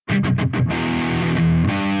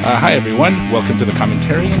Hi, everyone. Welcome to the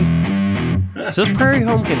Commentarians. Is this Prairie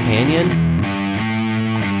Home Companion?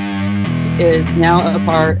 Is now a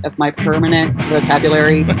part of my permanent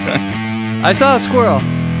vocabulary. I saw a squirrel.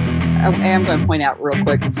 I am going to point out real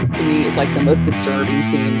quick, this is, to me, is like the most disturbing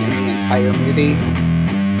scene in the entire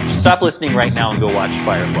movie. Stop listening right now and go watch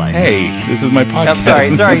Firefly. Hey, this is my podcast.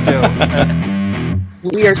 I'm sorry, Joe.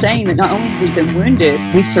 We are saying that not only have we been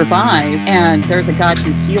wounded, we survive, and there's a God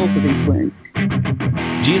who heals of these wounds.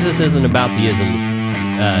 Jesus isn't about the isms.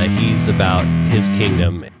 He's about his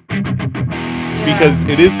kingdom. Because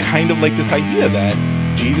it is kind of like this idea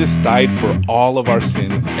that Jesus died for all of our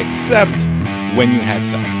sins except when you had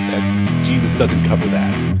sex. Jesus doesn't cover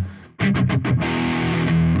that.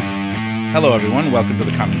 Hello, everyone. Welcome to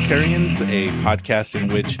the Commentarians, a podcast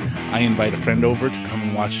in which I invite a friend over to come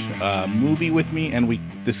and watch a movie with me, and we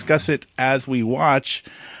discuss it as we watch.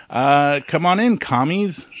 Come on in,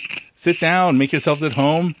 commies. Sit down. Make yourselves at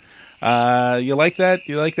home. You like that?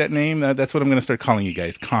 You like that name? That's what I'm going to start calling you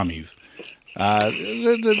guys, commies.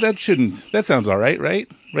 That sounds all right? Right,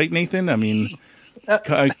 Nathan? I mean,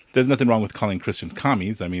 there's nothing wrong with calling Christians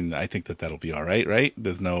commies. I mean, I think that'll be all right?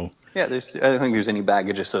 Yeah, I don't think there's any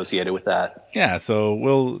baggage associated with that. Yeah,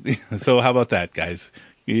 so how about that, guys?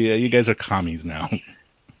 You guys are commies now.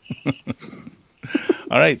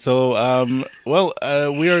 All right, so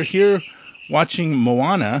we are here watching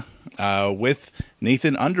Moana with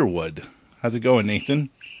Nathan Underwood. How's it going, Nathan?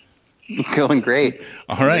 Going great.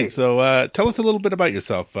 All right, so tell us a little bit about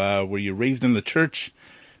yourself. Were you raised in the church?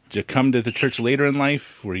 Did you come to the church later in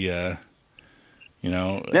life? Were you,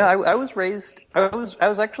 No, I was raised. I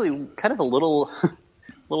was actually kind of a little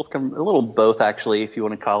both, actually, if you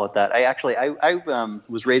want to call it that. I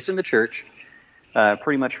was raised in the church,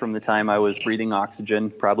 pretty much from the time I was breathing oxygen,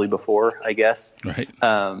 probably before, I guess. Right.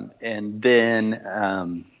 And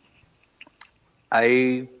then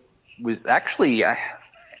I was actually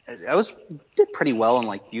did pretty well in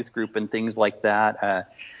like youth group and things like that.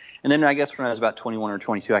 And then I guess when I was about 21 or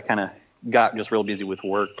 22, I kind of got just real busy with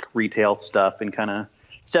work, retail stuff, and kind of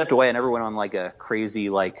stepped away. I never went on like a crazy,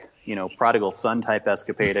 prodigal son type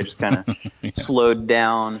escapade. I just kind of slowed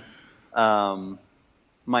down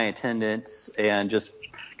my attendance and just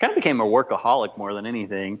kind of became a workaholic more than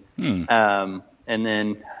anything. And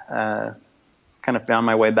then kind of found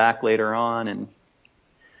my way back later on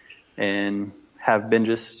and have been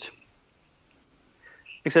just,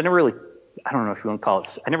 like I said, I don't know if you want to call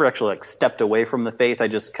it, I never actually stepped away from the faith. I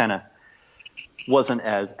just kind of wasn't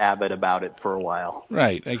as avid about it for a while.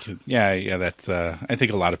 Right. That's, I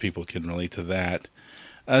think a lot of people can relate to that.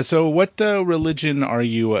 So what religion are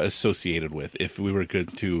you associated with? If we were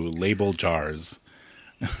good to label jars,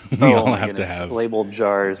 we all have to have labeled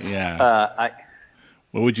jars. Yeah.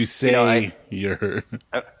 What would you say you're?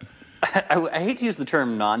 I hate to use the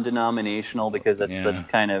term non-denominational because that's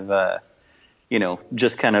kind of,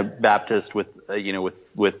 just kind of Baptist with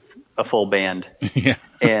a full band. Yeah.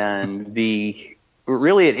 And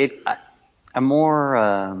I'm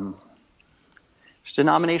more just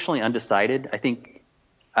denominationally undecided. I think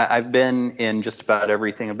I've been in just about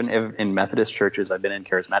everything. I've been in Methodist churches. I've been in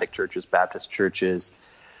charismatic churches, Baptist churches.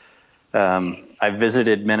 I've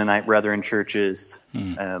visited Mennonite Brethren churches.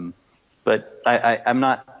 But I'm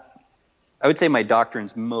not, I would say my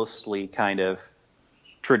doctrine's mostly kind of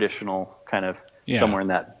traditional, kind of somewhere in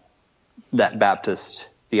that Baptist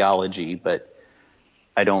theology, but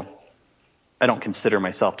I don't consider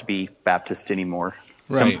myself to be Baptist anymore.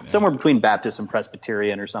 Right. Somewhere between Baptist and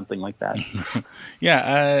Presbyterian or something like that.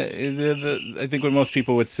 I think what most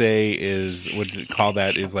people would call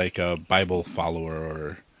that is like a Bible follower,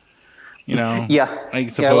 or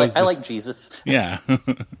I like Jesus. Yeah.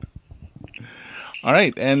 All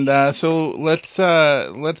right, and so let's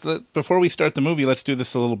before we start the movie, let's do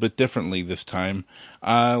this a little bit differently this time.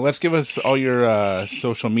 Let's give us all your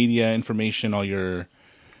social media information, all your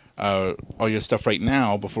stuff right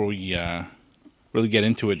now before we really get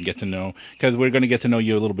into it and get to know, because we're going to get to know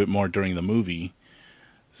you a little bit more during the movie.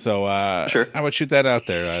 So sure. How about shoot that out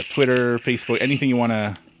there? Twitter, Facebook, anything you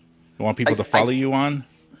want people to follow you on?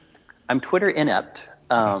 I'm Twitter inept,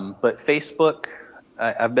 but Facebook,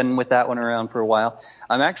 I've been with that one around for a while.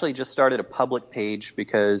 I'm actually just started a public page mainly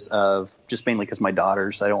because my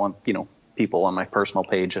daughters, I don't want, people on my personal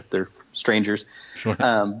page if they're strangers. Sure.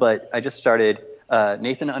 But I just started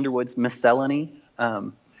Nathan Underwood's Miscellany,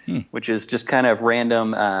 which is just kind of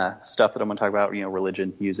random stuff that I'm going to talk about,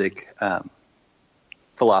 religion, music,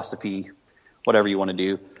 philosophy, whatever you want to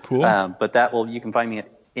do. Cool. But you can find me at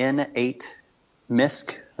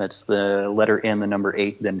N8Misc. That's the letter N, the number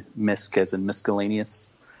 8, then misc as in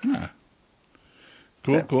miscellaneous. Yeah.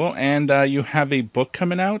 Cool, So, cool. And you have a book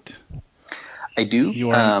coming out? I do.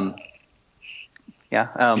 You are. Yeah.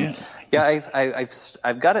 Yeah. Yeah.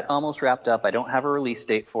 I've got it almost wrapped up. I don't have a release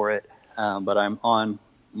date for it, but I'm on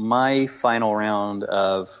my final round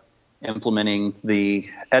of implementing the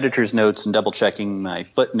editor's notes and double checking my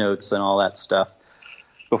footnotes and all that stuff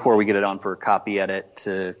before we get it on for a copy edit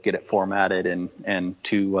to get it formatted and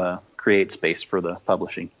to create space for the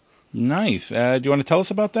publishing. Nice. Do you want to tell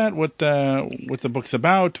us about that? What the book's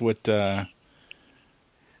about?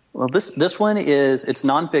 Well, this one it's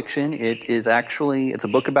nonfiction. It's a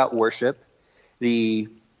book about worship. The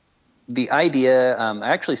idea,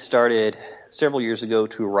 I actually started several years ago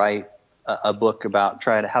to write a book about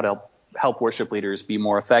how to help worship leaders be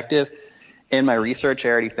more effective. In my research, I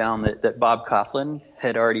already found that Bob Coughlin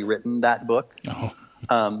had already written that book.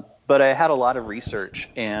 Oh. But I had a lot of research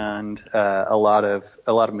and a lot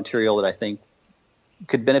of material that I think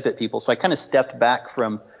could benefit people. So I kind of stepped back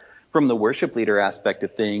from the worship leader aspect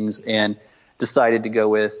of things and decided to go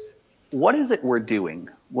with, what is it we're doing?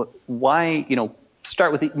 Why,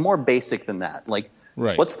 start with more basic than that. Like,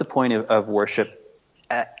 Right. What's the point of worship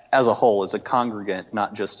as a whole, as a congregant,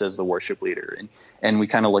 not just as the worship leader? And we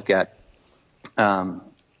kind of look at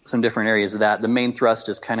some different areas of that. The main thrust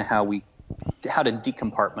is kind of how to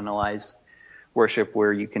decompartmentalize worship,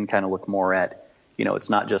 where you can kind of look more at, it's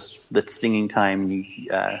not just the singing time.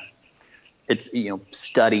 It's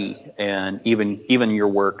study, and even your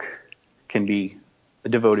work can be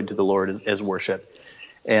devoted to the Lord as worship.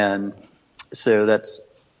 And so that's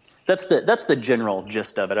the general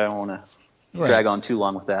gist of it. I don't want to drag on too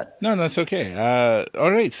long with that. No, that's okay.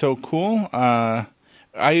 All right, so cool. So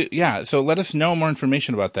let us know more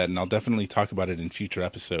information about that, and I'll definitely talk about it in future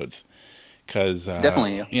episodes.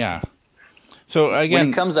 Definitely. Yeah. So again, when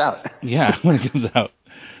it comes out. Yeah, when it comes out.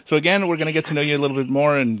 So again, we're going to get to know you a little bit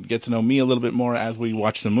more and get to know me a little bit more as we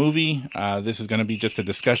watch the movie. This is going to be just a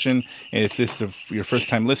discussion. And if this is your first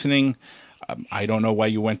time listening, I don't know why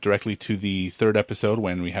you went directly to the third episode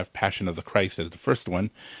when we have Passion of the Christ as the first one.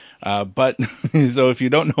 But so if you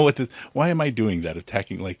don't know why am I doing that?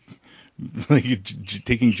 Attacking like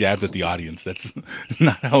taking jabs at the audience. That's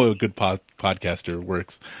not how a good podcaster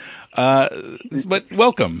works. But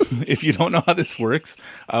welcome. If you don't know how this works,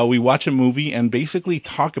 we watch a movie and basically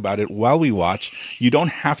talk about it while we watch. You don't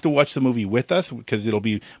have to watch the movie with us because it'll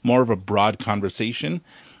be more of a broad conversation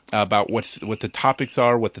about what the topics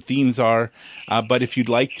are, what the themes are. But if you'd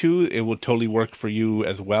like to, it will totally work for you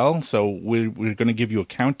as well. So we're going to give you a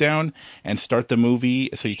countdown and start the movie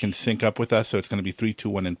so you can sync up with us. So it's going to be 3, 2,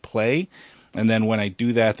 1, and play. And then when I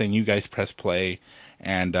do that, then you guys press play.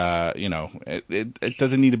 And, it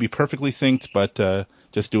doesn't need to be perfectly synced, but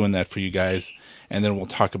just doing that for you guys. And then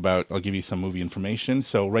I'll give you some movie information.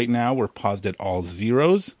 So right now we're paused at all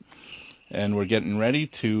zeros. And we're getting ready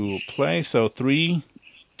to play. So 3,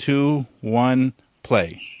 2, 1,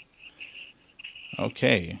 play.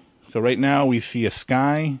 Okay. So right now we see a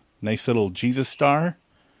sky, nice little Jesus star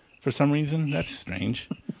for some reason. That's strange.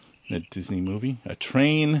 In a Disney movie. A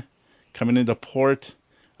train coming into port,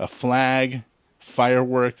 a flag,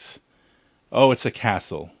 fireworks. Oh, it's a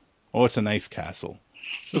castle. Oh, it's a nice castle.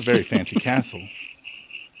 It's a very fancy castle.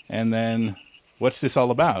 And then, what's this all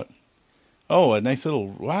about? Oh, a nice little,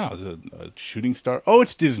 wow, a shooting star. Oh,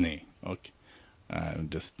 it's Disney. Okay. I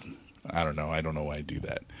don't know. I don't know why I do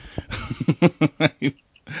that.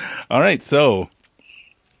 All right, so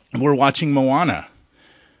we're watching Moana.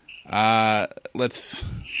 Let's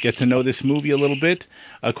get to know this movie a little bit.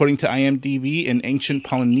 According to IMDb, in ancient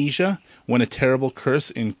Polynesia, when a terrible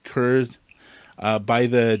curse incurred by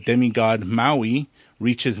the demigod Maui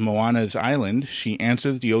reaches Moana's island, she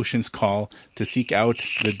answers the ocean's call to seek out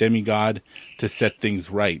the demigod to set things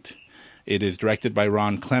right. It is directed by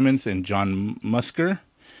Ron Clements and John Musker.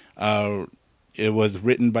 It was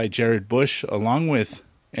written by Jared Bush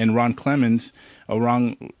and Ron Clements,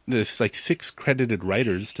 there's like 6 credited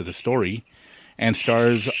writers to the story, and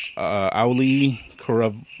stars Auli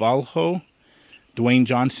Caravalho, Dwayne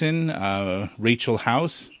Johnson, Rachel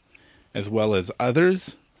House, as well as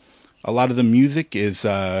others. A lot of the music is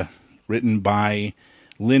written by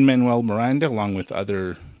Lin-Manuel Miranda, along with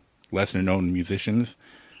other lesser-known musicians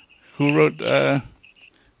who wrote, a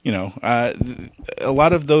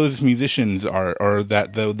lot of those musicians are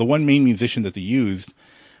that the one main musician that they used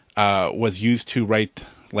was used to write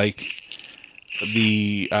like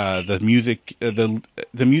the music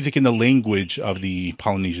the music in the language of the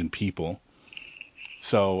Polynesian people.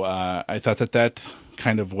 So I thought that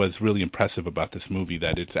kind of was really impressive about this movie,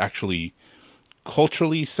 that it's actually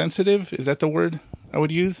culturally sensitive. Is that the word I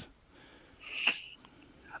would use?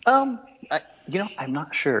 I'm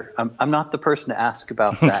not sure. I'm not the person to ask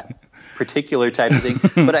about that particular type of thing.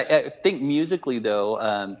 But I think musically, though,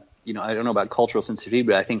 I don't know about cultural sensitivity,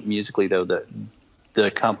 but I think musically, though,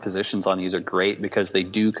 the compositions on these are great because they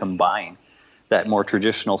do combine that more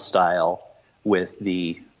traditional style with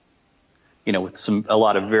with a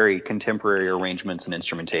lot of very contemporary arrangements and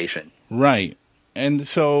instrumentation. Right. And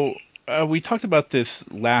so we talked about this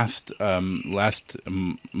last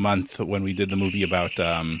month when we did the movie about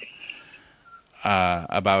the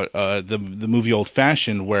movie Old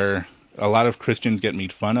Fashioned, where a lot of Christian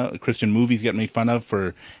movies get made fun of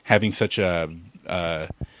for having such a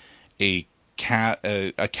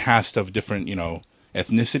cast of different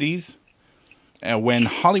ethnicities, when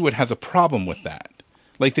Hollywood has a problem with that.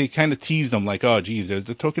 Like, they kind of tease them, like, oh, geez, there's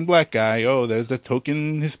the token black guy, oh, there's the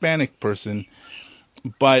token Hispanic person.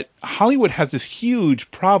 But Hollywood has this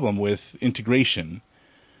huge problem with integration,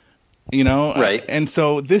 Right. And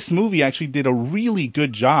so this movie actually did a really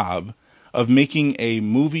good job of making a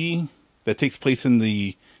movie that takes place in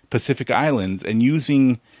the Pacific Islands and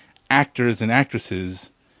using actors and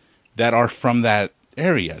actresses that are from that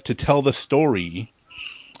area to tell the story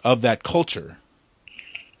of that culture.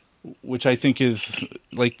 Which I think is,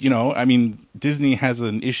 like, Disney has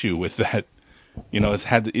an issue with that. It's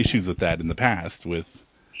had issues with that in the past with,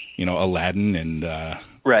 Aladdin and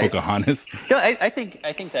Right. Pocahontas. I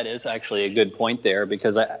think that is actually a good point there,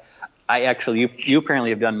 because I actually, you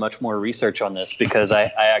apparently have done much more research on this, because I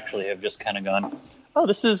actually have just kind of gone, oh,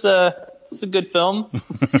 this is a good film.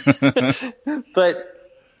 But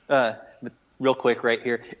real quick right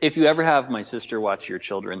here, if you ever have my sister watch your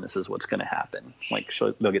children, this is what's going to happen. Like,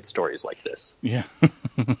 they'll get stories like this. Yeah.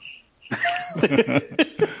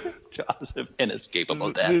 Jaws of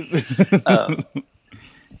inescapable death.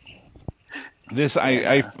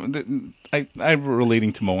 I'm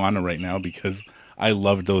relating to Moana right now because I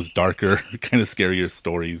loved those darker, kind of scarier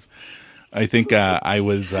stories. I think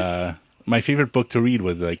my favorite book to read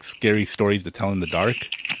was like scary stories to tell in the dark.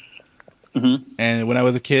 Mm-hmm. And when I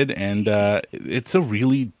was a kid, and it's a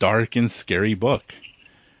really dark and scary book.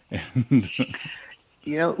 We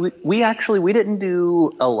didn't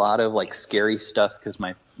do a lot of like scary stuff because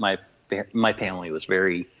my family was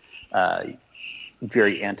very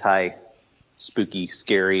very anti spooky,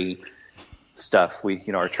 scary stuff.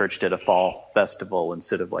 Our church did a fall festival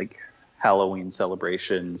instead of like Halloween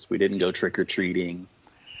celebrations. We didn't go trick or treating.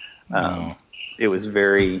 No. It was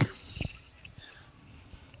very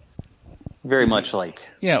much like,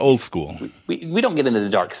 yeah, old school. We don't get into the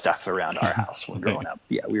dark stuff around our house when growing up.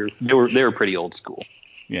 Yeah, they were pretty old school.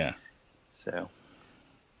 Yeah. So,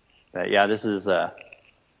 but yeah, this is I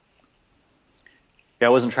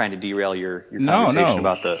wasn't trying to derail your conversation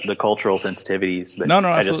about the cultural sensitivities, but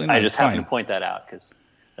I just happened to point that out because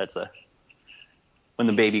that's when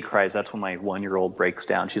the baby cries, that's when my 1-year-old breaks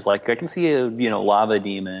down. She's like, I can see a lava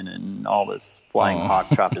demon and all this flying hawk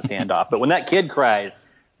chopped his hand off, but when that kid cries,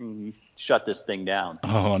 shut this thing down.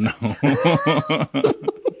 Oh no.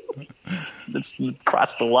 Let's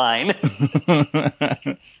cross the line.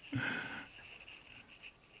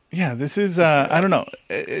 Yeah, this is I don't know.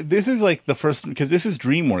 This is like the first, because this is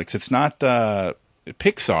DreamWorks. It's not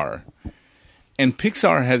Pixar. And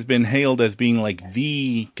Pixar has been hailed as being like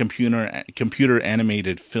the computer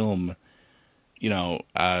animated film, Wait,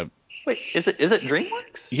 is it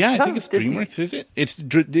DreamWorks? Yeah, I think it's Disney. DreamWorks, is it? It's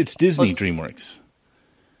Disney DreamWorks.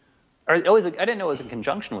 I didn't know it was in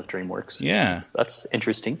conjunction with DreamWorks. Yeah. That's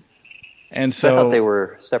interesting. And so I thought they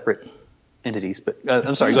were separate entities, but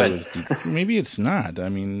I'm sorry, go ahead. Maybe it's not. I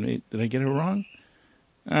mean, did I get it wrong?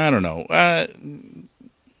 I don't know.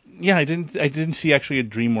 Yeah, I didn't see actually a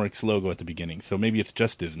DreamWorks logo at the beginning, so maybe it's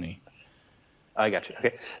just Disney. I got you.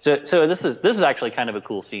 Okay, so this is actually kind of a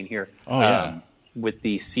cool scene here. Oh yeah. With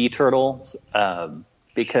the sea turtles,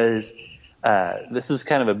 because this is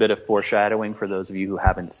kind of a bit of foreshadowing for those of you who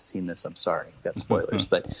haven't seen this. I'm sorry, got spoilers,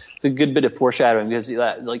 but it's a good bit of foreshadowing because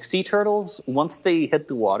like sea turtles, once they hit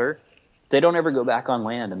the water, they don't ever go back on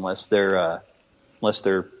land unless they're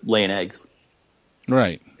laying eggs.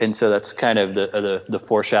 Right. And so that's kind of the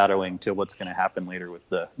foreshadowing to what's going to happen later with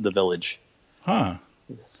the village. Huh.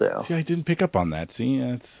 So see, I didn't pick up on that. See,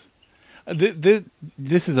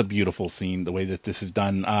 this is a beautiful scene, the way that this is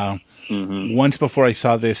done. Once before I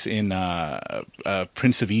saw this in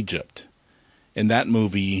Prince of Egypt. In that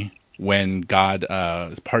movie, when God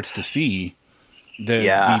parts the sea,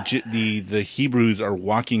 the Hebrews are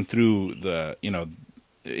walking through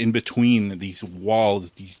in between these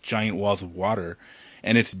walls, these giant walls of water,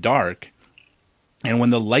 and it's dark. And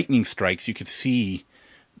when the lightning strikes, you could see,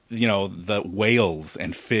 the whales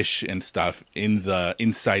and fish and stuff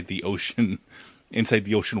inside the ocean inside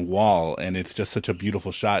the ocean wall, and it's just such a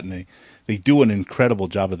beautiful shot, and they do an incredible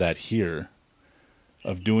job of that here,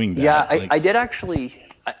 of doing that. Yeah, Like, I did actually.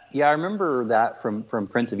 I remember that from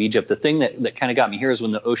Prince of Egypt. The thing that kind of got me here is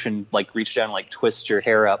when the ocean like reached down and like twists your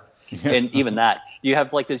hair up, and even that you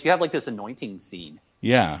have like this anointing scene.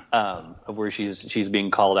 Yeah. Of where she's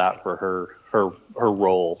being called out for her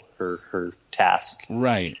role, her task.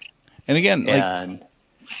 Right. And again, And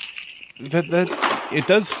like that it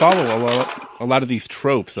does follow a lot of these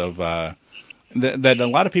tropes of that a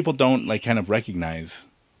lot of people don't like kind of recognize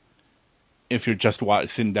if you're just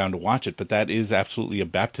sitting down to watch it, but that is absolutely a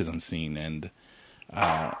baptism scene. And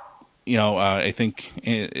I think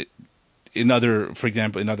in other, for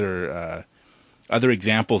example, in other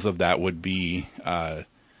examples of that would be God,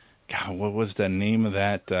 what was the name of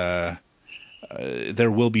that?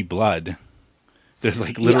 There Will Be Blood. There's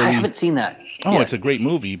like literally. I haven't seen that. Oh, it's a great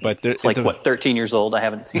movie, but it's like 13 years old. I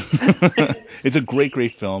haven't seen. It's a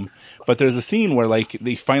great film, but there's a scene where like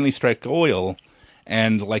they finally strike oil,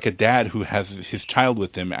 and like a dad who has his child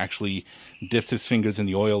with him actually dips his fingers in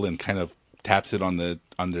the oil and kind of taps it on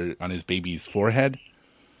his baby's forehead.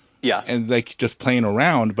 Yeah. And like just playing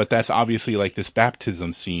around, but that's obviously like this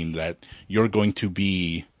baptism scene that you're going to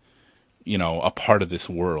be, a part of this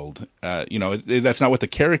world. That's not what the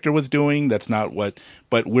character was doing. That's not what,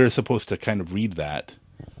 but we're supposed to kind of read that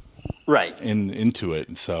right into it.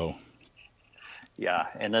 And so, yeah,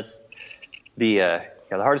 and that's the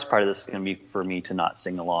hardest part of this is going to be for me to not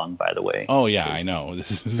sing along. By the way. Oh yeah, I know.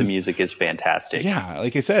 The music is fantastic. Yeah,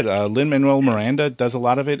 like I said, Lin-Manuel Miranda does a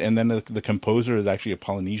lot of it, and then the composer is actually a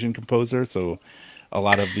Polynesian composer, so a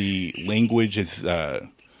lot of the language is,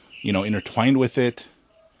 intertwined with it.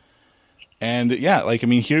 And yeah, like, I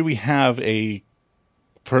mean, here we have a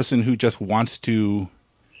person who just wants to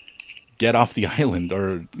get off the island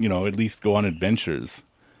or, at least go on adventures.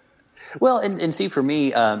 Well, and see, for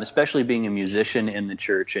me, especially being a musician in the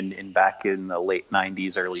church and back in the late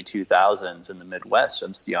 90s, early 2000s in the Midwest,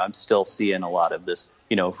 I'm still seeing a lot of this,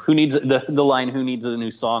 who needs the line, who needs a new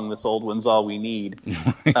song? This old one's all we need.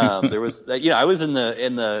 There was, I was in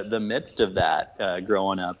the midst of that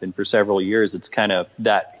growing up. And for several years, it's kind of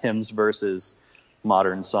that hymns versus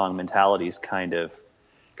modern song mentalities kind of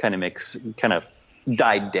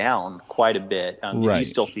died down quite a bit. Right. You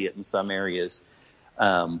still see it in some areas.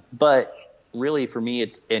 But really for me,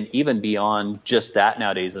 and even beyond just that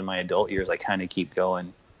nowadays in my adult years, I kind of keep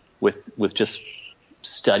going with just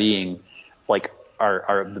studying like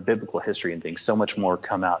the biblical history and things. So much more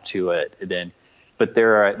come out to it but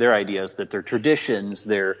their ideas, that their traditions,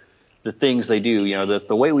 the things they do,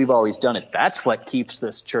 the way we've always done it. That's what keeps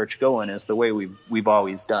this church going, is the way we've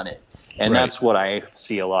always done it. And right. That's what I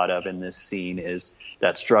see a lot of in this scene, is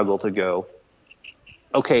that struggle to go,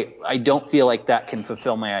 okay, I don't feel like that can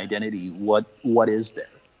fulfill my identity. What is there?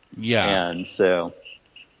 Yeah. And so,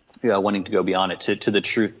 wanting to go beyond it to the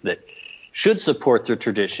truth that should support their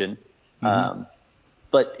tradition,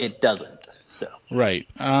 but it doesn't. So right.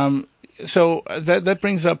 So that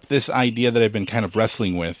brings up this idea that I've been kind of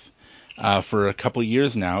wrestling with for a couple of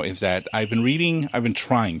years now, is that I've been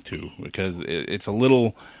trying to, because it's a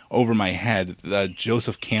little over my head,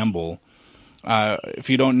 Joseph Campbell.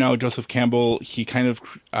 If you don't know Joseph Campbell, he kind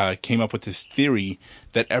of came up with this theory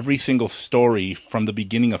that every single story from the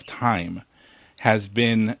beginning of time has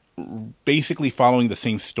been basically following the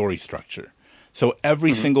same story structure. So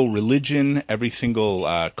every single religion, every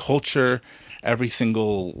single culture, every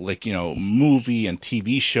single movie and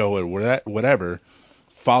TV show or whatever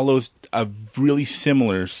follows a really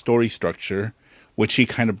similar story structure, which he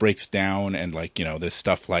kind of breaks down. And there's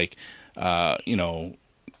stuff like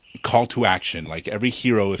call to action. Like every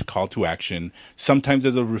hero is call to action. Sometimes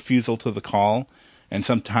there's a refusal to the call, and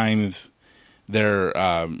sometimes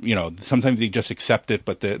sometimes they just accept it,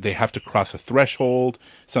 but they have to cross a threshold.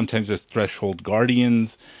 Sometimes there's threshold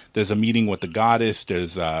guardians. There's a meeting with the goddess.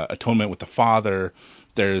 There's atonement with the father.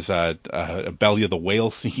 There's a belly of the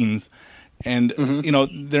whale scenes. And,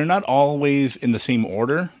 they're not always in the same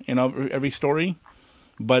order in every story,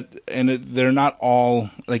 they're not all,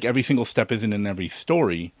 like every single step isn't in every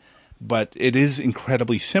story, but it is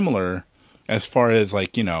incredibly similar as far as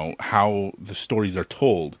how the stories are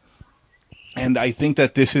told. And I think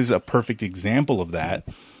that this is a perfect example of that,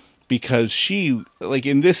 because she, like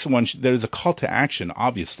in this one, there's a call to action,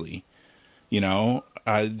 obviously. She right.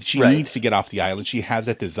 needs to get off the island. She has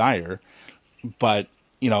that desire, but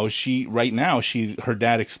her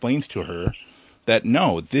dad explains to her that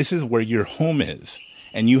no, this is where your home is,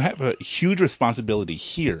 and you have a huge responsibility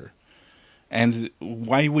here. And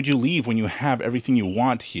why would you leave when you have everything you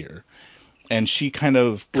want here? And she kind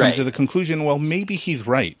of comes to the conclusion, well, maybe he's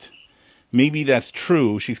right. maybe that's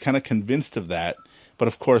true. She's kind of convinced of that, but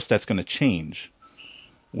of course that's going to change,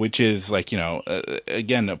 which is like,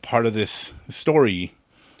 again, a part of this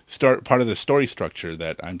part of the story structure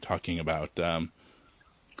that I'm talking about.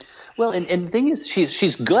 Well, and the thing is,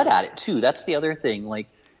 she's good at it too. That's the other thing. Like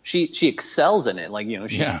she excels in it. Like,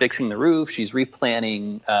 she's fixing the roof, she's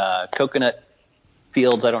replanting coconut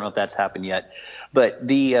fields. I don't know if that's happened yet, but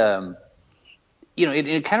the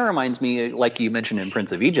it kind of reminds me, like you mentioned in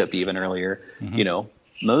Prince of Egypt even earlier. Mm-hmm.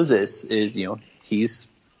 Moses is, he's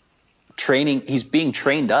being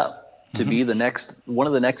trained up to be one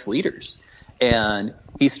of the next leaders, and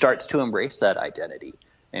he starts to embrace that identity.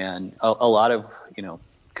 And a lot of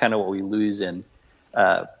kind of what we lose in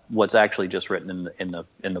what's actually just written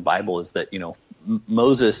in the Bible is that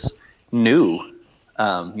Moses knew,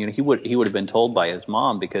 he would have been told by his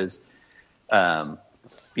mom, because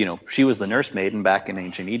she was the nursemaid, and back in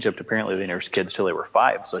ancient Egypt apparently they nursed kids till they were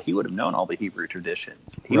 5, so he would have known all the Hebrew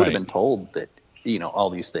traditions. He would have been told that all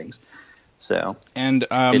these things. So and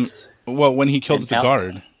when he kills the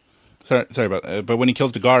guard. Sorry about that. But when he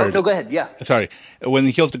kills the guard... Oh, no, go ahead, yeah. Sorry. When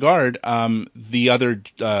he kills the guard, the other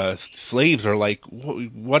slaves are like,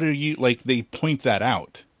 what are you... Like, they point that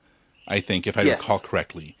out, I think, if I recall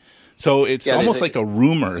correctly. So it's almost like a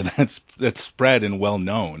rumor that's spread and well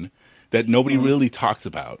known that nobody really talks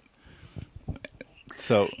about.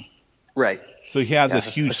 So... Right. So he has this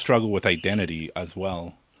huge struggle with identity as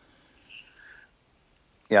well.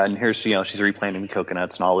 Yeah, and here's, she's replanting the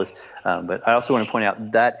coconuts and all this. But I also want to point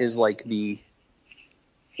out that is like the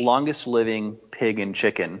longest living pig and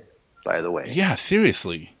chicken, by the way. Yeah,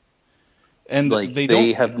 seriously. And like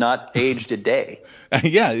they have not aged a day.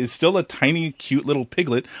 Yeah, it's still a tiny, cute little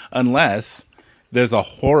piglet, unless there's a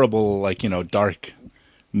horrible, dark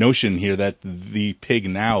notion here that the pig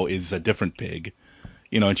now is a different pig.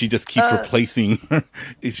 And she just keeps replacing her.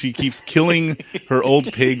 She keeps killing her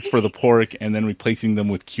old pigs for the pork and then replacing them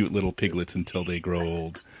with cute little piglets until they grow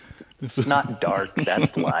old. It's not dark.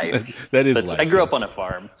 That's life. That is life. I grew up on a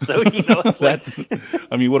farm, so it's like.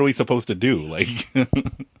 I mean, what are we supposed to do? Like,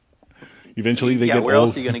 eventually they get old. Where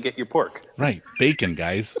else are you going to get your pork? Right, bacon,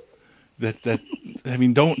 guys. I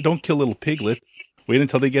mean, don't kill little piglets. Wait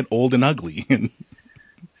until they get old and ugly.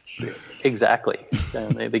 Exactly.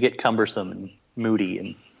 They get cumbersome and moody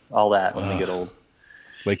and all that when they get old.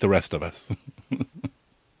 Like the rest of us.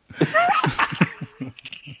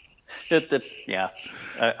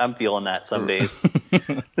 I'm feeling that some days.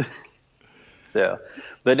 So,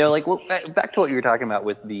 but no, back to what you were talking about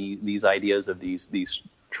with these ideas of these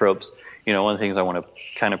tropes. One of the things I want to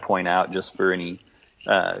kind of point out, just for any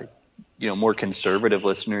more conservative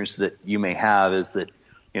listeners that you may have, is that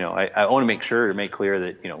I want to make clear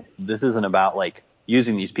that this isn't about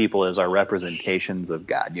using these people as our representations of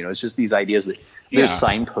God. It's just these ideas that there's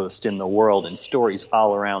signposts in the world and stories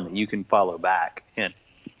all around that you can follow back, and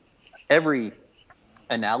every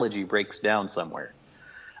analogy breaks down somewhere.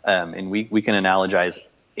 And we can analogize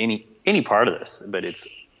any part of this, but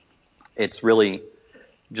it's really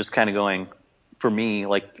just kind of going, for me,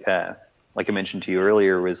 like I mentioned to you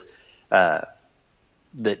earlier, was that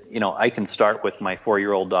I can start with my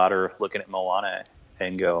 4-year-old daughter looking at Moana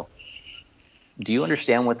and go, do you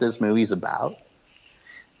understand what this movie's about?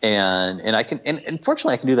 And I can, and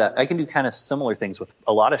fortunately I can do that. I can do kind of similar things with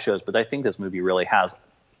a lot of shows, but I think this movie really has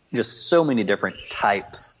just so many different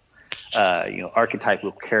types,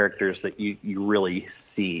 archetypal characters that you really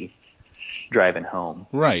see driving home.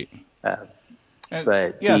 Right. But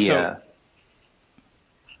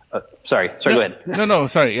sorry, go ahead. No,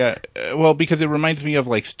 sorry. Yeah. Well, because it reminds me of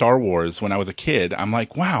Star Wars when I was a kid. I'm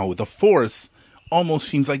like, wow, the Force almost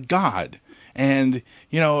seems like God. And,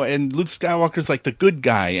 and Luke Skywalker's like the good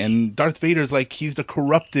guy, and Darth Vader's like he's the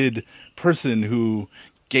corrupted person who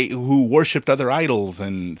worshipped other idols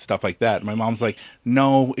and stuff like that. My mom's like,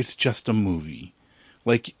 no, it's just a movie.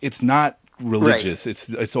 It's not religious. Right.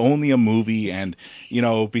 It's only a movie, and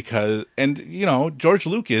George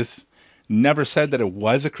Lucas never said that it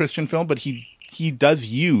was a Christian film, but he does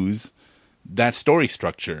use that story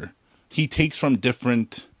structure. He takes from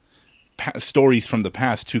different stories from the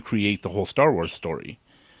past to create the whole Star Wars story.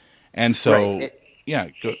 And so, go.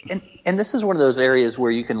 And this is one of those areas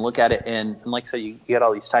where you can look at it and like I said, you get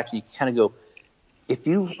all these types, and you kind of go, if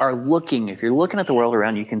you're looking at the world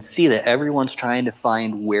around, you can see that everyone's trying to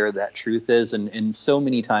find where that truth is. And so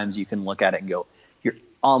many times you can look at it and go, you're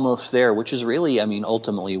almost there, which is really, I mean,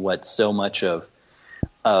 ultimately what so much of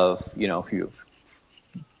if you,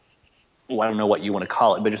 I don't know what you want to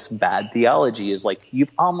call it, but just bad theology is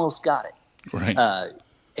you've almost got it. Right.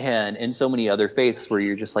 And in so many other faiths where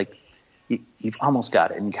you're just you've almost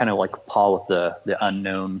got it. And kind of like Paul with the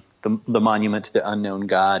unknown the monument to the unknown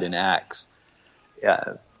God in Acts,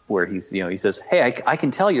 where he's, he says, "Hey, I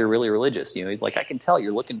can tell you're really religious." He's like, "I can tell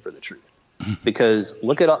you're looking for the truth, because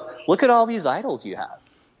look at all these idols you have.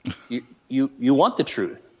 You want the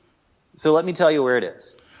truth, so let me tell you where it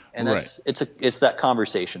is." And it's that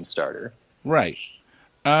conversation starter. Right.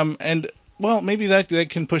 And well, maybe that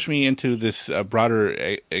can push me into this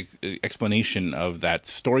broader explanation of that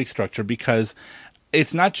story structure, because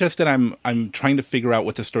it's not just that I'm trying to figure out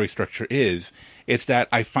what the story structure is. It's that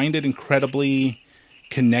I find it incredibly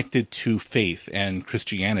connected to faith and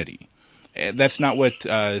Christianity. That's not what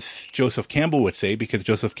Joseph Campbell would say, because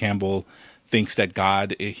Joseph Campbell thinks that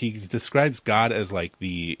God, he describes God as like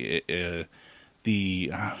God,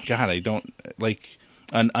 I don't like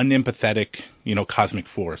an unempathetic, cosmic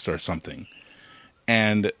force or something.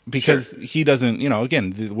 And because he doesn't,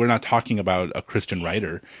 again, we're not talking about a Christian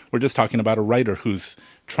writer. We're just talking about a writer who's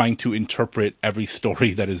trying to interpret every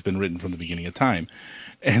story that has been written from the beginning of time.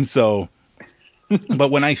 And so,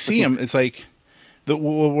 but when I see him, it's like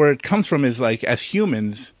where it comes from is like, as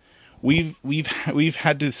humans, we've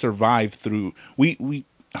had to survive through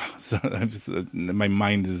so my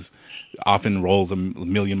mind is often rolls a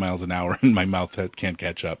million miles an hour and my mouth can't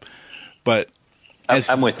catch up. But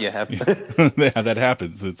I'm with you. Yeah, that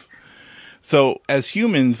happens. So as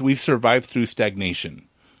humans, we've survived through stagnation.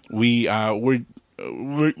 We're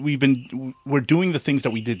doing the things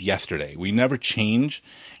that we did yesterday. We never change,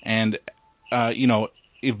 and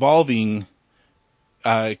evolving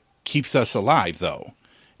keeps us alive. Though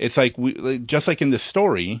it's like just like in this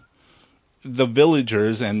story, the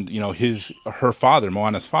villagers and her father,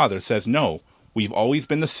 Moana's father, says, "No, we've always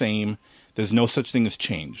been the same. There's no such thing as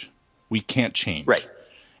change. We can't change." Right.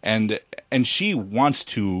 And she wants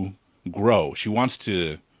to grow. She wants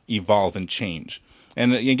to evolve and change.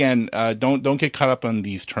 And again, don't get caught up on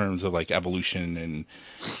these terms of like evolution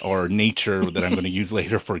or nature that I'm going to use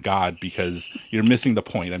later for God, because you're missing the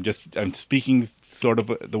point. I'm speaking sort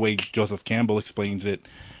of the way Joseph Campbell explains it,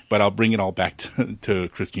 but I'll bring it all back to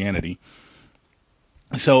Christianity.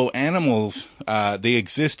 So animals, they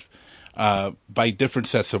exist by different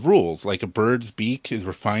sets of rules. Like a bird's beak is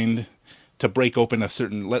refined to break open a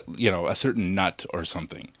certain nut or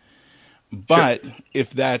something. But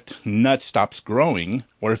if that nut stops growing,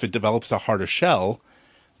 or if it develops a harder shell,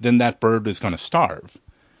 then that bird is going to starve.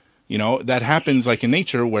 That happens like in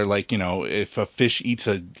nature, where if a fish eats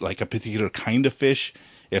a particular kind of fish,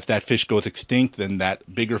 if that fish goes extinct, then that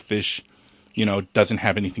bigger fish, doesn't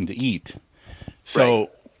have anything to eat. So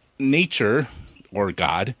nature, or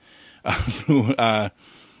God, what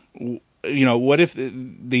if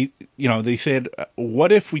they said,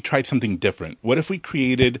 what if we tried something different? What if we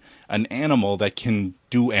created an animal that can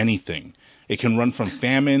do anything? It can run from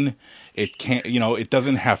famine. It can't, it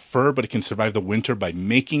doesn't have fur, but it can survive the winter by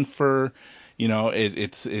making fur.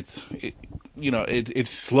 It's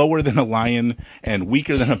slower than a lion and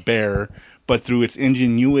weaker than a bear, but through its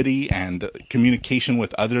ingenuity and communication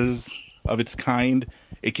with others of its kind,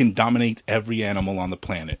 it can dominate every animal on the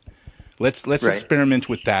planet. Let's experiment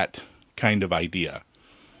with that kind of idea.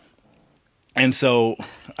 And so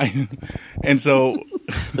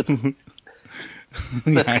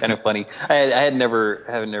That's kind of funny. I had never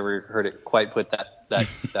heard it quite put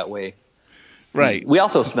that way. Right. We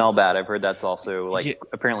also smell bad. I've heard that's also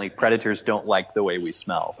apparently predators don't like the way we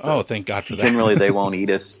smell. So thank God for that. Generally, they won't eat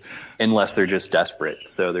us unless they're just desperate.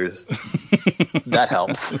 So that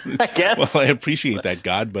helps, I guess. Well, I appreciate that,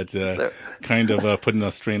 God, but kind of putting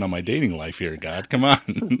a strain on my dating life here, God. Come on.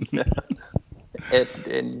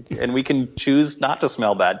 And we can choose not to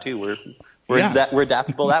smell bad too. We're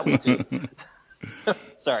adaptable that way too.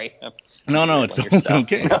 Sorry. No, it's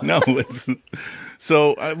okay. No,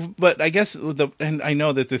 but I guess and I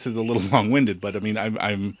know that this is a little long-winded, but I mean,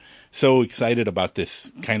 I'm so excited about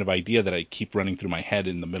this kind of idea that I keep running through my head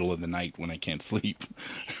in the middle of the night when I can't sleep.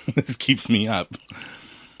 This keeps me up.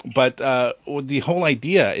 But the whole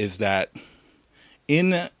idea is that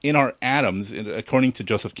in our atoms, according to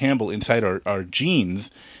Joseph Campbell, inside our genes,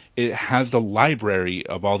 it has the library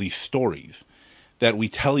of all these stories that we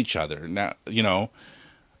tell each other. Now,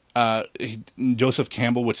 Joseph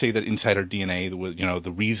Campbell would say that inside our DNA,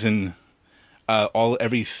 the reason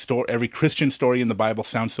every Christian story in the Bible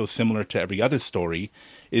sounds so similar to every other story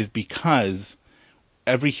is because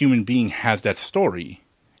every human being has that story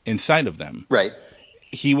inside of them. Right.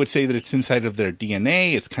 He would say that it's inside of their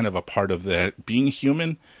DNA. It's kind of a part of their being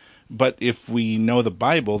human. But if we know the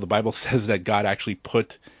Bible says that God actually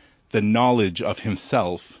put the knowledge of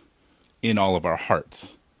himself in all of our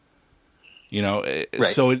hearts.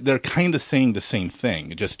 So they're kind of saying the same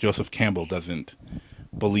thing. Just Joseph Campbell doesn't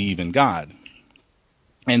believe in God.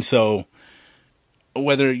 And so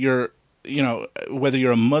whether you're whether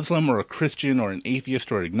you're a Muslim or a Christian or an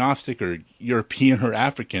atheist or agnostic or European or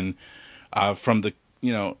African, from the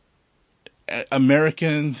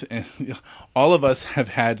Americans, and all of us have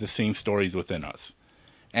had the same stories within us,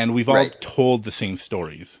 and we've all Right. told the same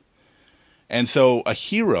stories. And so a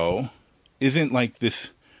hero isn't like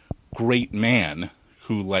this great man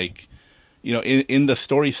who, like, in the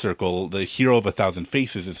story circle, the hero of 1,000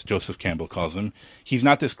 faces, as Joseph Campbell calls him, he's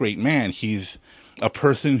not this great man. He's a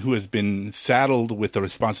person who has been saddled with the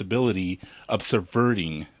responsibility of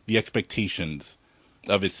subverting the expectations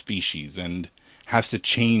of his species and has to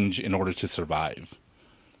change in order to survive.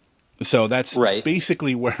 So that's Right.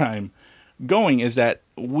 basically where I'm going, is that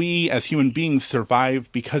we as human beings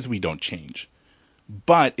survive because we don't change.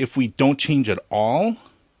 But if we don't change at all,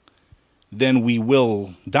 then we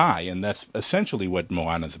will die, and that's essentially what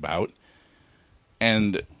Moana's about.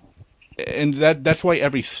 And that's why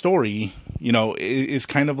every story, is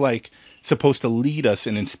kind of like supposed to lead us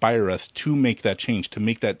and inspire us to make that change, to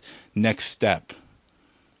make that next step,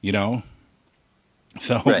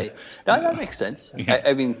 So Right. No, that makes sense. Yeah.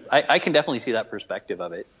 I mean, I can definitely see that perspective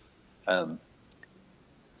of it.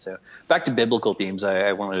 So back to biblical themes,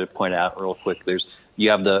 I wanted to point out real quick.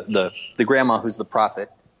 You have the grandma who's the prophet,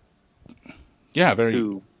 Yeah,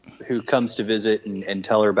 who comes to visit and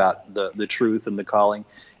tell her about the truth and the calling.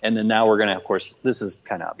 And then now we're going to, of course, this is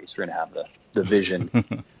kind of obvious. We're going to have the vision.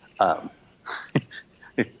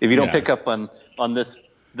 If you don't pick up on this,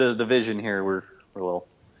 the vision here, we're a little,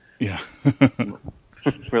 Yeah.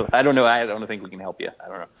 I don't know. I don't think we can help you. I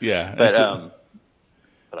don't know. Yeah.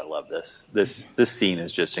 But I love this. This scene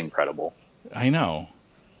is just incredible. I know.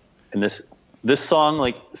 And this song,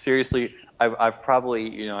 like, seriously, I've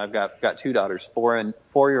probably, I've got two daughters,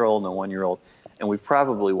 4-year-old and a 1-year-old, and we've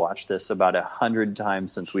probably watched this about 100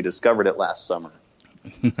 times since we discovered it last summer.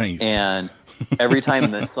 Nice. And every time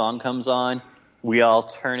this song comes on, we all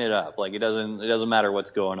turn it up. Like, it doesn't matter what's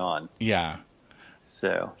going on. Yeah.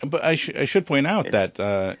 So, But I should point out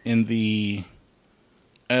that in the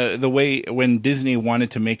way when Disney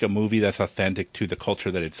wanted to make a movie that's authentic to the culture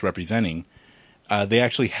that it's representing, they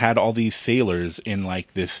actually had all these sailors in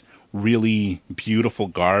like this really beautiful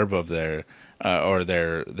garb of their God,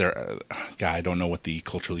 I don't know what the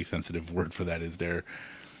culturally sensitive word for that is.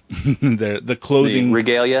 The clothing,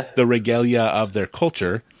 the regalia of their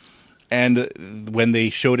culture. And when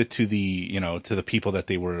they showed it to the people that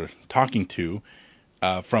they were talking to,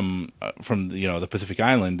 from the Pacific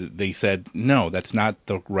Island, they said, no, that's not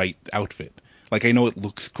the right outfit. Like, I know it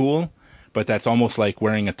looks cool, but that's almost like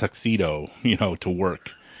wearing a tuxedo, to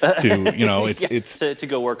work. It's to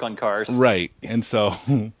go work on cars. Right. And so,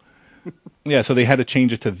 yeah, so they had to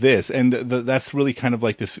change it to this. And that's really kind of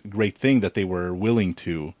like this great thing that they were willing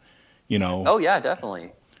to, Oh, yeah,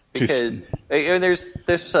 definitely. Because there's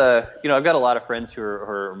this, I've got a lot of friends who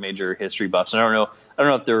are major history buffs, and I don't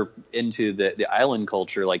know if they're into the island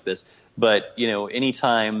culture like this, but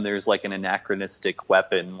anytime there's like an anachronistic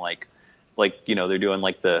weapon, like they're doing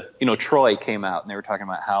like Troy came out and they were talking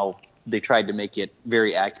about how they tried to make it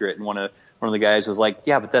very accurate, and one of the guys was like,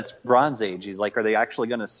 yeah, but that's Bronze Age. He's like, are they actually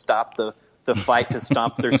going to stop the fight to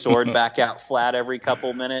stomp their sword back out flat every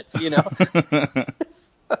couple minutes?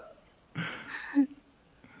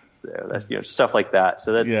 So that, stuff like that.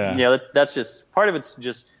 So that that's just part of it's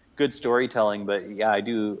just good storytelling. But yeah, I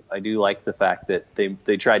do like the fact that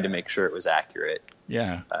they tried to make sure it was accurate.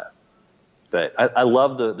 Yeah. But I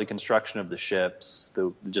love the construction of the ships,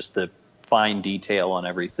 just the fine detail on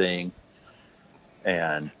everything,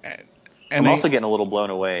 and I'm also getting a little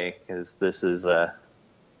blown away because this is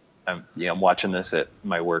I'm watching this at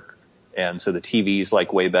my work. And so the TV is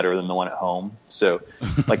like way better than the one at home. So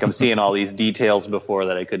like I'm seeing all these details before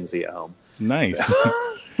that I couldn't see at home. Nice.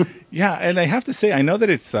 So. Yeah, and I have to say, I know that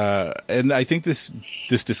it's and I think this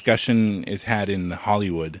discussion is had in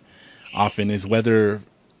Hollywood often, is whether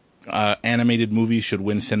animated movies should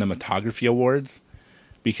win cinematography awards,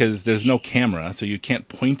 because there's no camera, so you can't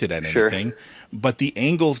point it at anything. But the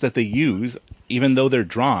angles that they use, even though they're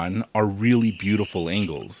drawn, are really beautiful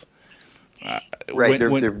angles. Right,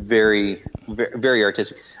 they're very, very, very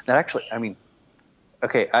artistic. That actually, I mean,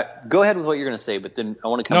 okay, go ahead with what you're going to say, but then I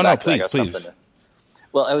want to come back. Please, I got please. Something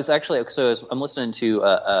well, I was actually I'm listening to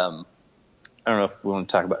I don't know if we want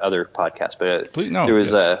to talk about other podcasts, but there was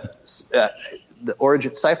the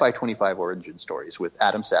origin Sci-Fi 25 origin stories with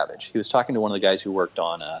Adam Savage. He was talking to one of the guys who worked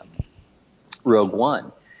on Rogue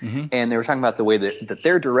One, and they were talking about the way that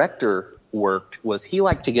their director worked. Was he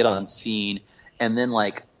liked to get on scene and then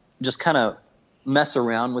like just kind of mess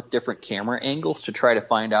around with different camera angles to try to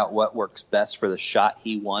find out what works best for the shot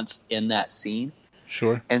he wants in that scene.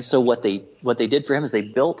 Sure. And so what they did for him is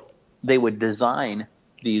they would design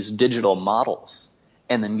these digital models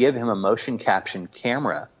and then give him a motion capture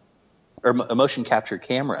camera,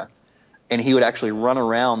 and he would actually run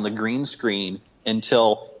around the green screen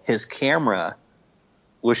until his camera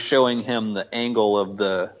was showing him the angle of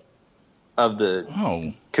the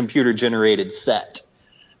computer generated set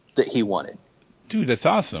that he wanted. Dude, that's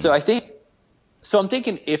awesome. So I'm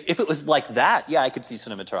thinking if it was like that, yeah, I could see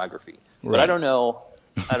cinematography. But Right. I don't know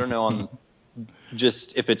on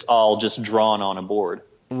just if it's all just drawn on a board.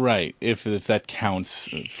 Right. If that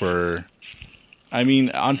counts for, I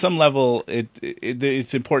mean, on some level,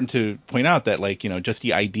 it's important to point out that, like, just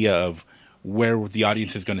the idea of where the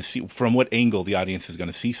audience is going to see, from what angle the audience is going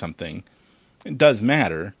to see something, it does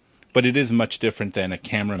matter, but it is much different than a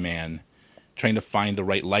cameraman trying to find the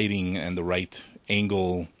right lighting and the right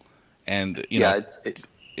angle, and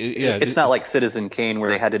it's not like Citizen Kane where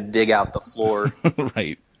they had to dig out the floor,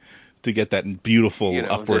 right, to get that beautiful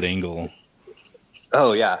upward angle.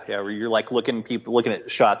 Oh yeah, where you're like looking at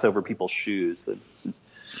shots over people's shoes.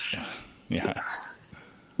 Yeah.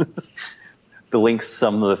 The lengths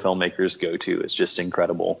some of the filmmakers go to is just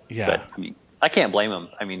incredible. Yeah. But I mean, I can't blame them.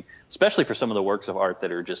 I mean, especially for some of the works of art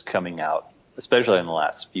that are just coming out, especially in the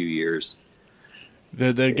last few years.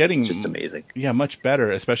 They're getting just amazing. Yeah, much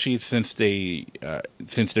better, especially since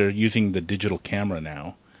they're using the digital camera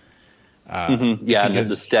now. Yeah, and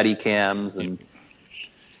the steady cams and.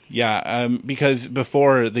 Yeah, because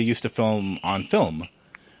before they used to film on film.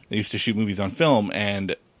 They used to shoot movies on film,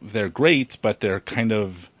 and they're great, but they're kind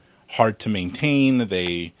of hard to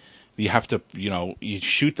maintain. You have to, you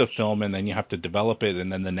shoot the film and then you have to develop it,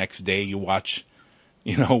 and then the next day you watch,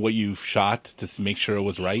 what you shot to make sure it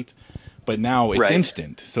was right. But now it's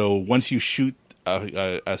instant. So once you shoot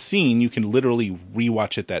a scene, you can literally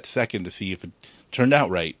rewatch it that second to see if it turned out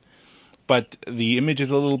right. But the image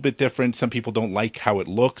is a little bit different. Some people don't like how it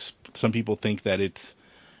looks. Some people think that it's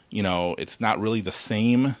not really the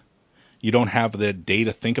same. You don't have the day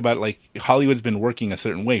to think about it. Like, Hollywood's been working a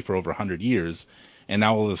certain way for over 100 years, and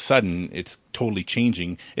now all of a sudden it's totally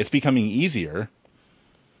changing. It's becoming easier,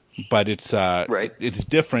 but it's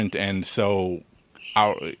different, and so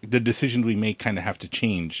the decisions we make kind of have to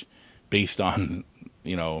change based on,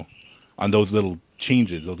 on those little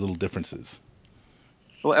changes, those little differences.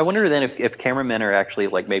 Well, I wonder then if cameramen are actually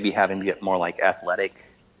like maybe having to get more like athletic,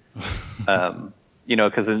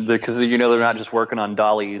 because they're not just working on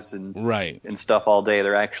dollies and stuff all day.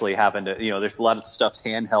 They're actually having to, there's a lot of stuff's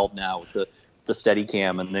handheld now with the steady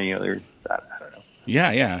cam, and then they're I don't know.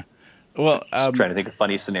 Yeah. Well, just trying to think of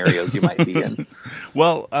funny scenarios you might be in.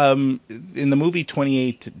 Well, in the movie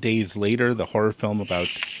 28 Days Later, the horror film about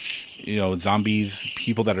zombies,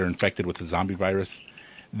 people that are infected with the zombie virus,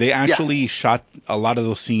 they actually shot a lot of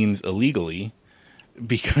those scenes illegally,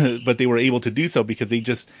 but they were able to do so because they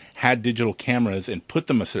just had digital cameras and put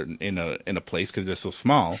them in a place because they're so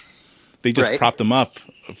small. They just propped them up,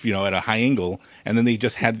 at a high angle, and then they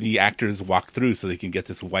just had the actors walk through so they can get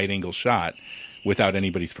this wide angle shot without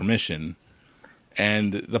anybody's permission.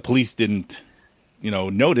 And the police didn't,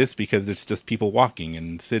 notice because it's just people walking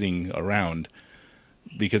and sitting around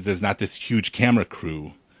because there's not this huge camera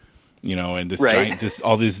crew, and this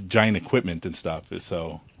all this giant equipment and stuff.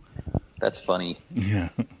 So that's funny. Yeah.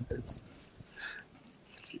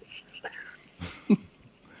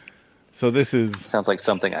 So this sounds like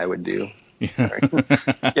something I would do. Yeah. Sorry.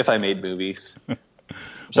 If I made movies.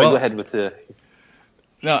 So go ahead with the.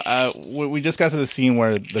 No, we just got to the scene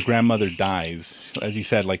where the grandmother dies. As you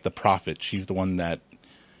said, like the prophet, she's the one that,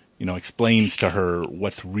 explains to her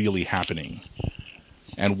what's really happening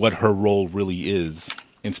and what her role really is,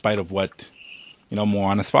 in spite of what,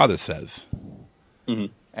 Moana's father says.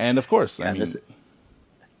 Mm-hmm. And of course, go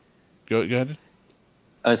ahead.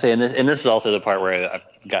 I would say, and this is also the part where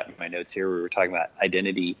I've gotten my notes here. We were talking about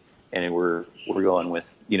identity, and we're going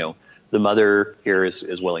with, the mother here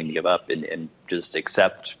is willing to give up and just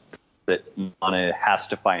accept that Moana has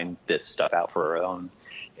to find this stuff out for her own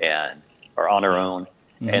or on her own.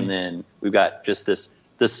 Mm-hmm. And then we've got just this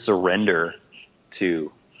surrender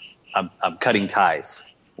to I'm cutting ties.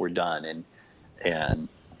 We're done. And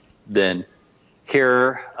then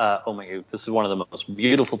here, oh my God, this is one of the most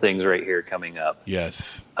beautiful things right here coming up.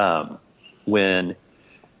 Yes. When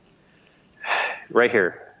right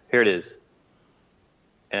here it is.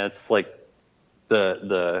 And it's like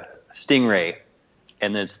the stingray,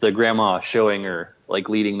 and it's the grandma showing her, like,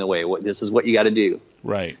 leading the way. This is what you got to do.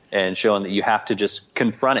 Right. And showing that you have to just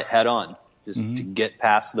confront it head on, just to get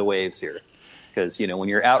past the waves here. Because, when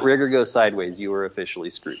your outrigger goes sideways, you are officially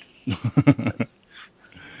screwed.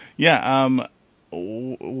 Yeah.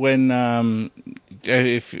 when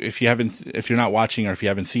if you're not watching or if you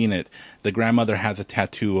haven't seen it, the grandmother has a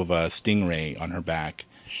tattoo of a stingray on her back,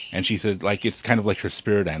 and she said like it's kind of like her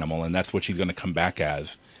spirit animal, and that's what she's going to come back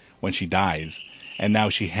as when she dies. And now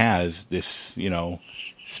she has this,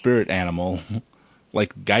 spirit animal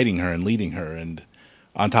like guiding her and leading her, and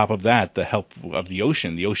on top of that, the help of the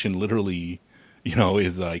ocean. The ocean literally,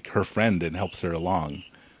 is like her friend and helps her along.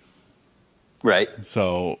 Right.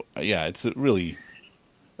 So yeah, it's really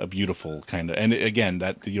a beautiful kind of, and again,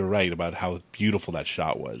 that you're right about how beautiful that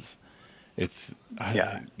shot was. It's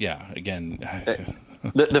again,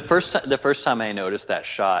 The first time I noticed that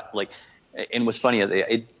shot, like, and what's funny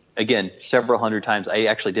is again, several hundred times I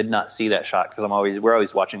actually did not see that shot because we're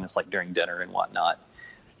always watching this like during dinner and whatnot.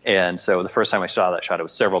 And so the first time I saw that shot, it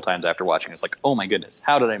was several times after watching. It's like, oh my goodness,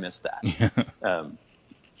 how did I miss that? And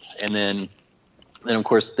then of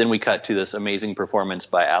course, we cut to this amazing performance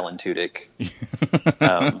by Alan Tudyk.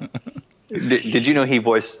 Did you know he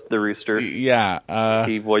voiced the rooster? Yeah.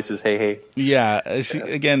 He voices Hey Hey. Yeah.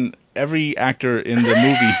 Again, every actor in the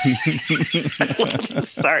movie.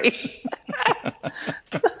 Sorry.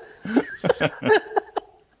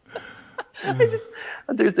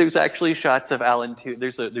 There's actually shots of Alan Tudyk.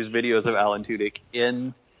 There's videos of Alan Tudyk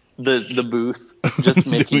in the booth just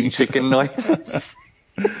making chicken noises.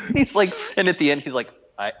 He's like, and at the end he's like,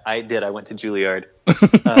 I went to Juilliard.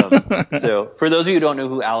 So for those of you who don't know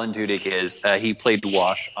who Alan Tudyk is, he played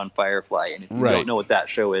Wash on Firefly, and if you don't know what that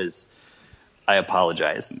show is, I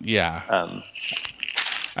apologize. Yeah.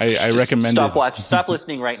 I recommend Stop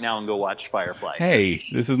listening right now and go watch Firefly. Hey,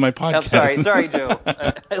 this is my podcast. Sorry, Joe.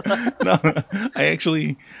 No, I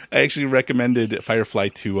actually recommended Firefly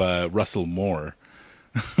to Russell Moore,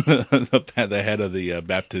 the head of the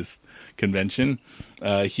Baptist convention.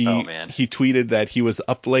 He tweeted that he was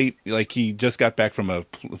up late, like he just got back from a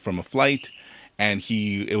flight, and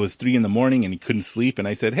it was 3 a.m. and he couldn't sleep. And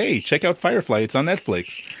I said, hey, check out Firefly. It's on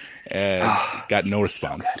Netflix. And got no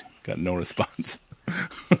response.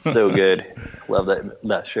 So good. Love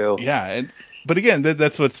that show. Yeah, but again,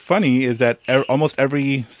 that's what's funny is that almost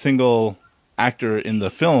every single actor in the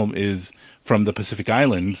film is from the Pacific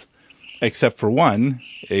Islands, except for one,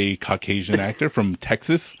 a Caucasian actor from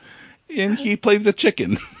Texas, and he plays a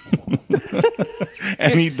chicken.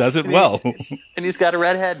 And he does it well. And he's got a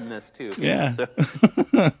redhead in this too. Yeah. So.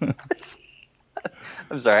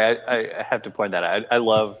 I'm sorry, I have to point that out. I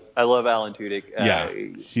love Alan Tudyk. Yeah,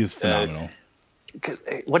 he's phenomenal.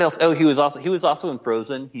 What else? Oh, he was also in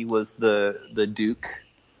Frozen. He was the Duke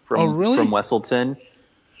from Wesselton.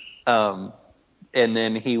 And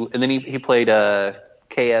then he played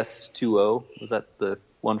KS-2O. Was that the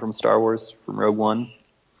one from Star Wars from Rogue One?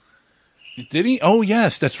 Did he? Oh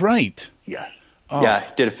yes, that's right. Yeah. Oh. Yeah,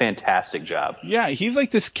 did a fantastic job. Yeah, he's like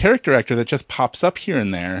this character actor that just pops up here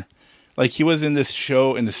and there. Like he was in this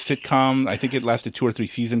show, in this sitcom, I think it lasted 2 or 3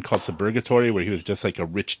 seasons, called Suburgatory, where he was just like a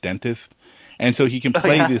rich dentist. And so he can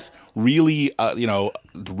play this really,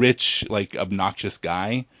 rich, like obnoxious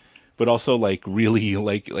guy, but also like really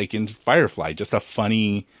like in Firefly, just a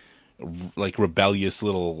funny, like rebellious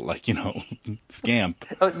little scamp.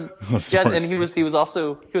 And he was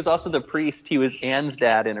also the priest. He was Anne's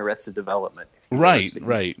dad in Arrested Development. Right.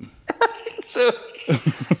 So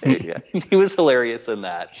yeah, he was hilarious in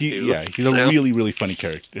that. He's a really, really funny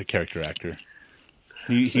character actor.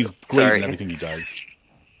 He's great in everything he does.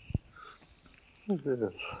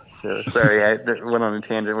 So, sorry, I went on a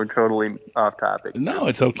tangent. We're totally off topic. No,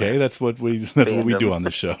 it's okay. That's what we do on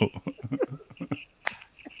the show.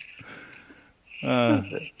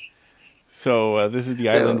 So this is the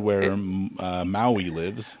island where Maui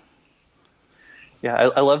lives. Yeah,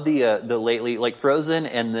 I love the lately, like Frozen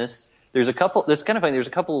and this. There's a couple. That's kind of funny. There's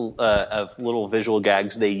a couple of little visual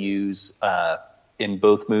gags they use in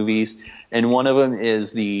both movies, and one of them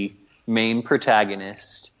is the main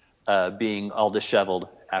protagonist being all disheveled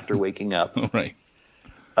after waking up. Right.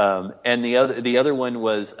 And the other one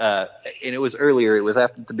was, and it was earlier. It was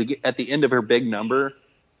at the end of her big number,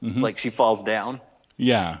 like she falls down.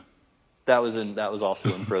 Yeah. That was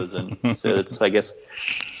also in Frozen. So it's, I guess,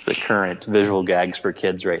 it's the current visual gags for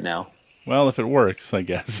kids right now. Well, if it works, I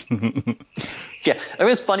guess. Yeah, it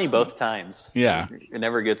was funny both times. Yeah. You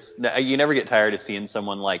never get tired of seeing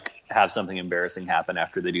someone like have something embarrassing happen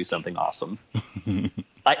after they do something awesome.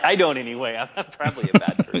 I don't anyway. I'm probably a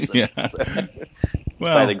bad person. Yeah. So,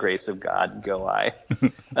 by the grace of God, go I.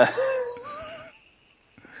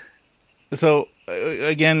 So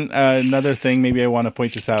again, another thing, maybe I want to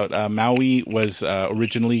point this out. Maui was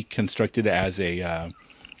originally constructed as a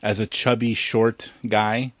chubby, short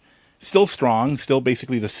guy, still strong, still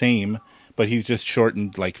basically the same, but he's just short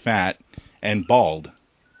and like fat. and bald.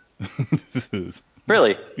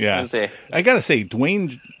 Really? Yeah. I gotta say,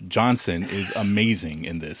 Dwayne Johnson is amazing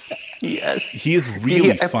in this. Yes. He is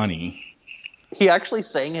really funny. He actually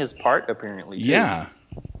sang his part apparently too. Yeah.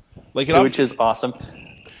 Which is awesome.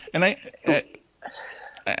 And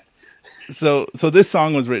so this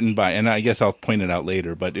song was written by, and I guess I'll point it out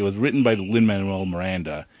later, but it was written by Lin-Manuel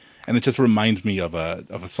Miranda, and it just reminds me of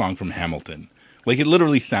a song from Hamilton. Like, it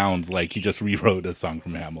literally sounds like he just rewrote a song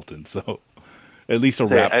from Hamilton. So at least a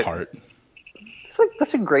rap part.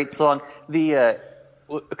 That's a great song.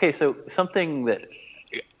 Okay, so something that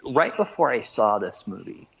right before I saw this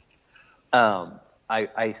movie,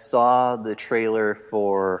 I saw the trailer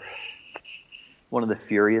for one of the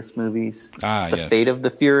Furious movies. Yes. Fate of the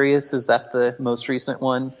Furious, is that the most recent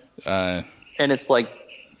one? And it's like,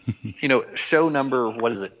 show number,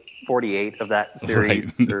 what is it, 48 of that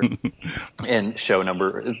series, right. and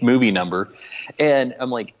movie number, and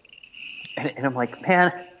I'm like,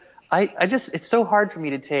 man, I just, it's so hard for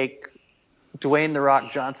me to take Dwayne "The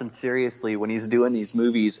Rock" Johnson seriously when he's doing these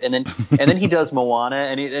movies, and then he does Moana,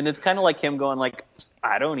 and it's kind of like him going like,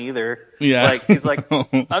 I don't either. Yeah. Like, he's like,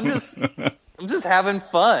 I'm just having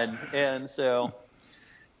fun, and so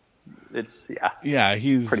it's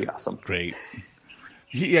he's pretty awesome. Great.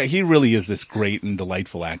 He really is this great and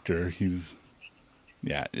delightful actor.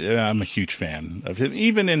 I'm a huge fan of him,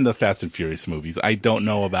 even in the Fast and Furious movies. I don't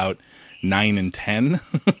know about 9 and 10,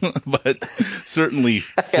 but certainly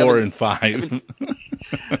 4 and 5.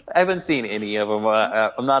 I haven't seen any of them.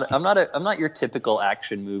 I'm not your typical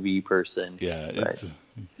action movie person. Yeah,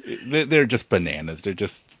 they're just bananas. They're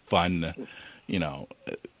just fun.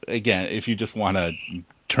 Again, if you just want to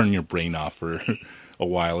turn your brain off for a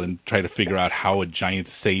while and try to figure out how a giant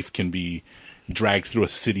safe can be dragged through a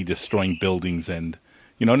city, destroying buildings and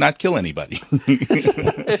not kill anybody.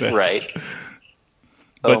 Right.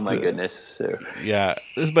 But, oh my goodness. So, yeah.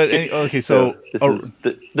 Okay. So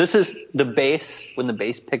this is the bass, when the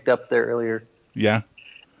bass picked up there earlier. Yeah.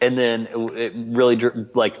 And then it really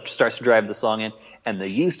starts to drive the song in, and the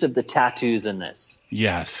use of the tattoos in this,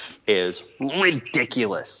 yes, is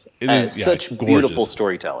ridiculous. It is such gorgeous. Beautiful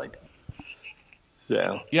storytelling.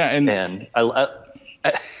 So yeah, and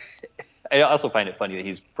I also find it funny that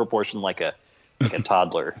he's proportioned like a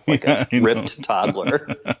toddler, like a ripped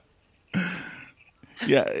toddler.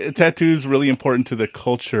 Yeah, tattoos really important to the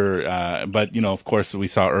culture, but of course we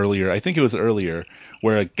saw earlier. I think it was earlier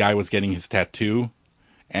where a guy was getting his tattoo.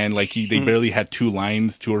 And they barely had 2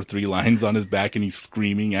 or 3 lines on his back, and he's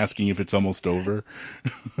screaming, asking if it's almost over.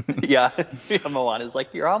 Yeah, Moana's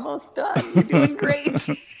like, you're almost done. You're doing great.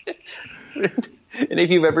 And if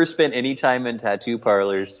you've ever spent any time in tattoo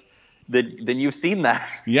parlors, then you've seen that.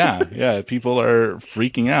 Yeah, people are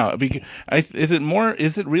freaking out.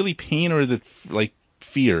 Is it really pain, or is it like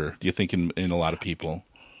fear? Do you think in a lot of people?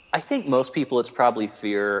 I think most people, it's probably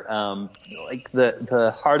fear. Like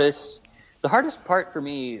the hardest part for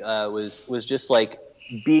me was just like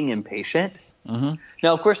being impatient. Mm-hmm.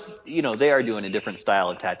 Now, of course, they are doing a different style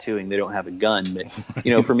of tattooing. They don't have a gun, but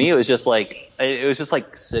for me, it was just like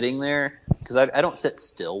sitting there, because I don't sit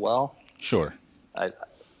still well. Sure.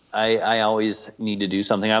 I always need to do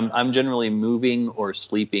something. I'm generally moving or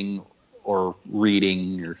sleeping or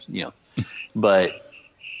reading or but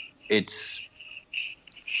it's.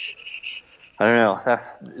 I don't know.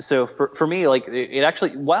 So for me, like it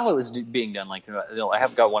actually, while it was being done, like I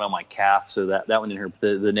have got one on my calf, so that one didn't hurt.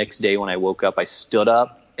 The next day when I woke up, I stood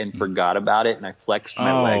up and forgot about it, and I flexed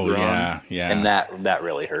my leg wrong, and that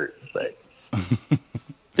really hurt. But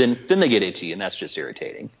then they get itchy, and that's just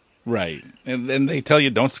irritating. Right, and then they tell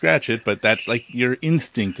you don't scratch it, but that's like your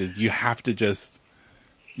instinct is you have to just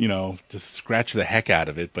scratch the heck out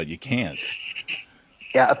of it, but you can't.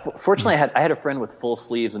 Yeah, fortunately, I had a friend with full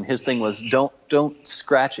sleeves, and his thing was don't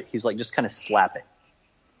scratch it. He's like, just kind of slap it.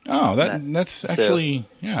 Oh, that's actually,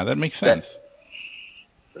 that makes sense.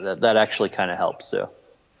 That actually kind of helps. So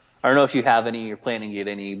I don't know if you have any, you're planning to get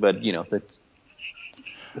any, but that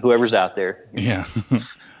whoever's out there. Yeah,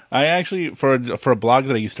 I actually for a blog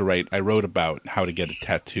that I used to write, I wrote about how to get a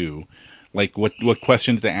tattoo, like what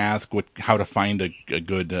questions to ask, how to find a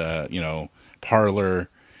good parlor.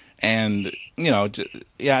 And,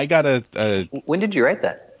 I got a... When did you write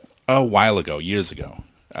that? A while ago, years ago.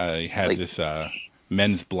 I had this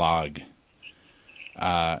men's blog.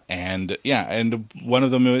 And one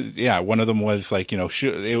of them was like,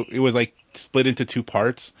 it was like split into 2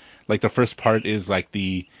 parts. Like the first part is like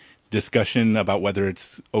the discussion about whether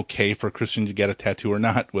it's okay for a Christian to get a tattoo or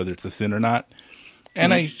not, whether it's a sin or not.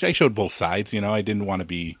 And I showed both sides, I didn't want to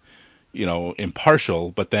be,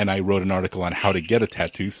 impartial, but then I wrote an article on how to get a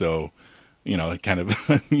tattoo, so it kind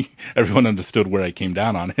of everyone understood where I came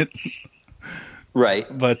down on it. Right.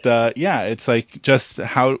 But yeah, it's like just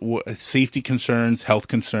how safety concerns, health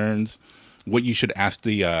concerns, what you should ask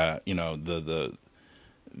the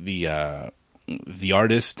the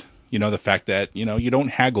artist. The fact that you don't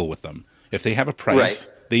haggle with them. If they have a price, Right.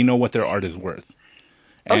 they know what their art is worth.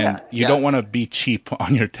 Oh, And yeah, you yeah. don't want to be cheap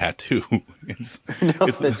on your tattoo. No,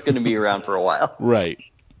 that's going to be around for a while. Right.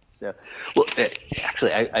 So, well,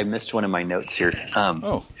 actually, I missed one of my notes here.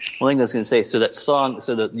 Oh, One thing I was going to say. So that song,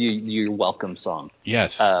 your welcome song.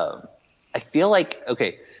 yes. I feel like,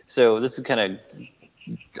 okay. So this is kind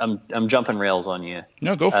of, I'm jumping rails on you.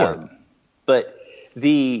 No, go for it. But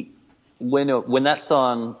when that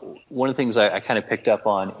song, one of the things I kind of picked up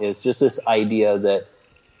on is just this idea that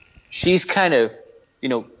she's kind of,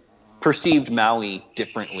 perceived Maui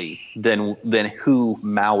differently than who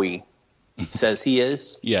Maui says he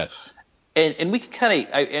is. Yes. And we can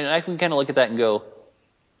I can kind of look at that and go,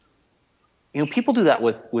 people do that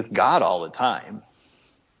with God all the time.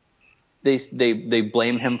 They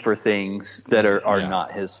blame him for things that are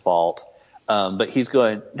not his fault. But he's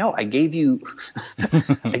going, no, I gave you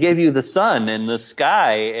the sun and the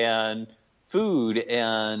sky and food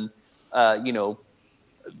and,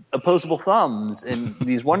 opposable thumbs and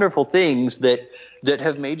these wonderful things that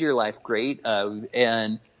have made your life great.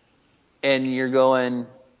 And you're going,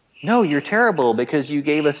 no, you're terrible because you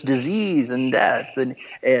gave us disease and death.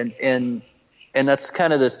 And that's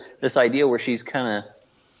kind of this idea where she's kind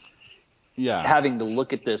of having to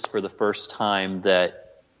look at this for the first time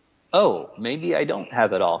that, oh, maybe I don't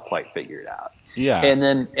have it all quite figured out. Yeah. And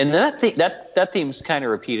then that theme's kind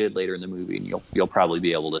of repeated later in the movie, and you'll probably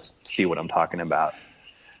be able to see what I'm talking about.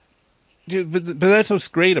 But that's what's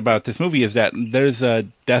great about this movie is that there's a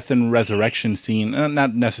death and resurrection scene,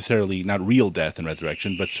 not necessarily not real death and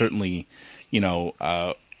resurrection, but certainly,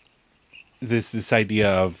 this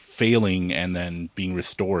idea of failing and then being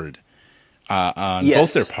restored on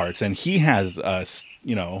both their parts, and he has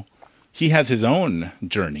he has his own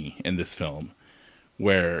journey in this film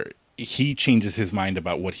where he changes his mind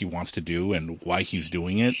about what he wants to do and why he's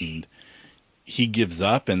doing it, and he gives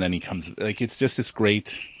up, and then he comes it's just this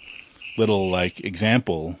great little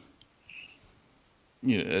example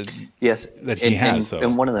yes that he has.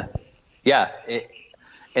 And one of the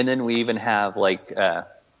and then we even have you kind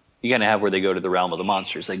of have where they go to the realm of the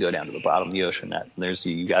monsters, they go down to the bottom of the ocean,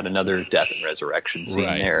 you got another death and resurrection scene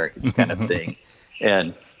there kind of thing.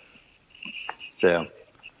 And so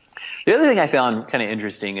the other thing I found kind of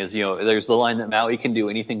interesting is there's the line that Maui can do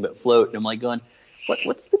anything but float, and I'm like going,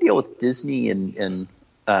 what's the deal with Disney and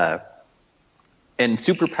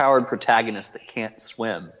superpowered protagonists that can't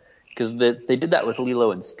swim? Because they did that with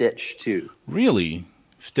Lilo and Stitch too. Really?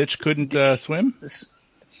 Stitch couldn't swim?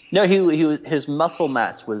 No, his muscle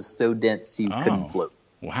mass was so dense he couldn't float.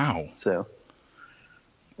 Wow. So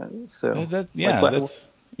that's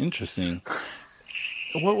interesting.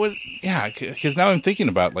 Because now I'm thinking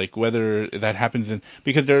about whether that happens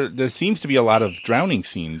because there seems to be a lot of drowning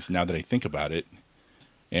scenes now that I think about it.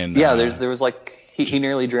 And there was he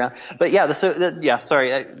nearly drowned. But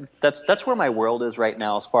sorry, that's where my world is right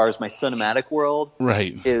now as far as my cinematic world.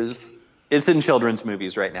 Right. It's in children's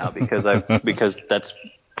movies right now because that's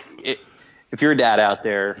it. If you're a dad out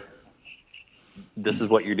there, this is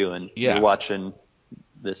what you're doing. Yeah. You're watching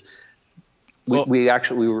this. We've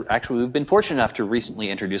been fortunate enough to recently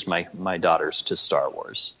introduce my daughters to Star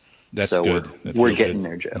Wars. That's so good. We're getting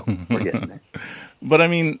there, Joe. We're getting there. But I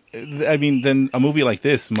mean, then a movie like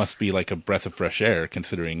this must be like a breath of fresh air,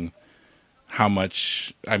 considering how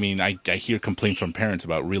much. I mean, I hear complaints from parents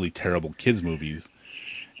about really terrible kids movies,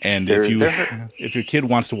 and if your kid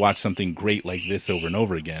wants to watch something great like this over and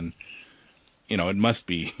over again, it must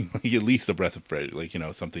be at least a breath of fresh,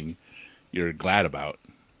 something you're glad about.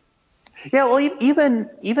 Yeah, well,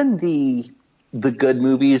 even the good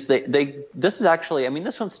movies, this is actually,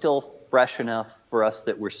 this one's still fresh enough for us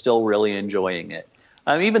that we're still really enjoying it.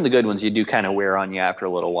 Even the good ones, you do kind of wear on you after a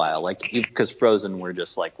little while, because Frozen, we're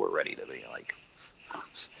just we're ready to be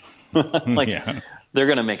they're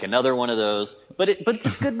gonna make another one of those. But it's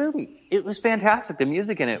a good movie. It was fantastic. The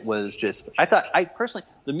music in it was just, I personally,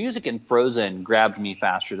 the music in Frozen grabbed me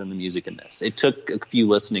faster than the music in this. It took a few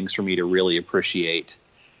listenings for me to really appreciate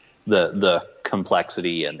the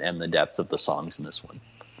complexity and the depth of the songs in this one.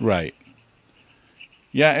 Right.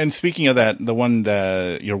 Yeah, and speaking of that,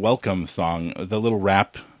 your Welcome song, the little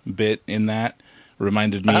rap bit in that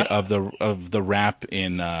reminded me of the rap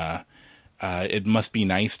in It Must Be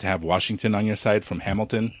Nice to Have Washington on Your Side from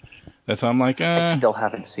Hamilton. That's why I'm like, I still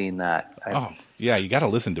haven't seen that. Yeah, you got to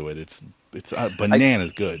listen to it. It's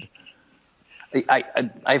bananas good.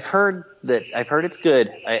 I've heard it's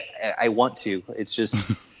good. I want to. It's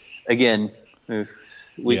just, again,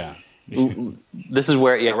 Yeah. this is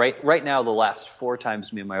where, right now, the last 4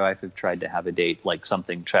 times me and my wife have tried to have a date, like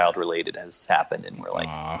something child related has happened, and we're like,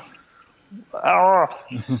 Aw. oh.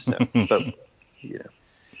 But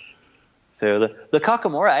so the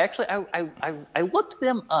Kakamora, I looked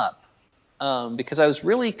them up because I was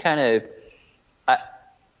really kind of.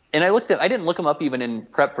 And I didn't look them up even in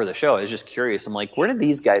prep for the show. I was just curious. I'm like, where did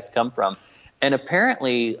these guys come from? And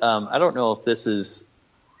apparently, I don't know if this is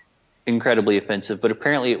incredibly offensive, but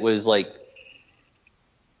apparently it was like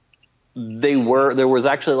there was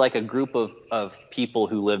actually like a group of people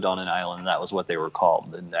who lived on an island, and that was what they were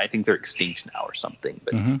called. And I think they're extinct now or something.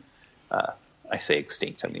 But I say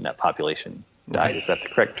extinct. I mean, that population died. Right. Is that the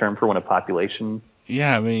correct term for when a population?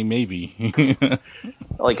 Yeah, I mean, maybe. They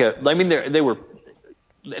were.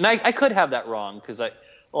 And I could have that wrong because a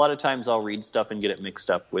lot of times I'll read stuff and get it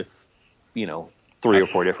mixed up with, 3 or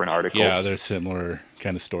 4 different articles. Yeah, they're similar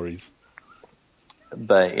kind of stories.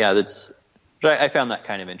 But yeah, I found that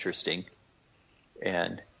kind of interesting.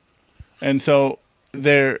 And so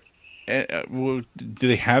do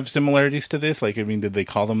they have similarities to this? Like, I mean, did they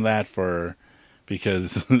call them that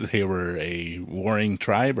because they were a warring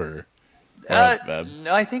tribe or no,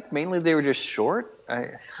 I think mainly they were just short.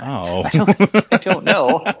 I don't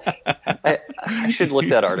know. I should look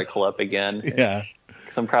that article up again. Yeah.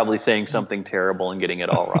 Because I'm probably saying something terrible and getting it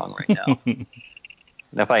all wrong right now. And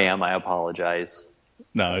if I am, I apologize.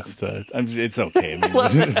 No, it's okay. I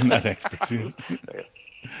mean, not expertise.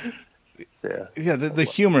 So, yeah, the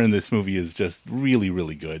humor in this movie is just really,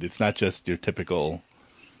 really good. It's not just your typical,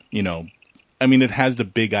 I mean, it has the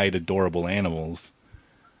big-eyed, adorable animals.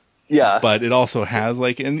 Yeah. But it also has,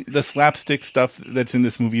 and the slapstick stuff that's in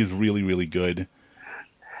this movie is really, really good.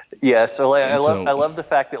 Yeah, so I love the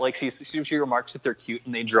fact that she remarks that they're cute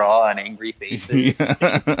and they draw on angry faces.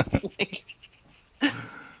 Yeah.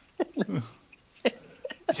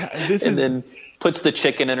 Then puts the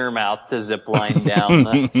chicken in her mouth to zip line down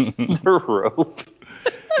the rope.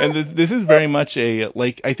 And this is very much I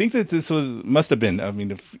think that this must have been. I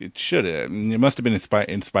mean, if it should have. I mean, it must have been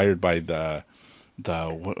inspired by the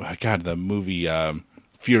movie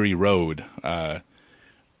Fury Road.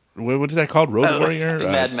 What is that called? Road Warrior?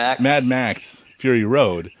 Mad Max. Mad Max Fury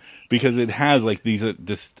Road, because it has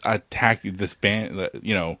this attack, this band,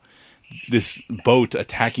 this boat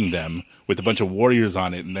attacking them with a bunch of warriors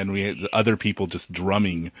on it, and then we had the other people just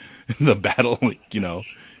drumming the battle, because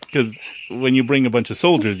when you bring a bunch of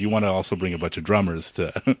soldiers, you want to also bring a bunch of drummers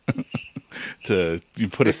to you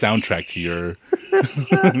put a soundtrack to your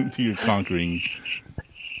to your conquering.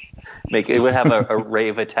 It would have a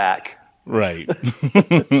rave attack. Right.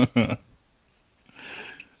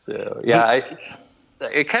 So yeah,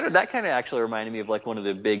 that kind of actually reminded me of one of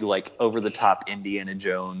the big over the top Indiana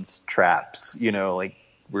Jones traps, where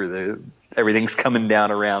everything's coming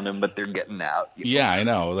down around them, but they're getting out. Yeah, I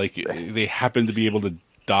know. They happen to be able to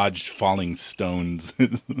dodge falling stones.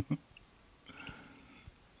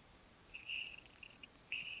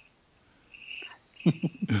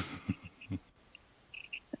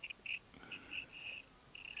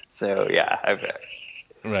 So yeah,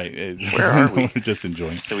 right. Where are we? We're just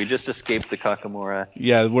enjoying. So we just escaped the Kakamora.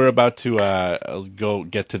 Yeah, we're about to go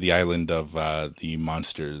get to the island of the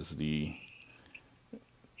monsters.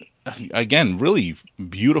 Again, really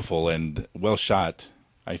beautiful and well shot.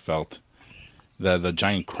 I felt the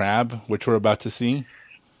giant crab, which we're about to see.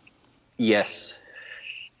 Yes.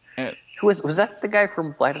 Who was that? The guy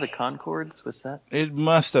from Flight of the Conchords? Was that? It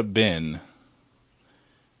must have been.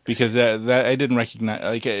 Because that I didn't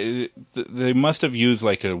recognize, they must have used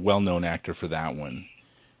a well-known actor for that one.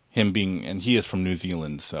 Him being, and he is from New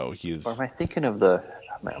Zealand, so he is. Or am I thinking of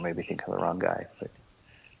maybe thinking of the wrong guy, but.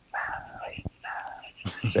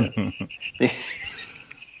 So.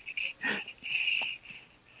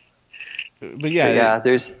 But yeah. But yeah,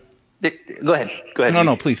 there's. Go ahead.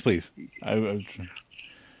 No, please.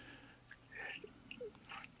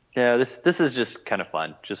 Yeah, this is just kind of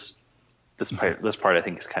fun. Just this part I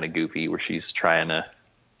think is kind of goofy, where she's trying to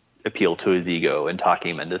appeal to his ego and talk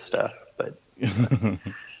him into stuff. But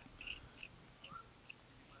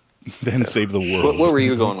then save the world. What were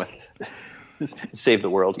you going with? Save the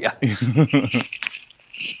world, yeah.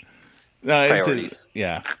 No, priorities.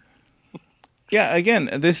 Yeah.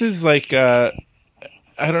 Again, this is I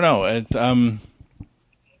don't know.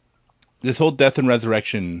 This whole death and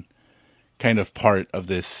resurrection kind of part of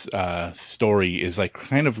this story is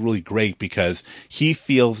kind of really great, because he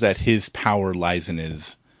feels that his power lies in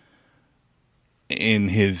his in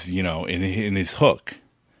his hook,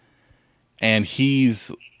 and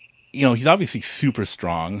he's he's obviously super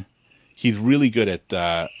strong. He's really good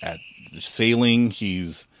at sailing.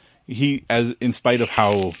 As in spite of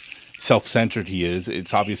how self-centered he is,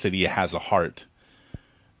 it's obvious that he has a heart.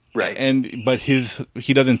 Right. But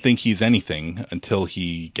he doesn't think he's anything until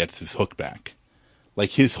he gets his hook back. Like,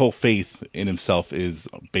 his whole faith in himself is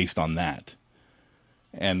based on that.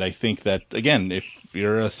 And I think that, again, if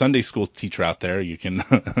you're a Sunday school teacher out there, you can,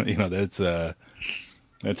 that's a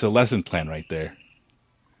lesson plan right there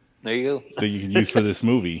There you go. that you can use for this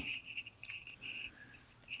movie.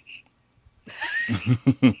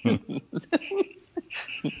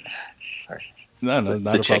 Sorry. No,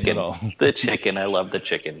 not a problem at all. The chicken. I love the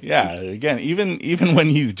chicken. Yeah, again, even when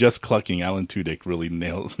he's just clucking, Alan Tudyk really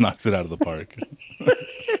knocks it out of the park.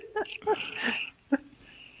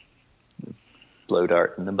 Blow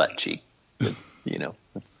dart in the butt cheek. It's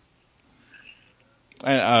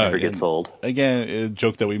never gets old. Again, a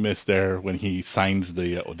joke that we missed there when he signs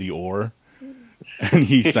the oar, and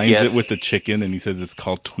he signs Yes. it with the chicken, and he says it's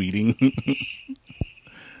called tweeting.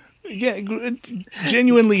 Yeah, a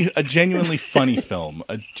genuinely funny film,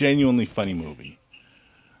 a genuinely funny movie.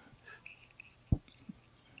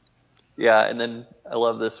 Yeah, and then I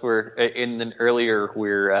love this earlier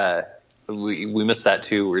we missed that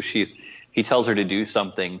too, where he tells her to do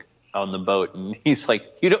something on the boat, and he's like,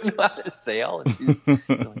 "You don't know how to sail," and she's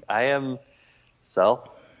like, "I am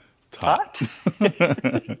self-taught."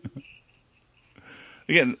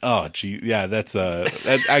 Again, oh gee, yeah, that's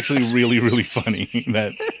actually really, really funny.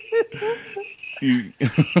 That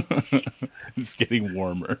it's getting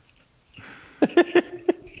warmer.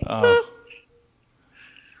 Oh.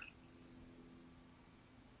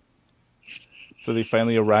 So they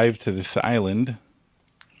finally arrived to this island.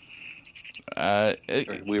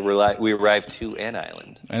 We arrived to an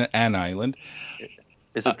island. An island.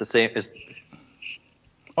 Is it the same?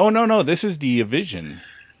 Oh no, this is the vision.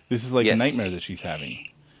 This is like Yes. a nightmare that she's having.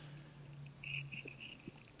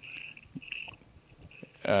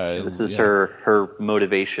 This is her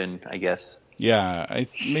motivation, I guess. Yeah, I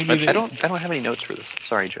don't have any notes for this.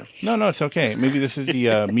 Sorry, Joe. No, it's okay. Maybe this is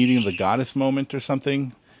the meeting of the goddess moment or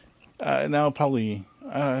something. No, probably.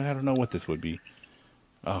 I don't know what this would be.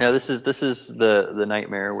 Oh. No, this is the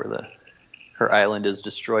nightmare where her island is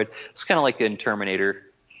destroyed. It's kind of like in Terminator,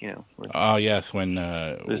 Oh yes, when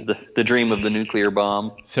there's the dream of the nuclear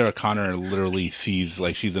bomb. Sarah Connor literally sees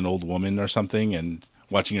like she's an old woman or something, and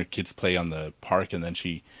watching her kids play on the park, and then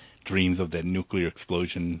she dreams of that nuclear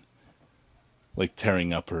explosion, like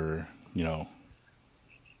tearing up her,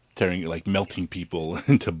 like melting people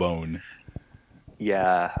into bone.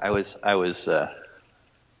 Yeah, I was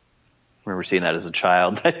remember seeing that as a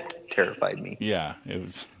child. That terrified me. Yeah, it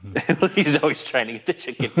was. He's always trying to get the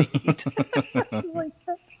chicken to eat. Like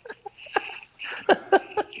that.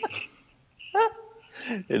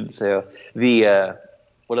 And so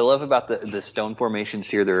what I love about the stone formations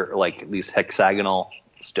here, they're like these hexagonal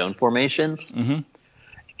stone formations, Mm-hmm.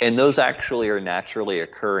 and those actually are naturally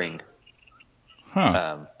occurring.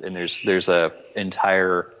 Huh. And there's a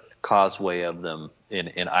entire causeway of them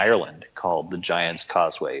in Ireland called the Giant's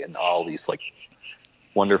Causeway, and all these like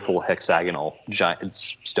wonderful hexagonal giant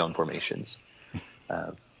stone formations.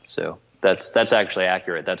 So that's actually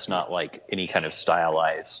accurate. That's not like any kind of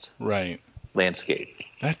stylized landscape.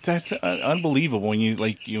 That's unbelievable when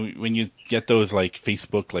you get those like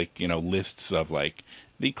Facebook lists of like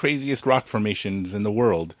the craziest rock formations in the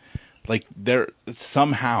world. Like there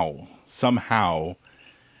somehow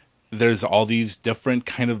there's all these different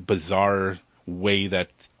kind of bizarre way that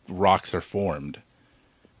rocks are formed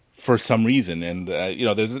for some reason, and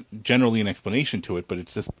there's generally an explanation to it, but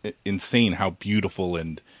it's just insane how beautiful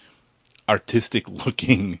and artistic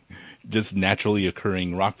looking just naturally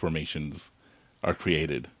occurring rock formations are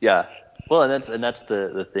created. Yeah. Well, and that's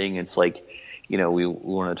the thing. It's like, we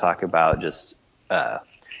want to talk about just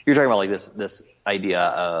you're talking about like this idea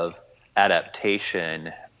of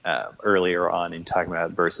adaptation earlier on in talking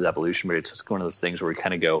about versus evolution, but it's just one of those things where we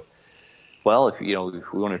kind of go, well, if we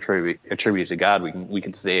want to attribute it to God, we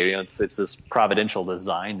can say it's this providential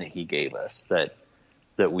design that He gave us that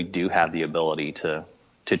we do have the ability to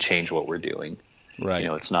change what we're doing. Right.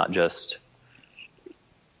 It's not just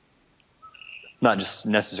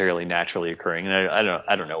necessarily naturally occurring. And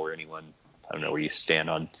I don't know where you stand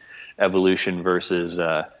on evolution versus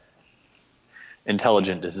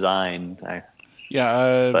intelligent design.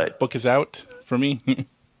 But book is out for me.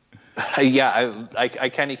 Yeah, I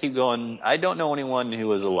kind of keep going. I don't know anyone who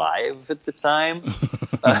was alive at the time.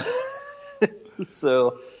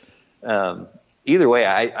 So either way,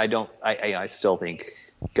 I still think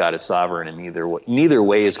God is sovereign, and neither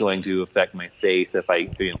way is going to affect my faith. If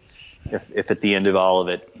if at the end of all of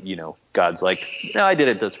it, God's like, no, I did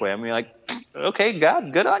it this way. I'm like, okay,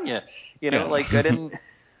 God, good on you. Yeah. Like I didn't,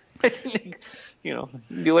 you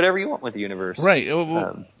can do whatever you want with the universe. Right.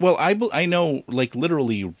 Well, I know like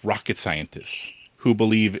literally rocket scientists who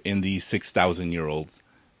believe in the 6,000-year-old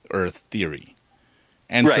Earth theory.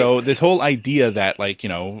 And Right. so this whole idea that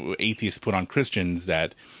atheists put on Christians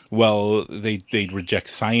that, well, they reject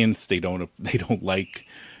science, they don't like,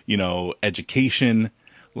 education.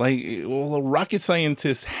 Like, well, a rocket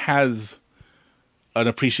scientist has an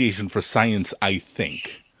appreciation for science, I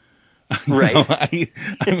think. Right. I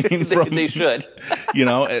mean, They should.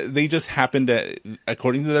 They just happen to,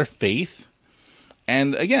 according to their faith.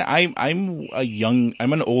 And again, I'm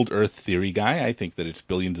an old Earth theory guy. I think that it's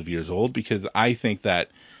billions of years old because I think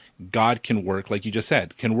that God can work, like you just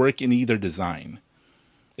said, can work in either design.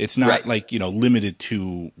 It's not Right. limited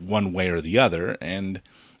to one way or the other.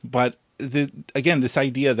 But again, this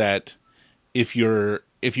idea that if you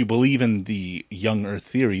believe in the young Earth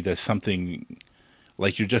theory, there's something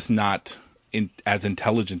like you're just not as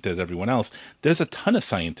intelligent as everyone else. There's a ton of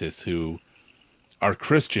scientists who are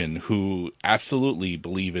Christian who absolutely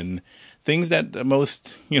believe in things that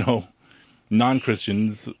most,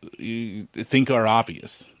 non-Christians think are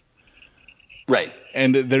obvious. Right.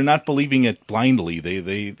 And they're not believing it blindly.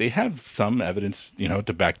 They have some evidence,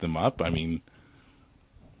 to back them up. I mean,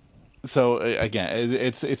 so again,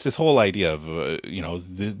 it's this whole idea of,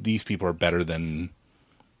 these people are better than,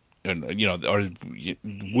 or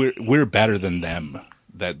we're better than them.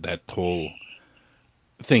 That whole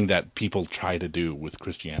thing that people try to do with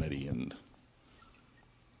Christianity, and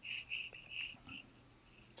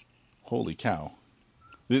holy cow.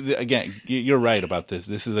 Again, you're right about this.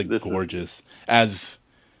 This is gorgeous, as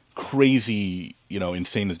crazy,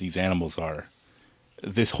 insane as these animals are.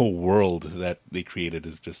 This whole world that they created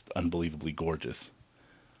is just unbelievably gorgeous.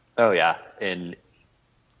 Oh yeah, and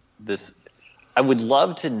this I would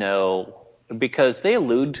love to know because they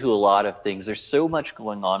allude to a lot of things. There's so much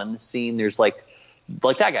going on in the scene. There's like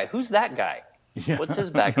that guy. Who's that guy? Yeah. What's his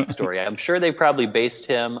backstory? I'm sure they probably based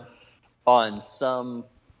him on some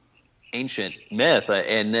ancient myth.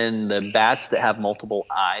 And then the bats that have multiple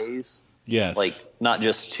eyes, Yes. like not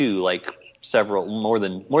just two, like several, more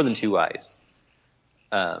than two eyes.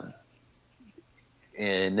 And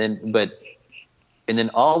then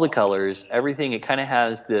all the colors, everything, it kind of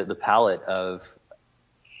has the palette of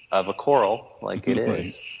a coral, like it Right.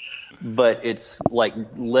 is, but it's like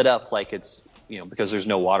lit up like it's, because there's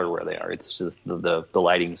no water where they are. It's just the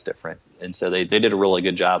lighting's different. And so they did a really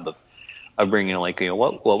good job of bringing like,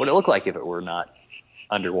 what would it look like if it were not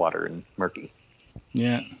underwater and murky?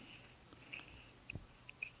 Yeah.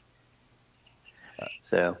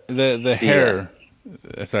 So The hair,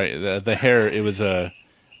 sorry, the hair, it was an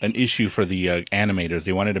issue for the animators.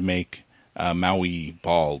 They wanted to make Maui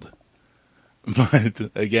bald.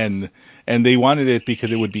 But again, and they wanted it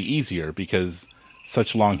because it would be easier because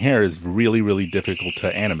such long hair is really, really difficult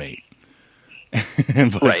to animate.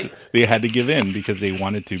 But right. they had to give in because they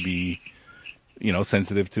wanted to be,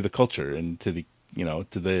 sensitive to the culture and to the,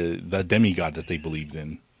 to the demigod that they believed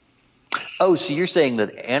in. Oh, so you're saying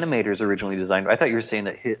that animators originally designed? I thought you were saying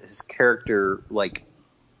that his character, like,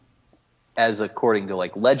 as according to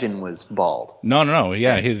like legend, was bald. No.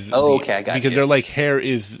 Yeah, okay, I got because you. their like hair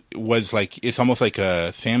was like it's almost like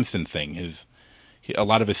a Samson thing. A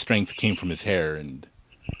lot of his strength came from his hair, and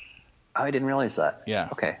I didn't realize that. yeah.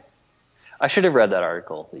 Okay, I should have read that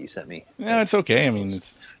article that you sent me. No, it's okay. I mean,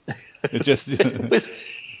 it just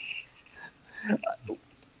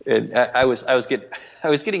I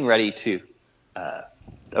was getting ready to. I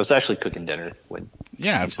was actually cooking dinner when.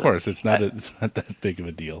 yeah, of course, it's not that big of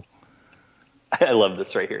a deal. I love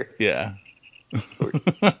this right here. Yeah.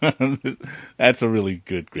 That's a really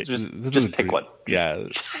great. Just pick one. Yeah.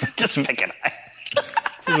 Just pick it.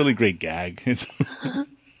 It's a really great gag.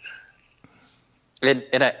 And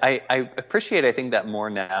I appreciate, I think, that more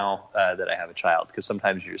now that I have a child, because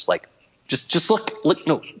sometimes you're just like, just look,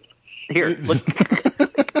 no, here, look.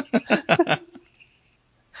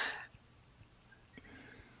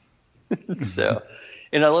 So,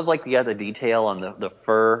 and I love like the detail on the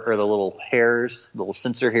fur, or the little hairs, the little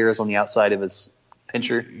sensor hairs on the outside of his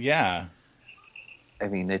pincher. Yeah. I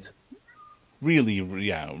mean, it's really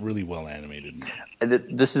well animated.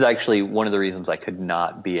 This is actually one of the reasons I could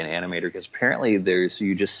not be an animator, because apparently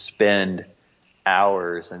you just spend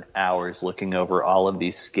hours and hours looking over all of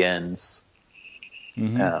these skins.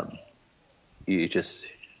 Mm-hmm. You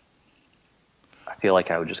just, feel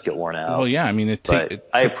like I would just get worn out. Well, yeah, I mean, I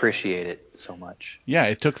appreciate it so much. Yeah,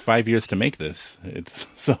 it took 5 years to make this. It's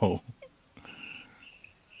so.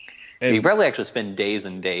 You probably actually spend days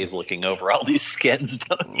and days looking over all these skins,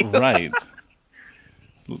 don't you? Right.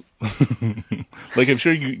 Like, I'm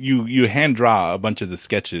sure you hand draw a bunch of the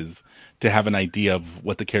sketches to have an idea of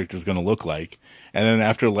what the character is going to look like, and then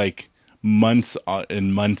after like months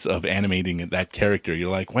and months of animating that character,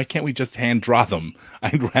 you're like, why can't we just hand draw them?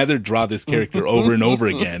 I'd rather draw this character over and over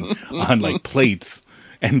again on like plates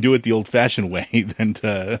and do it the old-fashioned way than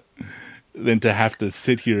to have to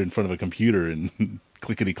sit here in front of a computer and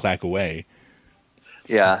clickety clack away.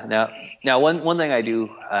 Yeah. Now, one thing I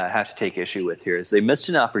do have to take issue with here is they missed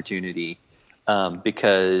an opportunity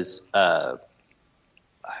because I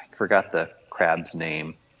forgot the crab's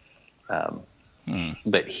name,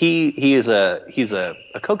 but he's a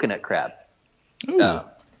coconut crab,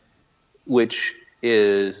 which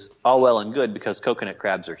is all well and good because coconut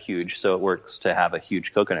crabs are huge, so it works to have a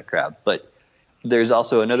huge coconut crab. But there's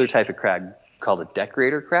also another type of crab called a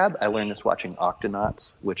decorator crab. I learned this watching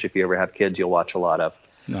Octonauts, which if you ever have kids, you'll watch a lot of.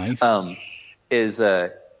 Nice. Is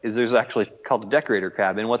there's actually called a decorator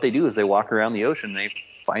crab, and what they do is they walk around the ocean, they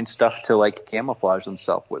find stuff to like camouflage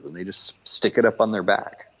themselves with, and they just stick it up on their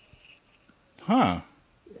back. Huh.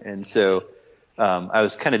 And so I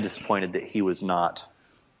was kind of disappointed that he was not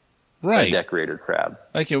right. a decorator crab.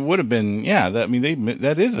 Like it would have been, yeah.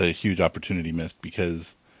 That is a huge opportunity missed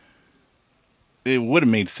because it would have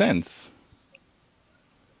made sense.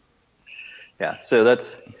 Yeah, so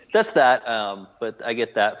that's that. But I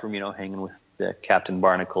get that from hanging with the Captain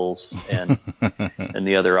Barnacles and and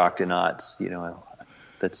the other Octonauts.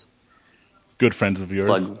 That's good friends of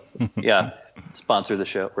yours. Plug, yeah, sponsor the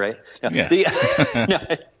show, right? No, yeah.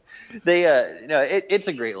 It's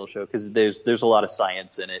a great little show because there's a lot of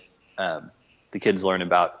science in it. The kids learn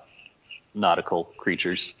about nautical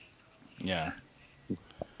creatures. Yeah.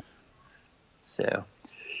 So,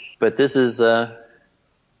 but this is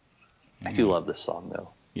I do love this song though.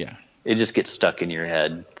 Yeah. It just gets stuck in your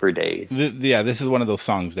head for days. This is one of those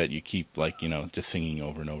songs that you keep just singing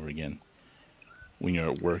over and over again when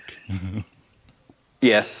you're at work.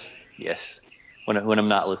 Yes. When I'm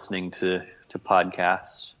not listening to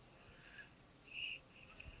podcasts.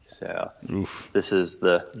 So Oof. This is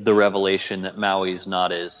the revelation that Maui's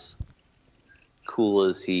not as cool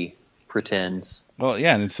as he pretends. Well,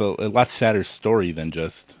 yeah, and it's a lot sadder story than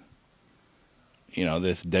just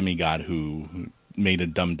this demigod who made a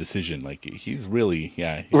dumb decision. Like he's really,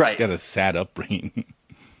 he's right. got a sad upbringing.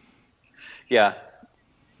 Yeah.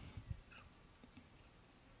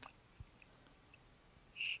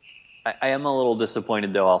 I am a little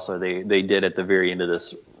disappointed though. Also, they did at the very end of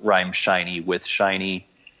this rhyme shiny with shiny.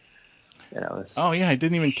 Oh yeah, I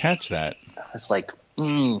didn't even catch that. I was like,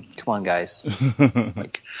 come on, guys.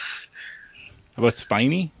 Like, how about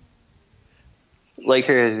spiny? Like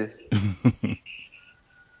her.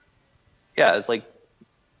 Yeah, it's like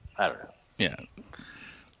I don't know. Yeah,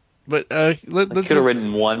 but let's could have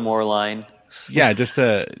written one more line. Yeah, just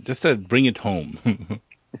to bring it home.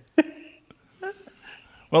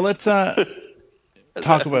 Well, let's talk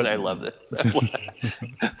about. I love this.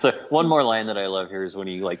 So one more line that I love here is when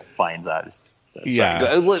he finds out.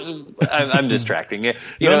 Yeah, I'm distracting you.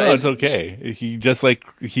 No, it's okay. He doesn't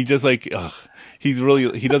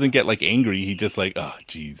get angry. He just oh,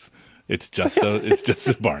 geez. It's just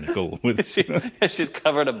a barnacle. She's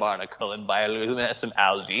covered a barnacle in bioluminescent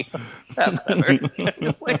algae. How clever.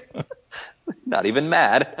 Not even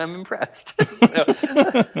mad. I'm impressed.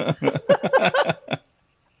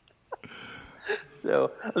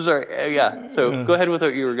 So I'm sorry. Yeah. So go ahead with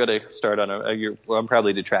what you were going to start on. I'm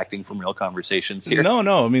probably detracting from real conversations here.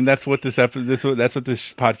 No. I mean that's what that's what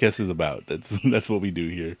this podcast is about. That's what we do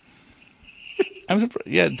here. I'm surprised.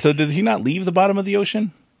 Yeah. So did he not leave the bottom of the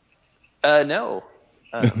ocean? No.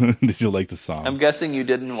 Did you like the song? I'm guessing you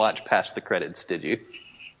didn't watch past the credits, did you?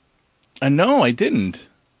 No, I didn't.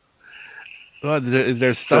 Is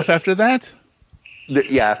there stuff after that?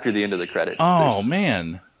 Yeah, after the end of the credits. Oh,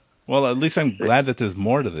 man. Well, at least I'm glad that there's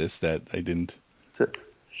more to this that I didn't. It's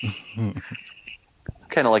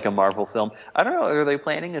kind of like a Marvel film. I don't know. Are they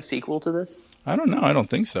planning a sequel to this? I don't know. I don't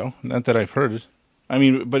think so. Not that I've heard.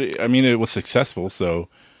 It was successful, so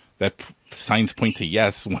that signs point to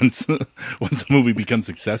yes. Once a movie becomes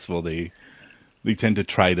successful, they tend to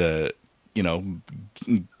try to,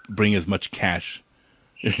 bring as much cash,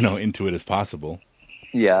 into it as possible.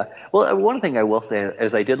 Yeah. Well, one thing I will say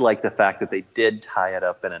is I did like the fact that they did tie it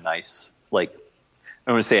up in a nice, I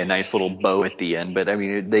want to say a nice little bow at the end, but I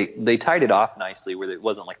mean, they tied it off nicely where it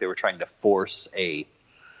wasn't like they were trying to force a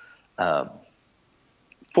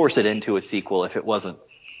force it into a sequel if it wasn't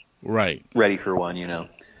Right. ready for one,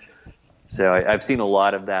 So I've seen a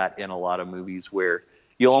lot of that in a lot of movies where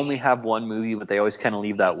you'll only have one movie, but they always kind of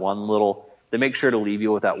leave that they make sure to leave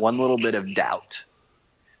you with that one little bit of doubt,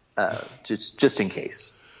 just in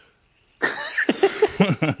case.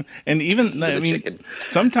 And even, I mean,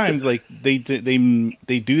 sometimes like they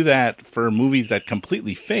do that for movies that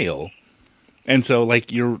completely fail. And so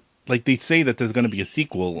like they say that there's going to be a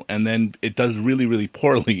sequel, and then it does really, really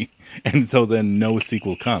poorly, and so then no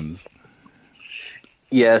sequel comes.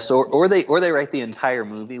 Yes, or they write the entire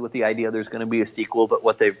movie with the idea there's going to be a sequel, but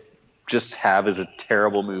what they just have is a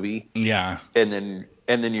terrible movie. Yeah. And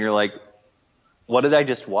then you're like, what did I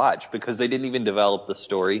just watch? Because they didn't even develop the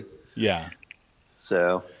story. Yeah.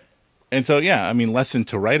 So. And so, yeah, I mean, lesson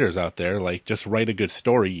to writers out there, like, just write a good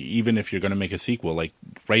story, even if you're going to make a sequel. Like,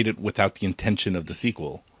 write it without the intention of the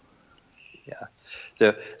sequel. Yeah.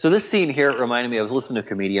 So this scene here reminded me, I was listening to a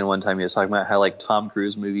comedian one time, he was talking about how, like, Tom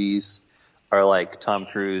Cruise movies are like Tom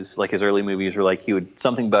Cruise, like his early movies were like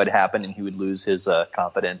something bad would happen and he would lose his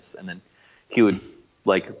confidence, and then he would,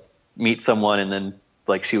 like, meet someone and then,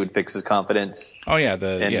 like, she would fix his confidence. Oh, yeah.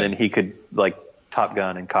 Then he could, like, Top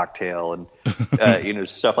Gun and Cocktail and,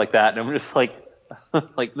 stuff like that. And I'm just like,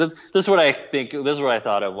 like this is what I think. This is what I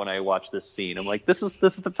thought of when I watched this scene. I'm like, this is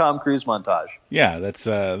the Tom Cruise montage. Yeah, that's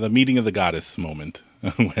the meeting of the goddess moment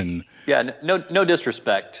when. Yeah, no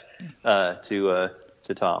disrespect to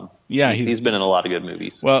Tom. Yeah, he's been in a lot of good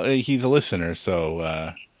movies. Well, he's a listener,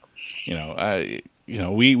 so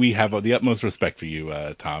we have the utmost respect for you,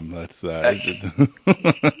 Tom. That's yeah,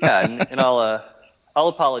 and I'll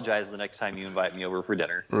apologize the next time you invite me over for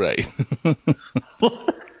dinner. Right.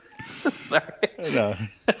 Sorry. No.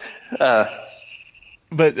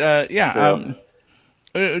 But yeah. So.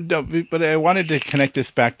 But I wanted to connect this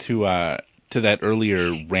back to that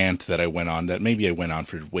earlier rant that I went on. That maybe I went on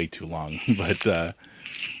for way too long. But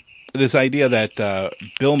this idea that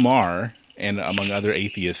Bill Maher and among other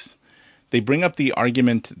atheists, they bring up the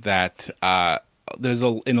argument that there's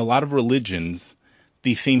in a lot of religions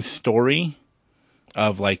the same story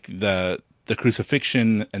of, like, the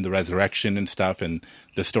crucifixion and the resurrection and stuff, and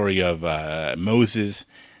the story of Moses,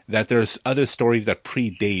 that there's other stories that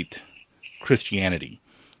predate Christianity.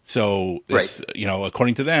 So, right.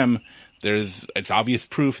 According to them, it's obvious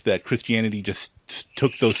proof that Christianity just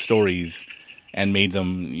took those stories and made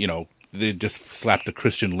them, they just slapped the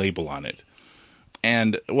Christian label on it.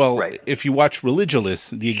 And, well, right. If you watch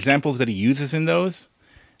Religulous, the examples that he uses in those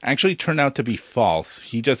actually turn out to be false.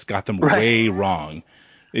 He just got them way wrong.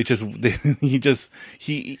 It just,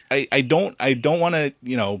 I don't want to,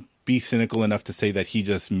 be cynical enough to say that he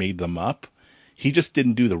just made them up. He just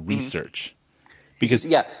didn't do the research. Because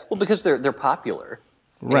they're popular.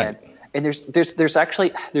 Right. And there's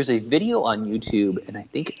actually a video on YouTube, and I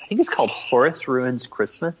think it's called Horace Ruins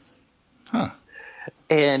Christmas. Huh.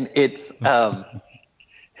 And it's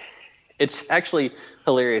actually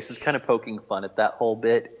hilarious. It's kind of poking fun at that whole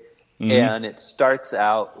bit. Mm-hmm. And it starts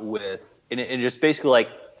out with, and it's basically like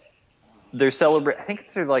they're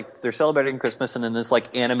celebrating Christmas, and then this,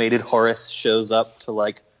 like, animated Horace shows up to,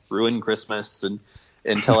 like, ruin Christmas and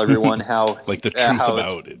tell everyone how like the truth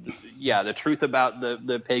about it. Yeah, the truth about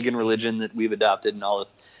the pagan religion that we've adopted and all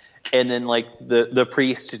this. And then, like, the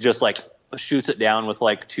priest just, like, shoots it down with,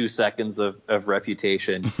 like, 2 seconds of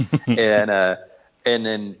refutation. And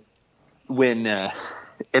then when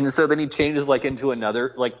and so then he changes, like, into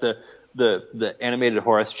another, like, the animated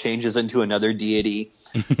Horace changes into another deity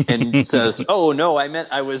and says, "Oh no, I meant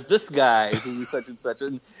I was this guy who's such and such,"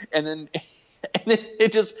 and then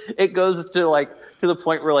it goes to, like, to the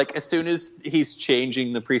point where, like, as soon as he's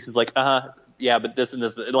changing, the priest is like, yeah, but this and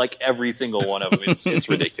this, like, every single one of them, it's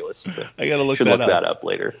ridiculous. So I gotta look that up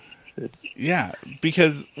later.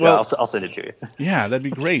 Because, well, I'll send it to you. Yeah, that'd be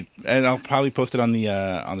great, and I'll probably post it on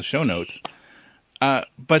the show notes.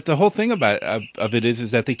 But the whole thing about of it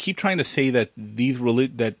is that they keep trying to say that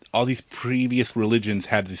that all these previous religions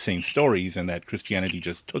had the same stories and that Christianity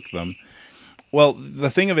just took them. Well,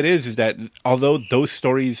 the thing of it is that although those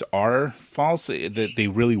stories are false, that they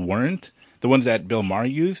really weren't the ones that Bill Maher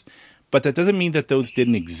used, but that doesn't mean that those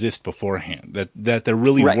didn't exist beforehand. That there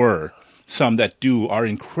really were some that are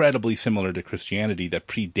incredibly similar to Christianity that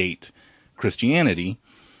predate Christianity.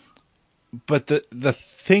 But the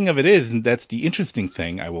thing of it is, and that's the interesting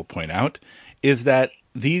thing I will point out, is that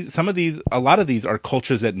a lot of these are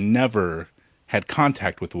cultures that never had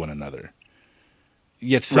contact with one another.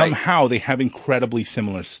 Yet somehow they have incredibly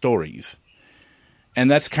similar stories. And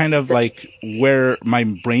that's kind of like where my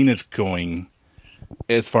brain is going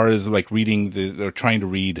as far as, like, reading or trying to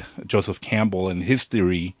read Joseph Campbell and his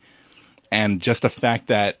theory And just the fact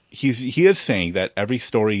that he is saying that every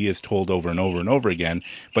story is told over and over and over again,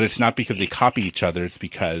 but it's not because they copy each other, it's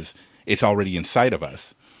because it's already inside of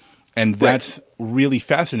us. And that's really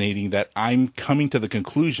fascinating, that I'm coming to the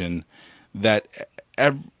conclusion that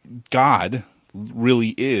God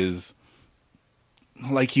really is,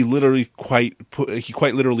 like, he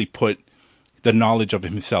quite literally put the knowledge of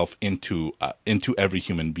himself into every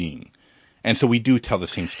human being. And so we do tell the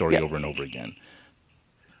same story over and over again.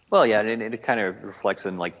 Well, yeah, and it kind of reflects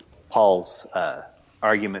in like Paul's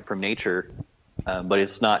argument from nature, but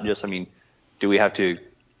it's not just. I mean, do we have to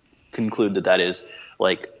conclude that is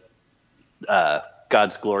like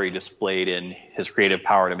God's glory displayed in His creative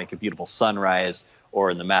power to make a beautiful sunrise,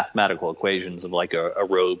 or in the mathematical equations of like a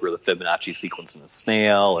robe, or the Fibonacci sequence in a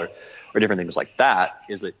snail, or different things like that?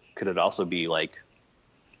 Could it also be like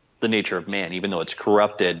the nature of man, even though it's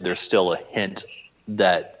corrupted, there's still a hint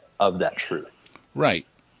of that truth? Right.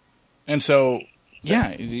 And so, yeah,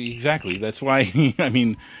 exactly. That's why, I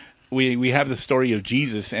mean, we have the story of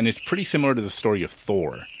Jesus, and it's pretty similar to the story of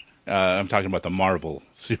Thor. I'm talking about the Marvel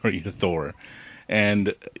story of Thor.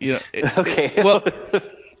 And,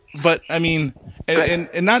 but I mean,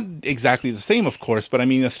 and not exactly the same, of course, but I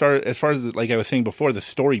mean, as far as, like I was saying before, the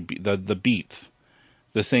story, the beats,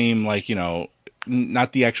 the same, like,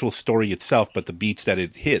 not the actual story itself, but the beats that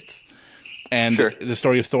it hits. And the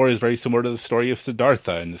story of Thor is very similar to the story of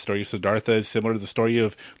Siddhartha, and the story of Siddhartha is similar to the story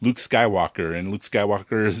of Luke Skywalker, and Luke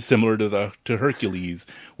Skywalker is similar to Hercules,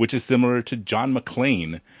 which is similar to John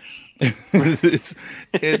McClane. It's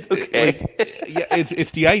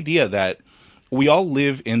the idea that we all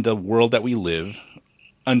live in the world that we live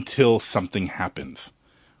until something happens.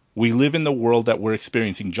 We live in the world that we're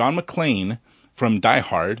experiencing. John McClane from Die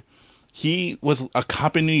Hard, he was a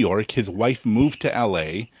cop in New York. His wife moved to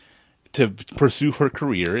L.A. to pursue her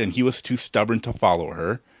career, and he was too stubborn to follow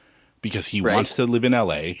her because he wants to live in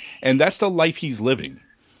LA, and that's the life he's living.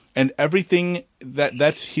 And everything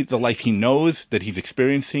that's the life he knows that he's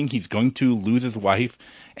experiencing. He's going to lose his wife,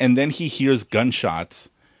 and then he hears gunshots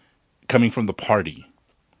coming from the party.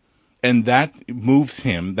 And that moves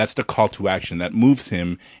him, that's the call to action, that moves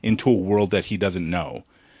him into a world that he doesn't know.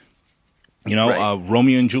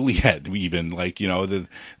 Romeo and Juliet, even, like,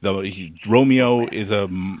 Romeo is a,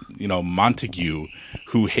 Montague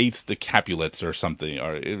who hates the Capulets or something.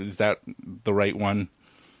 Or is that the right one?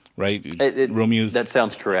 Right? Romeo's. That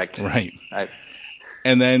sounds correct. Right.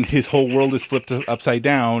 And then his whole world is flipped upside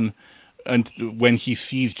down when he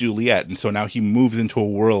sees Juliet. And so now he moves into a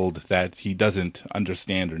world that he doesn't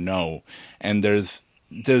understand or know. And there's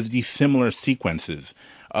these similar sequences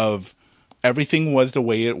of everything was the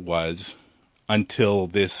way it was until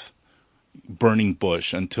this burning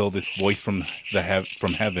bush, until this voice from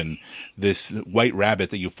heaven, this white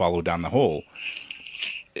rabbit that you follow down the hole.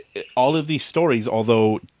 All of these stories,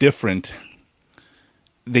 although different,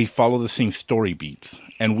 they follow the same story beats,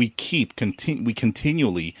 and we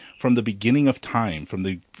continually, from the beginning of time, from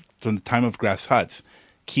the time of grass huts,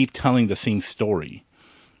 keep telling the same story.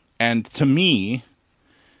 And to me,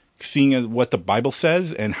 seeing what the Bible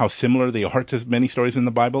says and how similar they are to many stories in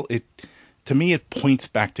the Bible, to me, it points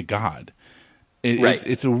back to God.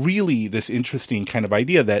 It's really this interesting kind of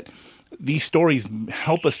idea that these stories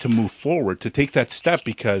help us to move forward, to take that step,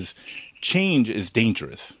 because change is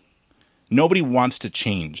dangerous. Nobody wants to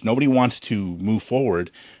change. Nobody wants to move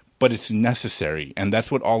forward, but it's necessary. And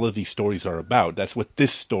that's what all of these stories are about. That's what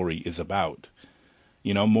this story is about.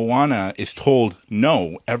 Moana is told,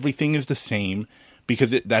 no, everything is the same,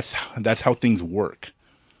 because that's how things work.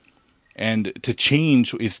 And to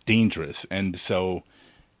change is dangerous. And so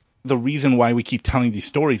the reason why we keep telling these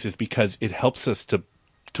stories is because it helps us to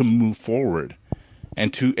move forward,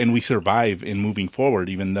 and we survive in moving forward,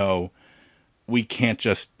 even though we can't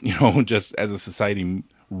just as a society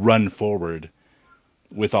run forward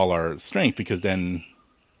with all our strength, because then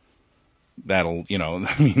that'll,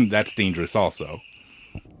 that's dangerous also.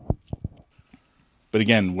 But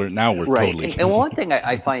again, we're totally. And one thing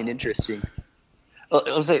I find interesting,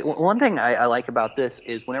 I'll say one thing I like about this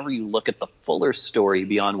is whenever you look at the fuller story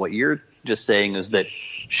beyond what you're just saying, is that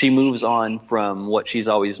she moves on from what she's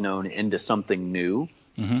always known into something new.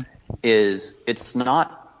 Mm-hmm. It's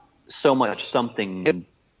not so much something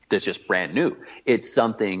that's just brand new. It's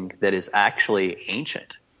something that is actually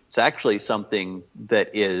ancient. It's actually something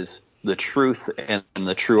that is the truth and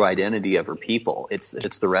the true identity of her people.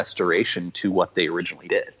 It's the restoration to what they originally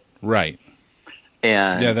did. Right.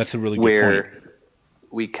 And yeah, that's a really good point.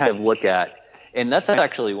 We kind of look at, and that's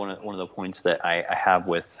actually one of the points that I have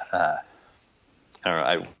with, I don't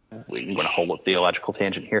know, I'm going to hold a theological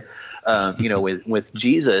tangent here. With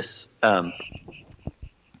Jesus,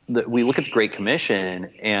 we look at the Great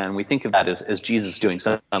Commission and we think of that as Jesus doing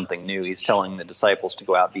something new. He's telling the disciples to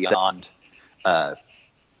go out beyond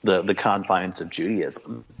the confines of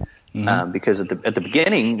Judaism. Because at the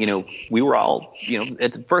beginning, we were all,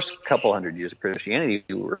 at the first couple hundred years of Christianity,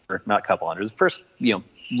 we were not couple hundred. The first,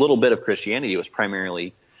 little bit of Christianity was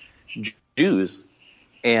primarily Jews,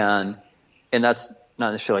 and that's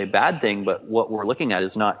not necessarily a bad thing. But what we're looking at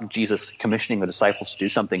is not Jesus commissioning the disciples to do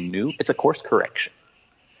something new. It's a course correction,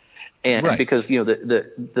 and Right. because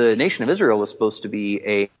the nation of Israel was supposed to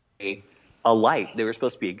be a light. They were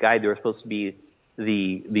supposed to be a guide. They were supposed to be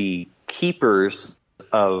the keepers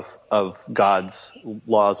of God's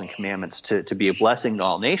laws and commandments to be a blessing to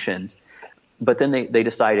all nations. But then they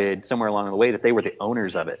decided somewhere along the way that they were the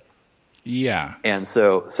owners of it. Yeah. And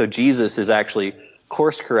so Jesus is actually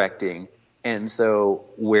course correcting. And so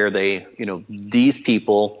where these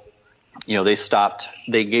people,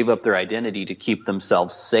 they gave up their identity to keep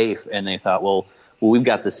themselves safe. And they thought, well, we've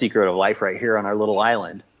got the secret of life right here on our little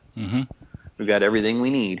island. Mm-hmm. We've got everything we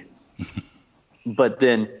need. But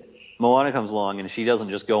then Moana comes along and she doesn't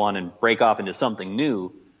just go on and break off into something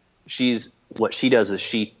new. What she does is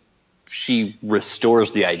she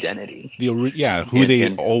restores the identity. Who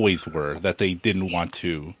they always were, that they didn't want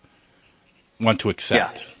to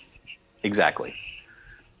accept. Yeah, exactly.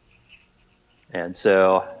 And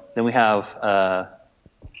so then we have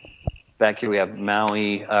back here we have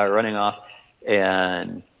Maui running off,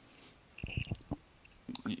 and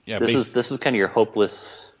this is kind of your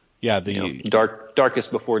hopeless. Yeah, the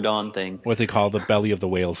darkest before dawn thing. What they call the belly of the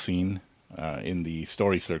whale scene in the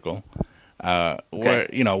story circle, where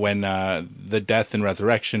when the death and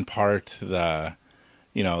resurrection part, the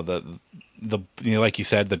like you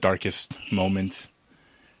said, the darkest moment.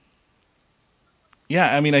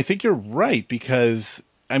 Yeah, I mean, I think you're right because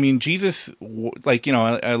Jesus,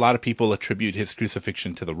 a lot of people attribute his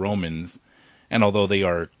crucifixion to the Romans, and although they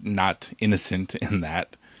are not innocent in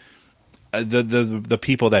that. The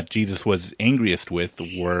people that Jesus was angriest with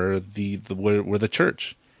were the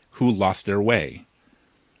church, who lost their way.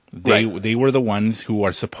 They were the ones who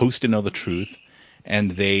are supposed to know the truth,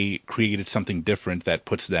 and they created something different that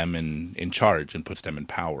puts them in charge and puts them in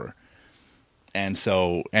power. And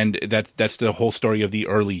so, and that's the whole story of the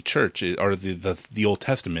early church, or the Old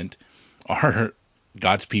Testament, are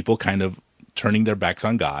God's people kind of turning their backs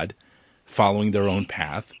on God, following their own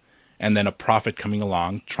path. And then a prophet coming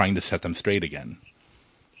along trying to set them straight again.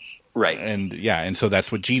 Right. And so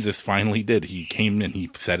that's what Jesus finally did. He came and he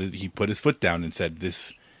said it, he put his foot down and said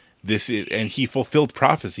this is, and he fulfilled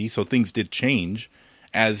prophecy, so things did change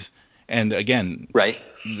and again, right.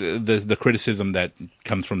 The criticism that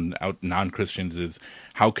comes from non-Christians is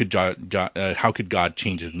how could God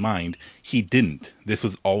change his mind? He didn't. This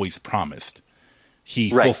was always promised. He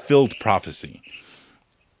fulfilled prophecy.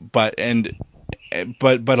 But a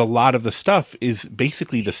lot of the stuff is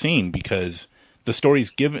basically the same because the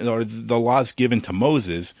stories given or the laws given to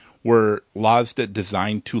Moses were laws that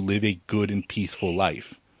designed to live a good and peaceful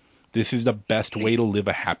life. This is the best way to live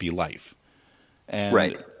a happy life. And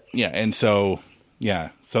again,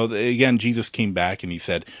 Jesus came back and he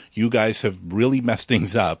said, "You guys have really messed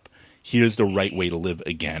things up. Here's the right way to live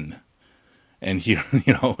again." And here,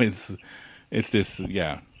 it's this,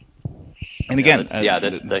 And again,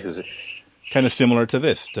 that's kind of similar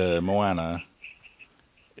to to Moana,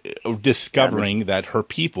 discovering that her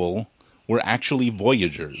people were actually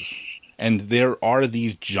voyagers, and there are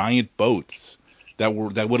these giant boats that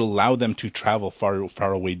would allow them to travel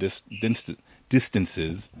far away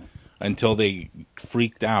distances until they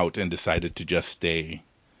freaked out and decided to just stay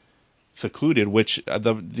secluded, which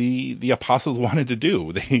the apostles wanted to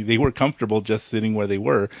do. They were comfortable just sitting where they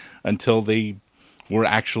were until they were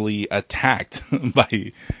actually attacked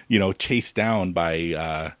by, chased down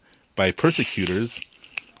by persecutors,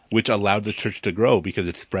 which allowed the church to grow because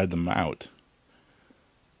it spread them out.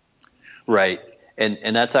 Right.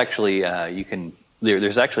 And that's actually,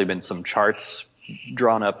 there's actually been some charts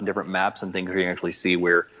drawn up in different maps and things where you can actually see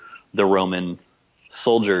where the Roman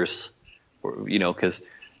soldiers, because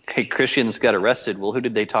Christians got arrested. Well, who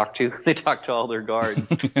did they talk to? They talked to all their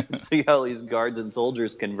guards. See all these guards and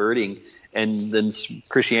soldiers converting, and then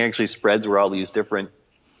Christianity actually spreads where all these different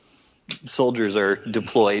soldiers are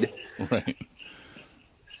deployed. Right.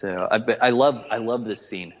 So I love this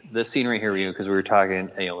scene. This scene right here, because we were talking,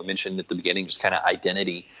 we mentioned at the beginning just kind of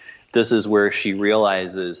identity. This is where she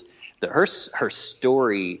realizes that her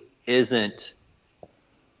story didn't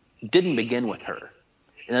begin with her,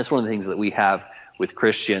 and that's one of the things that we have with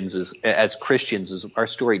Christians is our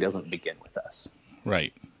story doesn't begin with us.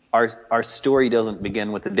 Right. Our story doesn't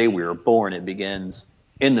begin with the day we were born. It begins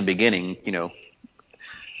in the beginning,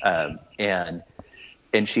 And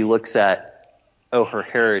she looks at, her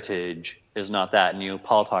heritage is not that. And,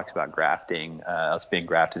 Paul talks about grafting, us being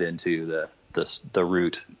grafted into the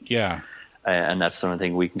root. Yeah. And that's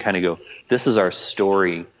something we can kind of go, this is our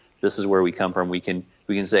story. This is where we come from. We can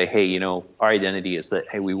say, hey, our identity is that,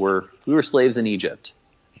 hey, we were slaves in Egypt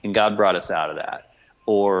and God brought us out of that.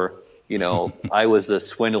 Or, I was a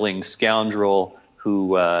swindling scoundrel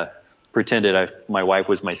who pretended my wife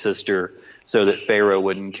was my sister so that Pharaoh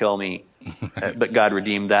wouldn't kill me. But God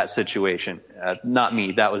redeemed that situation. Not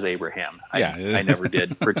me. That was Abraham. Yeah. I never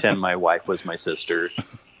did pretend my wife was my sister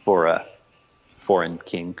for a foreign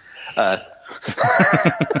king.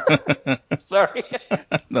 Sorry.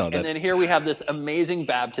 No, And then here we have this amazing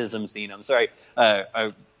baptism scene. I'm sorry.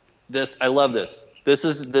 I love this. This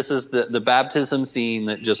is the baptism scene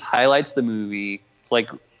that just highlights the movie. It's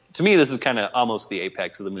like, to me, this is kind of almost the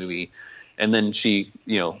apex of the movie. And then she,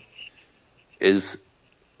 is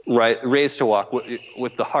raised to walk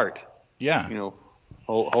with the heart. Yeah.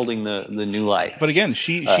 Holding the new life. But again,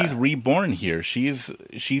 she's reborn here.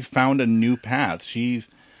 She's found a new path. She's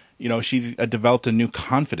developed a new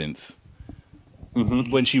confidence.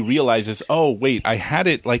 Mm-hmm. When she realizes, oh wait, I had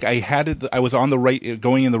it. I was on the right,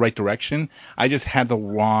 going in the right direction. I just had the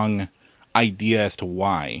wrong idea as to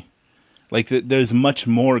why. There's much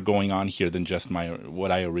more going on here than just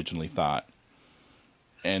what I originally thought.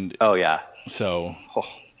 And oh yeah, so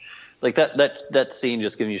like that scene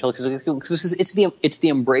just gives me chills because it's the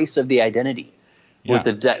embrace of the identity with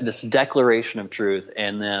this declaration of truth,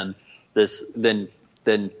 and then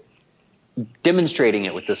then demonstrating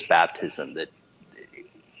it with this baptism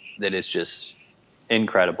that is just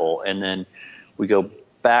incredible. And then we go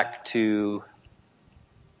back to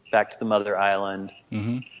the Mother Island.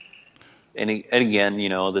 Mm-hmm. And again,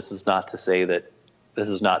 this is not to say that this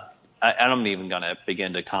is not. I'm not even going to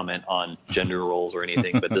begin to comment on gender roles or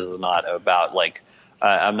anything, but this is not about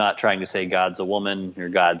I'm not trying to say God's a woman or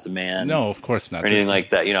God's a man. No, of course not. Or anything like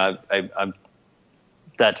that. I'm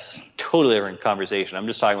that's totally different conversation. I'm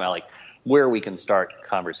just talking about where we can start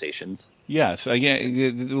conversations. Yes,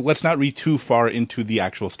 again, let's not read too far into the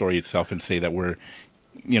actual story itself and say that we're,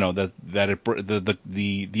 the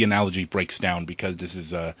analogy breaks down because this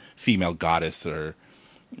is a female goddess or,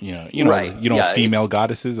 right. Female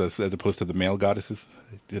goddesses as opposed to the male goddesses.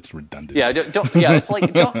 It's redundant. Yeah, it's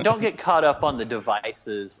like don't get caught up on the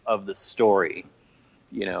devices of the story.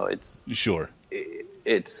 It's sure.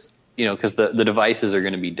 It's because the devices are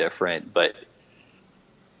going to be different, but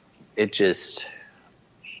it just,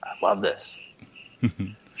 I love this.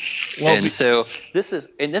 Well, so this is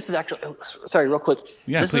actually, sorry, real quick.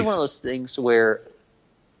 Yeah, this please. is one of those things where,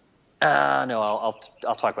 no,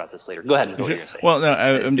 I'll talk about this later. Go ahead. What you're going to say. Well, no,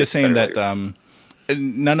 I'm just saying that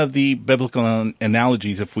none of the biblical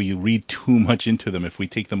analogies, if we read too much into them, if we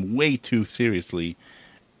take them way too seriously,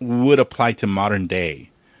 would apply to modern day.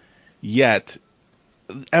 Yet,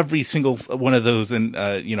 every single one of those, and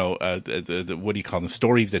what do you call them,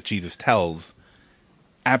 stories that Jesus tells,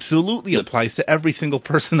 absolutely applies to every single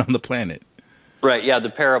person on the planet. Right. Yeah. The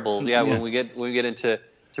parables. Yeah. When we get into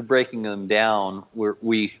breaking them down,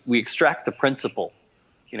 we extract the principle.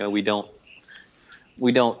 We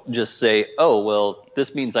don't just say, oh, well,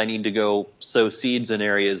 this means I need to go sow seeds in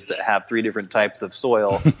areas that have 3 different types of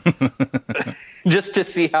soil just to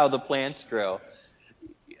see how the plants grow.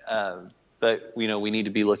 But we need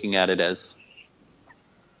to be looking at it as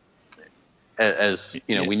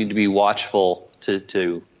we need to be watchful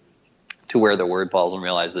to where the word falls and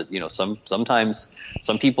realize that sometimes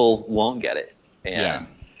some people won't get it, and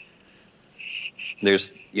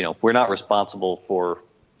there's we're not responsible for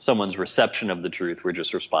someone's reception of the truth. We're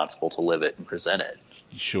just responsible to live it and present it.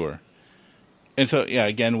 Sure. And so,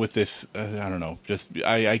 again, with this, I don't know, just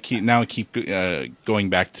I keep going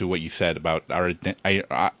back to what you said about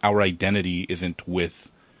our identity isn't with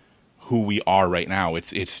who we are right now.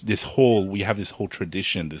 It's this whole, we have this whole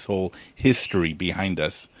tradition, this whole history behind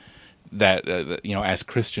us that, as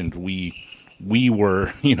Christians, we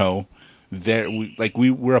were, there,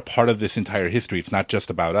 we're a part of this entire history. It's not just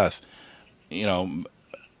about us,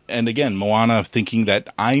 And again, Moana thinking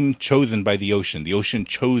that I'm chosen by the ocean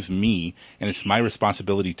chose me, and it's my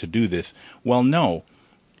responsibility to do this. Well, no,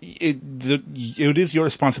 it is your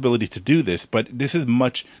responsibility to do this, but this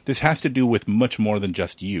has to do with much more than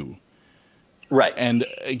just you. Right. And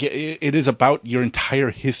it is about your entire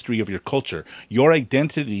history of your culture. Your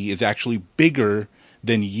identity is actually bigger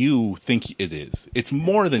than you think it is. It's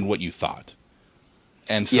more than what you thought.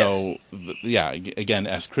 And so, again,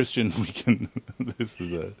 as Christian, we can. This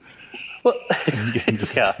is a. Well,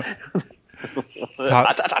 yeah.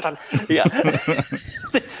 Yeah.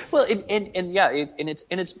 Well,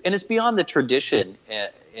 it's beyond the tradition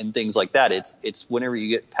and things like that. It's whenever you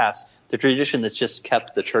get past the tradition that's just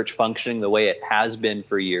kept the church functioning the way it has been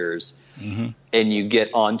for years, and you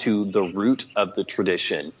get onto the root of the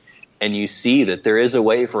tradition, and you see that there is a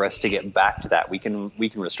way for us to get back to that. We can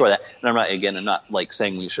restore that. And I'm not like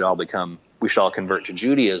saying we should all convert to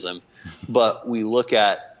Judaism, but we look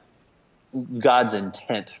at God's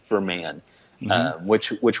intent for man,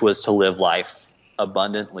 which was to live life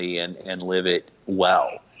abundantly and live it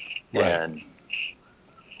well. Right.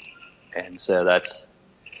 And so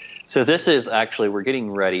this is actually, we're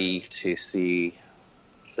getting ready to see.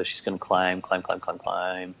 So she's going to climb.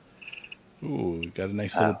 Ooh, got a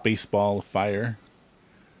nice little baseball of fire.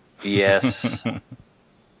 Yes.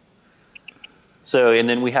 So, and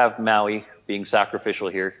then we have Maui being sacrificial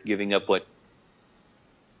here, giving up what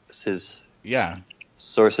is his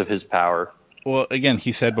source of his power. Well, again,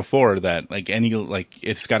 he said before that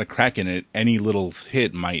it's got a crack in it, any little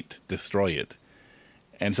hit might destroy it,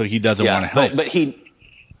 and so he doesn't want to help. But he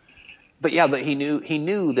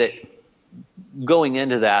knew that going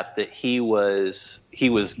into that he was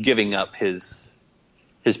giving up his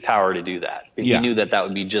power to do that. But he knew that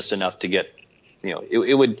would be just enough to get,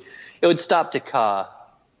 it would stop Taka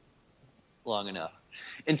long enough.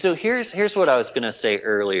 And so here's what I was going to say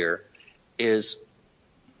earlier is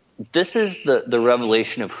this is the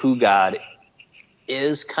revelation of who God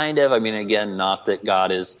is, kind of. I mean, again, not that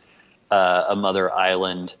God is a mother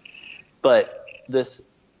island, but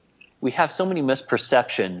we have so many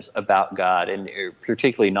misperceptions about God, and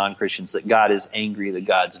particularly non-Christians, that God is angry, that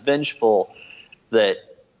God's vengeful, that,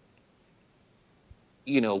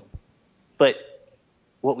 but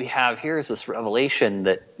what we have here is this revelation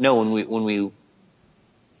that no,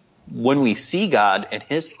 when we see God and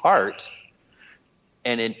his heart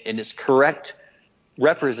and in its correct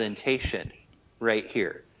representation right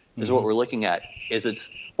here is what we're looking at,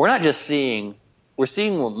 we're seeing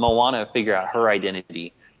Moana figure out her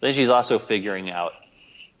identity, but then she's also figuring out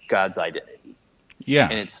God's identity. Yeah.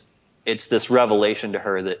 And it's this revelation to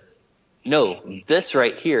her that no, this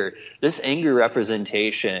right here, this angry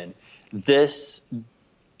representation, this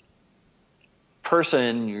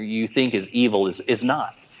person you think is evil is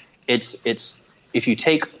not. It's if you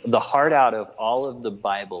take the heart out of all of the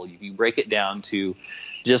Bible, you break it down to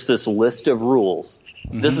just this list of rules.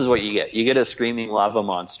 This is what you get. You get a screaming lava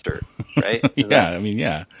monster, right?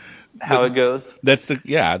 How it goes? That's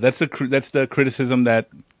the criticism that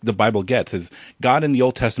the Bible gets, is God in the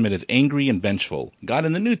Old Testament is angry and vengeful. God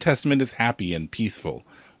in the New Testament is happy and peaceful.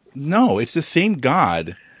 No, it's the same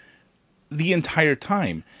God the entire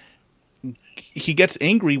time. He gets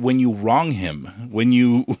angry when you wrong him, when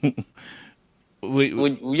you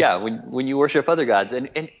when you worship other gods. And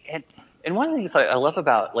one of the things I love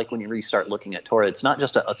about, like, when you start looking at Torah, it's not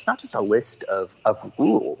just a list of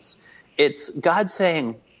rules. It's God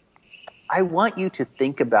saying, I want you to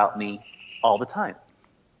think about me all the time.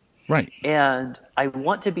 Right. And I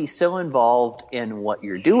want to be so involved in what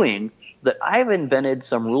you're doing that I've invented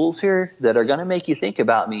some rules here that are going to make you think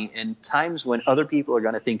about me in times when other people are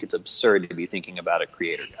going to think it's absurd to be thinking about a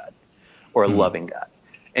creator God or a loving God.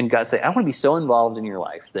 And God say, I want to be so involved in your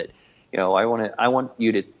life that, I want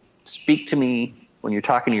you to speak to me when you're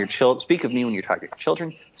talking to your children, speak of me when you're talking to your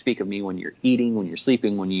children, speak of me when you're eating, when you're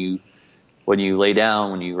sleeping, when you lay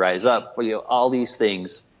down, when you rise up, all these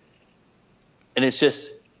things. And it's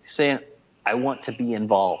just saying, I want to be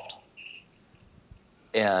involved.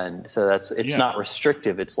 And so it's not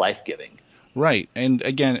restrictive, it's life-giving. Right. And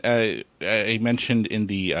again, I mentioned in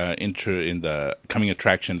the intro, in the coming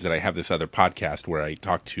attractions, that I have this other podcast where I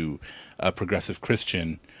talk to a progressive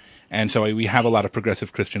Christian. And so we have a lot of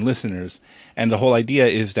progressive Christian listeners. And the whole idea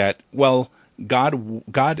is that, well,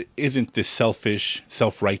 God isn't this selfish,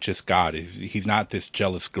 self-righteous God. He's not this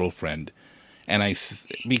jealous girlfriend. And I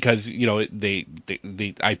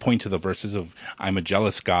point to the verses of, I'm a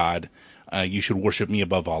jealous God. You should worship me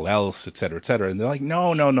above all else, et cetera, et cetera. And they're like,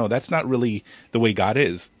 no, that's not really the way God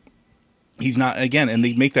is. He's not, again, and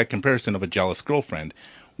they make that comparison of a jealous girlfriend.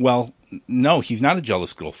 Well, no, he's not a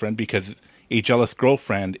jealous girlfriend, because a jealous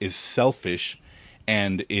girlfriend is selfish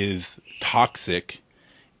and is toxic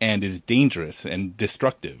and is dangerous and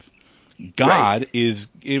destructive. God is,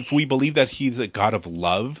 if we believe that he's a God of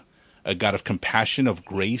love, a God of compassion, of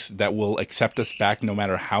grace, that will accept us back no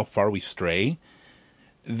matter how far we stray,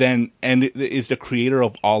 then, and is the creator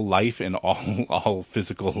of all life and all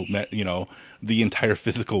physical, the entire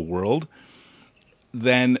physical world,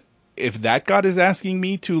 then if that God is asking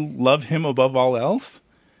me to love him above all else,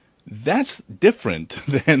 That's different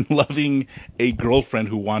than loving a girlfriend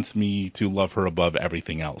who wants me to love her above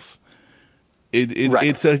everything else.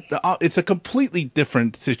 Right. It's a completely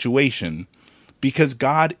different situation because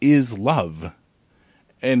God is love.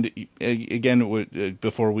 And again,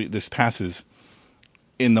 before this passes,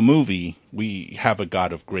 in the movie, we have a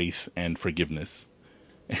God of grace and forgiveness,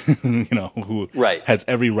 who Right. has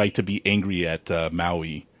every right to be angry at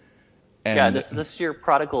Maui. And Yeah, this is your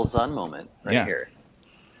prodigal son moment right here.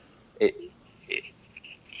 It,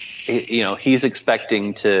 he's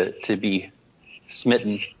expecting to be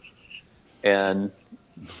smitten, and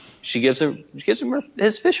she gives him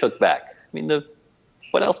his fish hook back. I mean,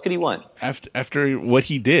 what else could he want? After what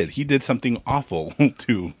he did something awful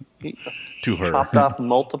to He her. chopped off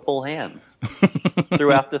multiple hands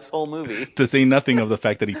throughout this whole movie. To say nothing of the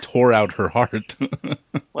fact that he tore out her heart.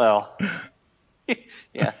 Well,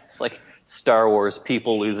 yeah, it's like Star Wars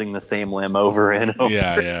people losing the same limb over and over.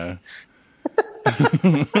 Yeah.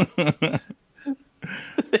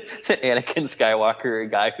 Anakin Skywalker, a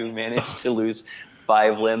guy who managed to lose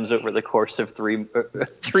 5 limbs over the course of three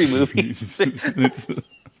movies.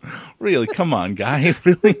 Really, come on, guy.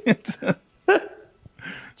 Really? I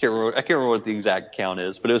can't remember what the exact count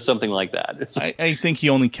is, but it was something like that. I think he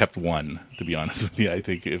only kept one, to be honest with you. I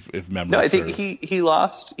think if memory I serves. think he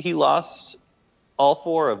lost all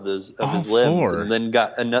 4 of his limbs, and then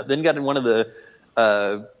got one of the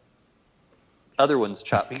other ones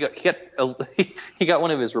chopped. He got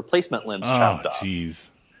one of his replacement limbs chopped off. Oh, jeez.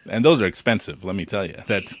 And those are expensive, let me tell you.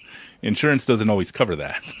 That insurance doesn't always cover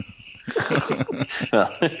that.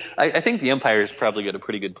 Well, I think the Empire's probably got a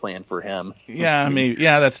pretty good plan for him. Yeah, maybe.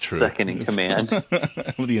 Yeah, that's true. Second in command.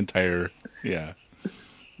 The entire, yeah.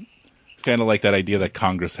 It's kind of like that idea that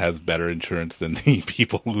Congress has better insurance than the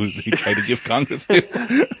people who they try to give Congress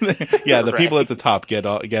to. Yeah, the people at the top get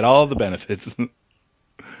all the benefits.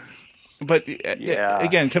 But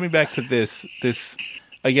again, coming back to this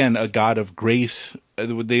again, a God of grace.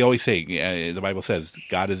 They always say, the Bible says,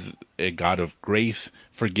 God is a God of grace,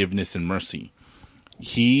 forgiveness, and mercy.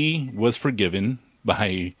 He was forgiven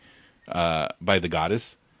by the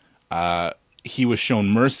goddess. He was shown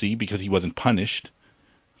mercy because he wasn't punished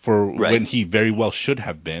for when he very well should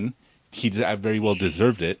have been. He very well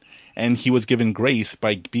deserved it. And he was given grace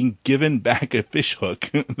by being given back a fish hook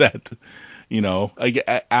that,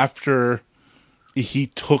 after he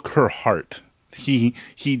took her heart. He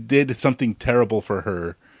did something terrible for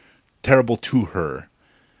her, terrible to her.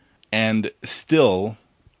 And still,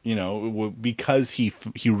 because he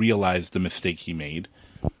realized the mistake he made,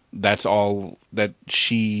 that's all that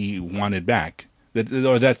she wanted back.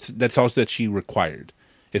 That's all that she required,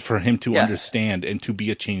 is for him to understand and to be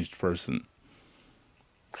a changed person.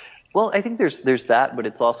 Well, I think there's that, but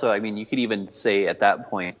it's also, I mean, you could even say at that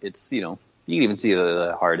point, it's, you can even see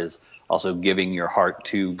the heart is also giving your heart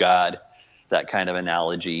to God, that kind of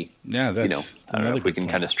analogy. Yeah, that's I don't know if we can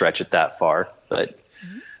kind of stretch it that far, but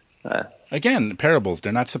again, parables,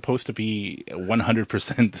 they're not supposed to be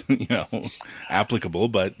 100%, applicable,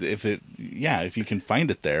 but if you can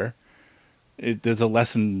find it there, there's a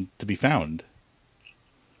lesson to be found.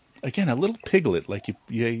 Again, a little piglet, I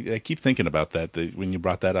keep thinking about that when you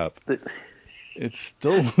brought that up. It's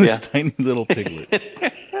still this tiny little piglet.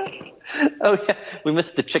 Oh yeah, we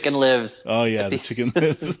missed the chicken lives. Oh yeah, the chicken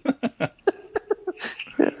lives.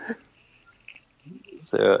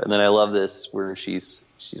 So, and then I love this where she's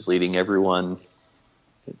leading everyone,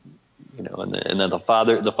 and then the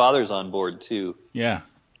father's on board too. Yeah,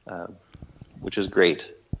 which is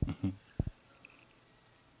great. Mm-hmm.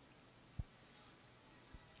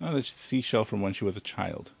 Oh, the seashell from when she was a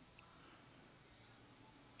child.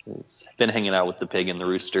 It's been hanging out with the pig and the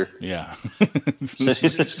rooster. Yeah. So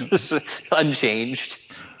she's just unchanged.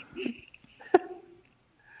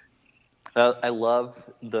 I love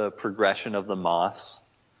the progression of the moss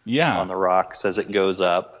on the rocks as it goes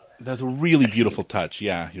up. That's a really beautiful touch.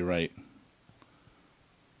 Yeah, you're right.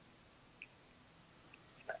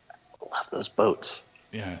 I love those boats.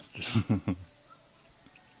 Yeah.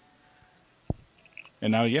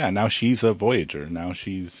 And now she's a voyager.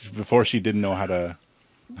 Before she didn't know how to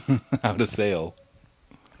sail.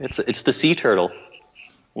 It's the sea turtle.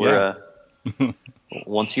 Where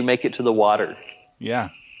once you make it to the water, you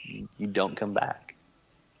don't come back.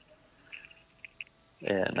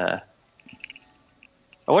 And I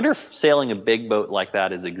wonder if sailing a big boat like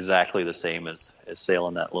that is exactly the same as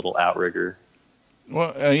sailing that little outrigger.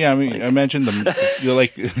 Well, I mean, I imagine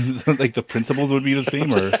like the principles would be the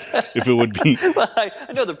same, or if it would be. Well,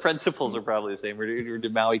 I know the principles are probably the same. Or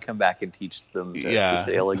did Maui come back and teach them to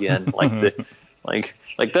sail again?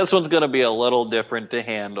 Like this one's going to be a little different to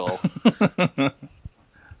handle.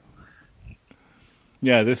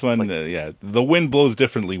 Yeah, this one, Like, yeah, the wind blows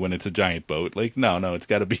differently when it's a giant boat. Like, no, it's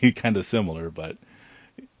got to be kind of similar, but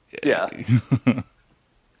yeah.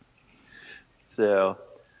 So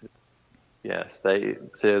yes,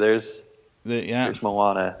 yeah, there's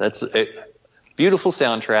Moana. That's a beautiful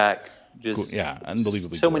soundtrack. Just yeah,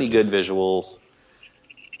 unbelievably so many good gorgeous. visuals,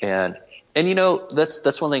 and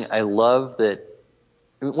that's one thing I love. That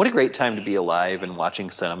what a great time to be alive and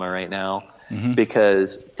watching cinema right now. Hmm.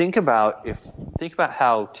 Because think about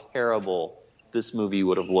how terrible this movie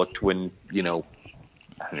would have looked when I don't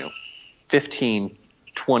know 15,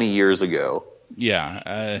 20 years ago.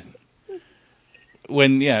 Yeah,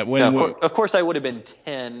 when yeah Now, when of course, I would have been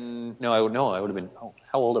 10. No, I would have been. Oh,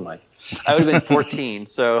 how old am I? I would have been 14.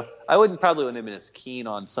 So I wouldn't have been as keen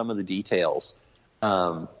on some of the details.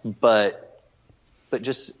 But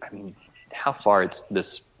just, I mean, how far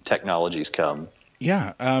this technology's come.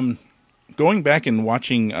 yeah, going back and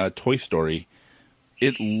watching Toy Story,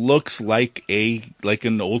 it looks like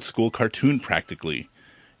an old school cartoon practically.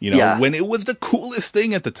 Yeah. When it was the coolest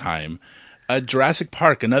thing at the time. Jurassic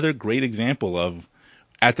Park, another great example of,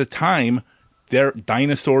 at the time, their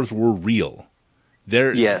dinosaurs were real.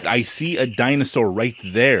 I Yes. see a dinosaur right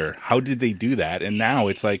there. How did they do that? And now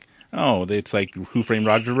it's like, oh, it's like Who Framed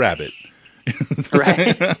Roger Rabbit.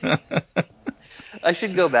 Right. I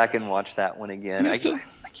should go back and watch that one again. It's just,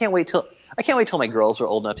 I can't wait till my girls are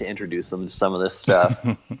old enough to introduce them to some of this stuff.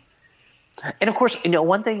 And of course,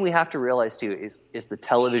 one thing we have to realize too is the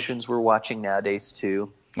televisions we're watching nowadays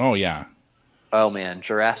too. oh yeah, Oh man,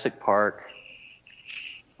 Jurassic Park.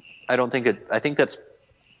 I think that's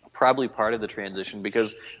probably part of the transition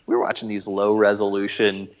because we were watching these low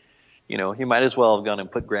resolution. You might as well have gone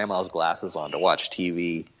and put grandma's glasses on to watch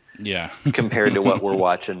TV yeah, compared to what we're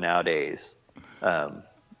watching nowadays. Um,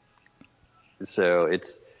 so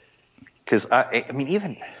it's because I mean,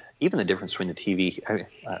 even the difference between the TV,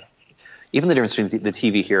 even the difference between the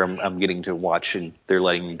TV here I'm getting to watch and they're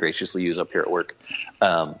letting me graciously use up here at work.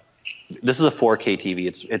 This is a 4K TV.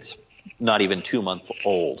 It's not even 2 months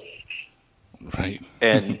old. right,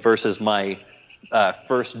 And versus my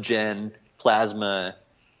first gen plasma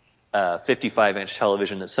 55-inch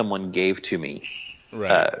television that someone gave to me.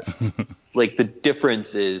 right. Like the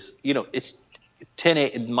difference is, it's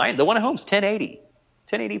 1080. The one at home's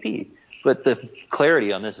 1080p, but the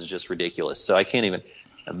clarity on this is just ridiculous. So I can't even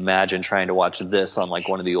imagine trying to watch this on like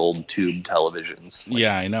one of the old tube televisions. Like,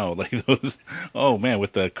 Yeah, I know. Like those. Oh man,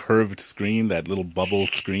 with the curved screen, that little bubble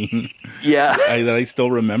screen. yeah. That I still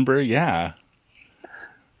remember. Yeah.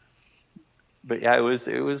 But yeah, it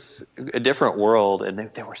was a different world, and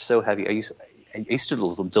they were so heavy. I used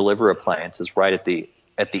to deliver appliances right at the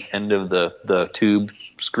end of the tube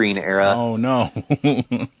screen era, Oh no.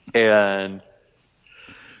 and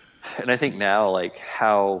I think now like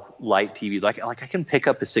how light TVs like I can pick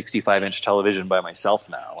up a 65-inch television by myself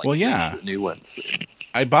now, like Well, yeah. the new ones.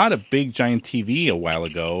 I bought a big giant TV a while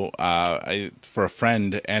ago, for a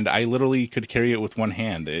friend, and I literally could carry it with one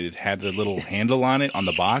hand. It had a little handle on it on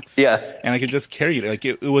the box, Yeah, and I could just carry it. Like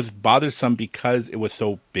it was bothersome because it was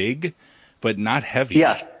so big, but not heavy.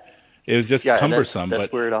 yeah, It was just yeah. cumbersome, That's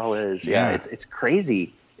but where it all is. Yeah, yeah, it's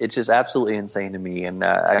crazy. It's just absolutely insane to me, and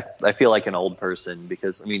I feel like an old person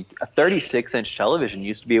because I mean a 36-inch television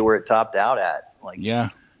used to be where it topped out at. Like yeah,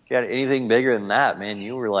 if you had anything bigger than that, man,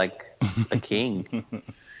 you were like a king.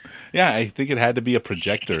 yeah. I think it had to be a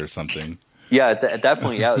projector or something. Yeah, at that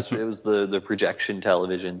point, yeah, it was the projection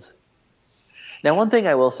televisions. Now, one thing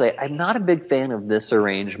I will say, I'm not a big fan of this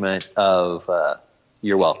arrangement of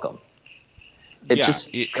 "You're Welcome." It Yeah. just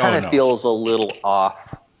Oh kind of no. feels a little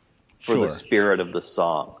off for the Sure. spirit of the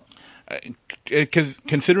song. Because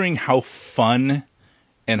considering how fun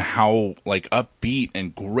and how like upbeat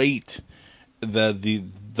and great the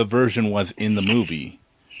version was in the movie,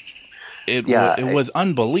 Yeah, it was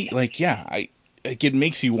unbelievable. Like yeah, it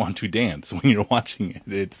makes you want to dance when you're watching it.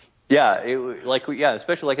 It's yeah,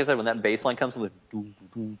 especially like I said, when that bass line comes in the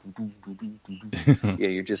yeah,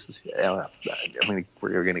 you're just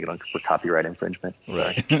we're gonna get on for copyright infringement.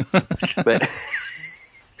 Sorry, right. but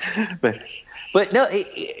but but no,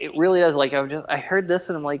 it really does. Like I heard this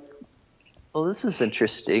and I'm like, well, this is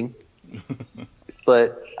interesting,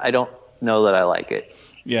 but I don't know that I like it.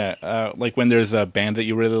 Yeah, like when there's a band that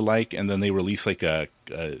you really like, and then they release like a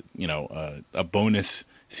bonus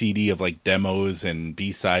CD of like demos and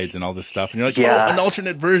B-sides and all this stuff, and you're like, oh, an Yeah,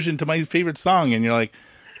 alternate version to my favorite song, and you're like,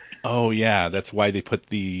 oh yeah, that's why they put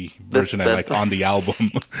the version I like that's on the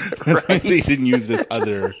album. That's why they right. didn't use this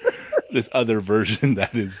other version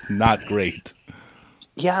that is not great.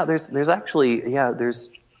 Yeah, there's actually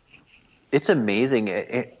it's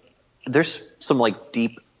amazing. There's some like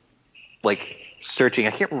deep like searching.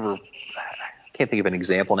 I can't remember. I can't think of an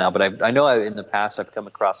example now, but I know in the past I've come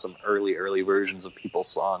across some early versions of people's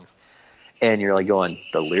songs, and you're like going,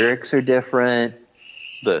 the lyrics are different,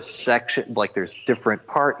 the section, like there's different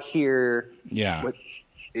part here. Yeah.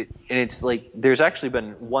 And it's like there's actually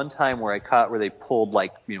been one time where I caught where they pulled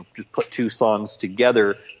like, just put two songs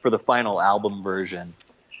together for the final album version,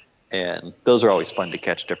 and those are always fun to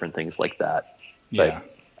catch different things like that. Yeah.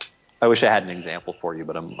 But I wish I had an example for you,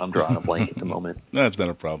 but I'm drawing a blank at the moment. No, that's not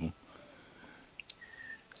a problem.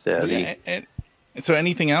 So Yeah, and so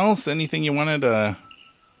anything else? Anything you wanted to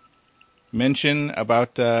mention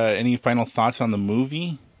about any final thoughts on the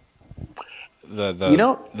movie?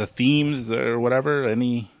 The themes or whatever?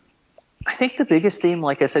 Any? I think the biggest theme,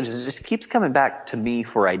 like I said, is it just keeps coming back to me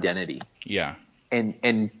for identity. Yeah.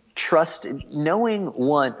 And trust, knowing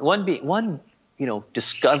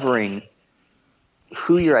discovering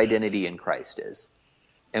who your identity in Christ is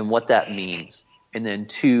and what that means. And then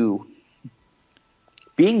two,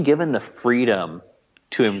 being given the freedom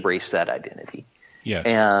to embrace that identity. Yes.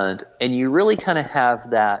 And you really kind of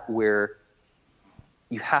have that where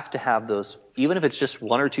you have to have those, even if it's just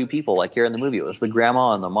one or two people, like here in the movie, it was the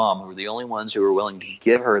grandma and the mom who were the only ones who were willing to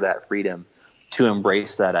give her that freedom to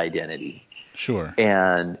embrace that identity. Sure.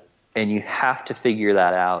 And you have to figure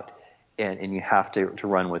that out, and you have to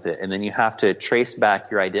run with it. And then you have to trace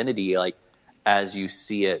back your identity, like as you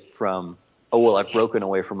see it from, oh, well, I've broken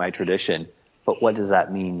away from my tradition, but what does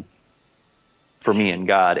that mean for me and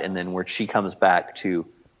God? And then where she comes back to,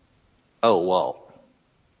 oh, well,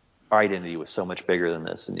 our identity was so much bigger than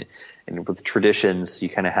this. And with traditions, you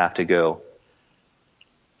kind of have to go,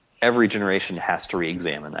 every generation has to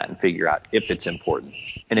re-examine that and figure out if it's important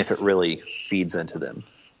and if it really feeds into them.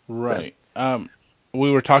 Right. So. We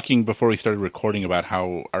were talking before we started recording about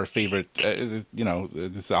how our favorite,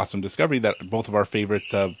 this awesome discovery that both of our favorite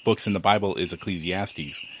books in the Bible is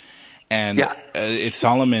Ecclesiastes. And it's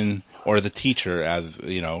Solomon, or the teacher, as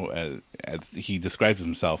he describes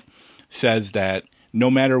himself, says that no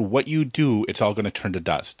matter what you do, it's all going to turn to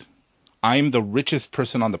dust. I'm the richest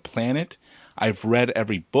person on the planet. I've read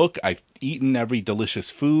every book. I've eaten every delicious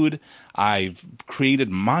food. I've created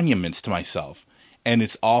monuments to myself. And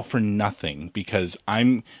it's all for nothing because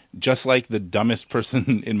I'm just like the dumbest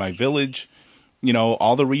person in my village.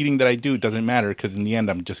 All the reading that I do doesn't matter because in the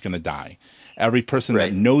end, I'm just going to die. Every person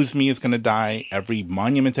that knows me is going to die. Every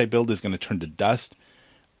monument I build is going to turn to dust.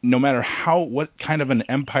 No matter what kind of an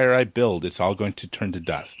empire I build, it's all going to turn to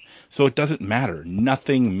dust. So it doesn't matter.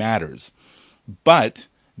 Nothing matters. But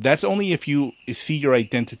that's only if you see your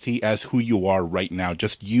identity as who you are right now.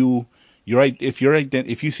 Just you. If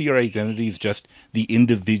you see your identity as just the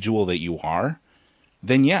individual that you are,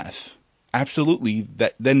 then yes, absolutely,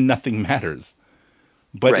 then nothing matters.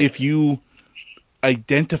 But if you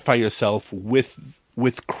identify yourself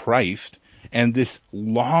with Christ and this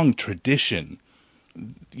long tradition,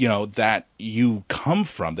 that you come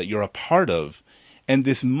from, that you're a part of, and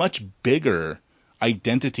this much bigger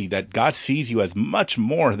identity that God sees you as much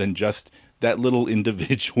more than just that little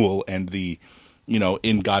individual and the,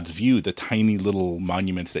 in God's view, the tiny little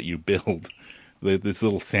monuments that you build, this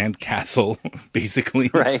little sand castle, basically,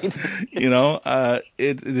 right?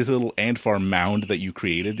 This little ant farm mound that you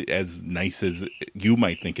created, as nice as you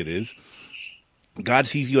might think it is. God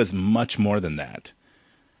sees you as much more than that,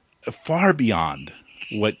 far beyond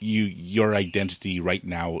what your identity right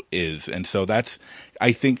now is. And so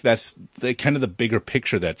I think that's kind of the bigger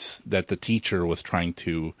picture that the teacher was trying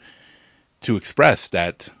to express,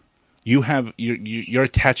 that you're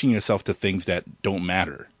attaching yourself to things that don't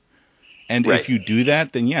matter. And if you do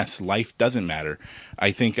that, then yes, life doesn't matter.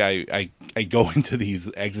 I think I go into these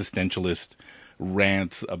existentialist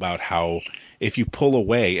rants about how if you pull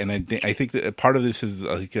away, and I think that part of this is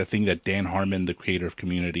like a thing that Dan Harmon, the creator of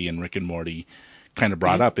Community and Rick and Morty, kind of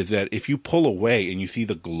brought up, is that if you pull away and you see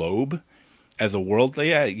the globe as a world,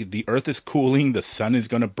 the earth is cooling, the sun is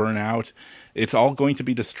going to burn out, it's all going to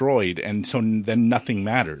be destroyed, and so then nothing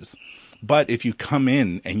matters. But if you come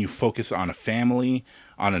in and you focus on a family,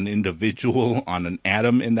 on an individual, on an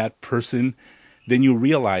atom in that person, then you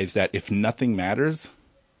realize that if nothing matters,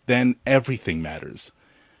 then everything matters.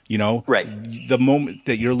 The moment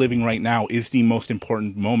that you're living right now is the most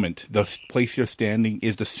important moment. The place you're standing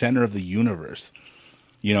is the center of the universe.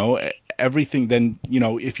 Everything then,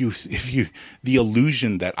 if you, the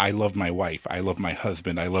illusion that I love my wife, I love my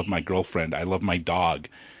husband, I love my girlfriend, I love my dog,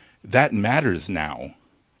 that matters now.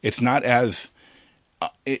 It's not as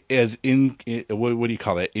in, what do you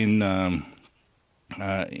call it?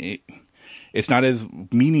 It's not as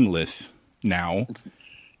meaningless now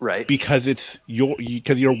Right. because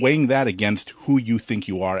because you're weighing that against who you think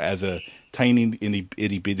you are as a tiny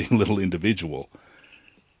itty bitty little individual,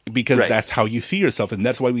 because Right. that's how you see yourself, and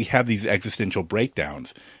that's why we have these existential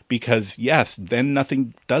breakdowns. Because yes, then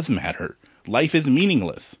nothing does matter. Life is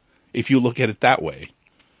meaningless if you look at it that way.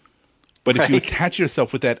 But if you Right. attach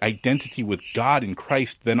yourself with that identity with God in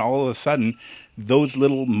Christ, then all of a sudden those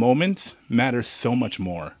little moments matter so much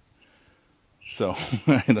more. So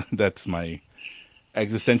that's my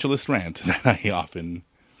existentialist rant that I often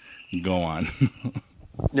go on.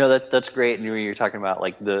 No, that's great. And you're talking about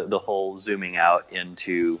like the whole zooming out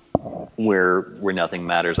into where nothing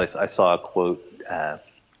matters. I saw a quote.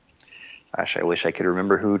 Gosh, I wish I could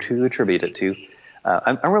remember who to attribute it to.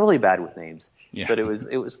 I'm really bad with names, Yeah. but it was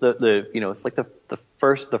the it's like the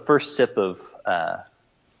first sip of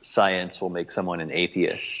science will make someone an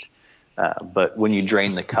atheist. But when you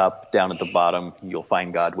drain the cup down at the bottom, you'll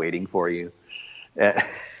find God waiting for you.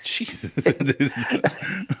 Jesus.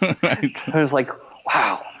 I was like,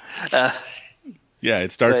 wow. Yeah,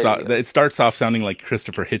 it starts off sounding like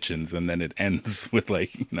Christopher Hitchens, and then it ends with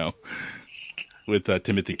with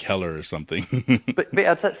Timothy Keller or something. But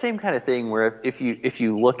yeah, it's that same kind of thing where if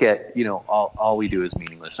you look at all we do is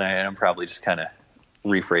meaningless. And I'm probably just kind of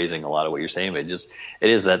rephrasing a lot of what you're saying, but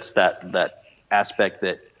that's that aspect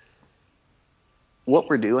that what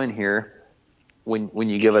we're doing here when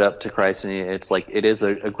you give it up to Christ, and it's like it is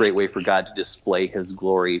a great way for God to display His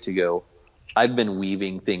glory, to go, I've been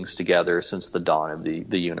weaving things together since the dawn of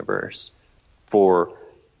the universe for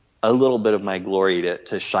a little bit of my glory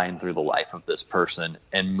to shine through the life of this person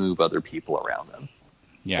and move other people around them.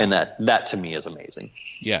 Yeah. And that to me is amazing.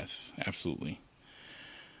 Yes, absolutely.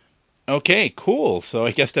 Okay, cool. So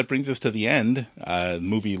I guess that brings us to the end.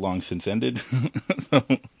 Movie long since ended.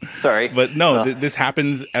 Sorry. But no, this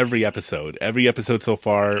happens every episode. Every episode so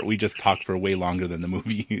far, we just talked for way longer than the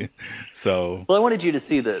movie. So. Well, I wanted you to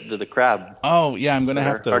see the crab. Oh, yeah, I'm going to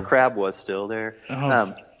have to. Our crab was still there.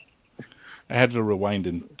 Oh. I had to rewind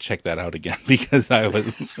and check that out again because I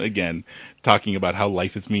was, again, talking about how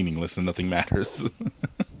life is meaningless and nothing matters.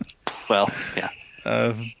 Well, yeah.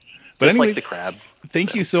 But just anyway, like the crab.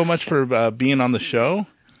 Thank you so much for being on the show.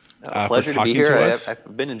 Pleasure for to be talking here. to us.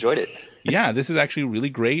 I've been enjoyed it. Yeah, this is actually really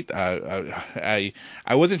great. I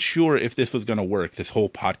wasn't sure if this was going to work, this whole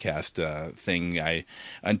podcast thing,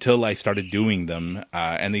 until I started doing them,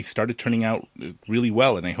 and they started turning out really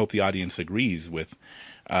well, and I hope the audience agrees with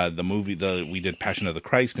the movie. We did Passion of the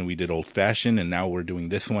Christ, and we did Old Fashioned, and now we're doing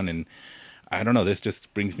this one, and I don't know, this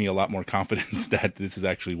just brings me a lot more confidence that this is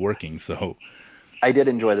actually working, so... I did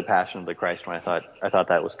enjoy the Passion of the Christ one. I thought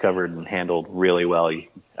that was covered and handled really well.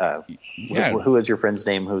 Yeah. Who is your friend's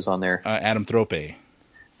name? Who's on there? Adam Thrope.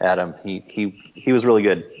 Adam. He was really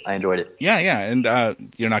good. I enjoyed it. Yeah, and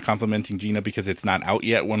you're not complimenting Gina because it's not out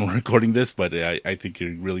yet when we're recording this, but I think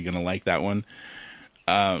you're really gonna like that one.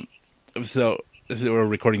 So we're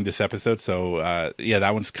recording this episode, so yeah,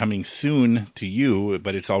 that one's coming soon to you,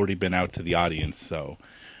 but it's already been out to the audience, so.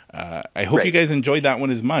 I hope you guys enjoyed that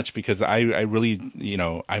one as much, because I really,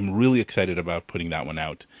 I'm really excited about putting that one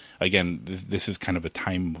out. Again, this is kind of a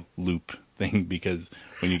time loop thing, because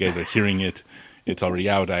when you guys are hearing it, it's already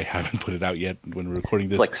out. I haven't put it out yet when we're recording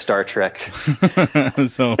this. It's like Star Trek.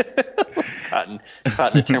 So caught in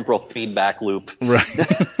the temporal feedback loop.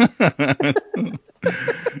 Right.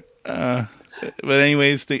 But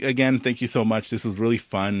anyways, again, thank you so much. This was really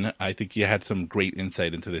fun. I think you had some great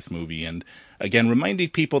insight into this movie. And again, reminding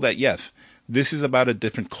people that, yes, this is about a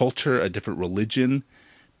different culture, a different religion,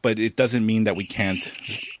 but it doesn't mean that we can't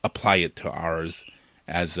apply it to ours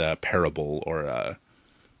as a parable or,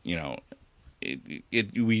 you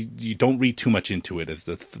don't read too much into it as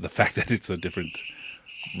the fact that it's a different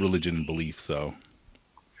religion and belief. So.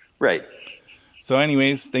 Right. So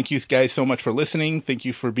anyways, thank you guys so much for listening. Thank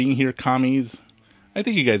you for being here, commies. I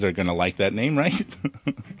think you guys are going to like that name, right?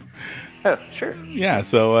 Oh, sure. Yeah,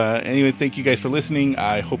 so anyway, thank you guys for listening.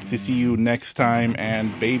 I hope to see you next time,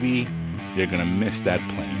 and baby, you're going to miss that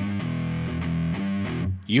plane.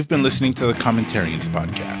 You've been listening to the Commentarians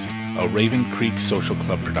Podcast, a Raven Creek Social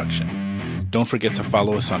Club production. Don't forget to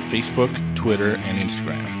follow us on Facebook, Twitter, and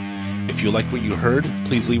Instagram. If you like what you heard,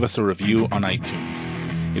 please leave us a review on iTunes.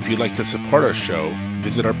 If you'd like to support our show,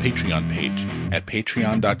 visit our Patreon page at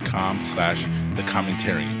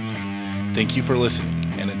patreon.com/thecommentarians. Thank you for listening,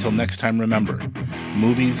 and until next time, remember,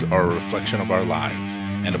 movies are a reflection of our lives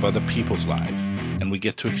and of other people's lives, and we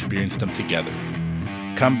get to experience them together.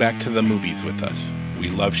 Come back to the movies with us. We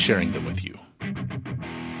love sharing them with you.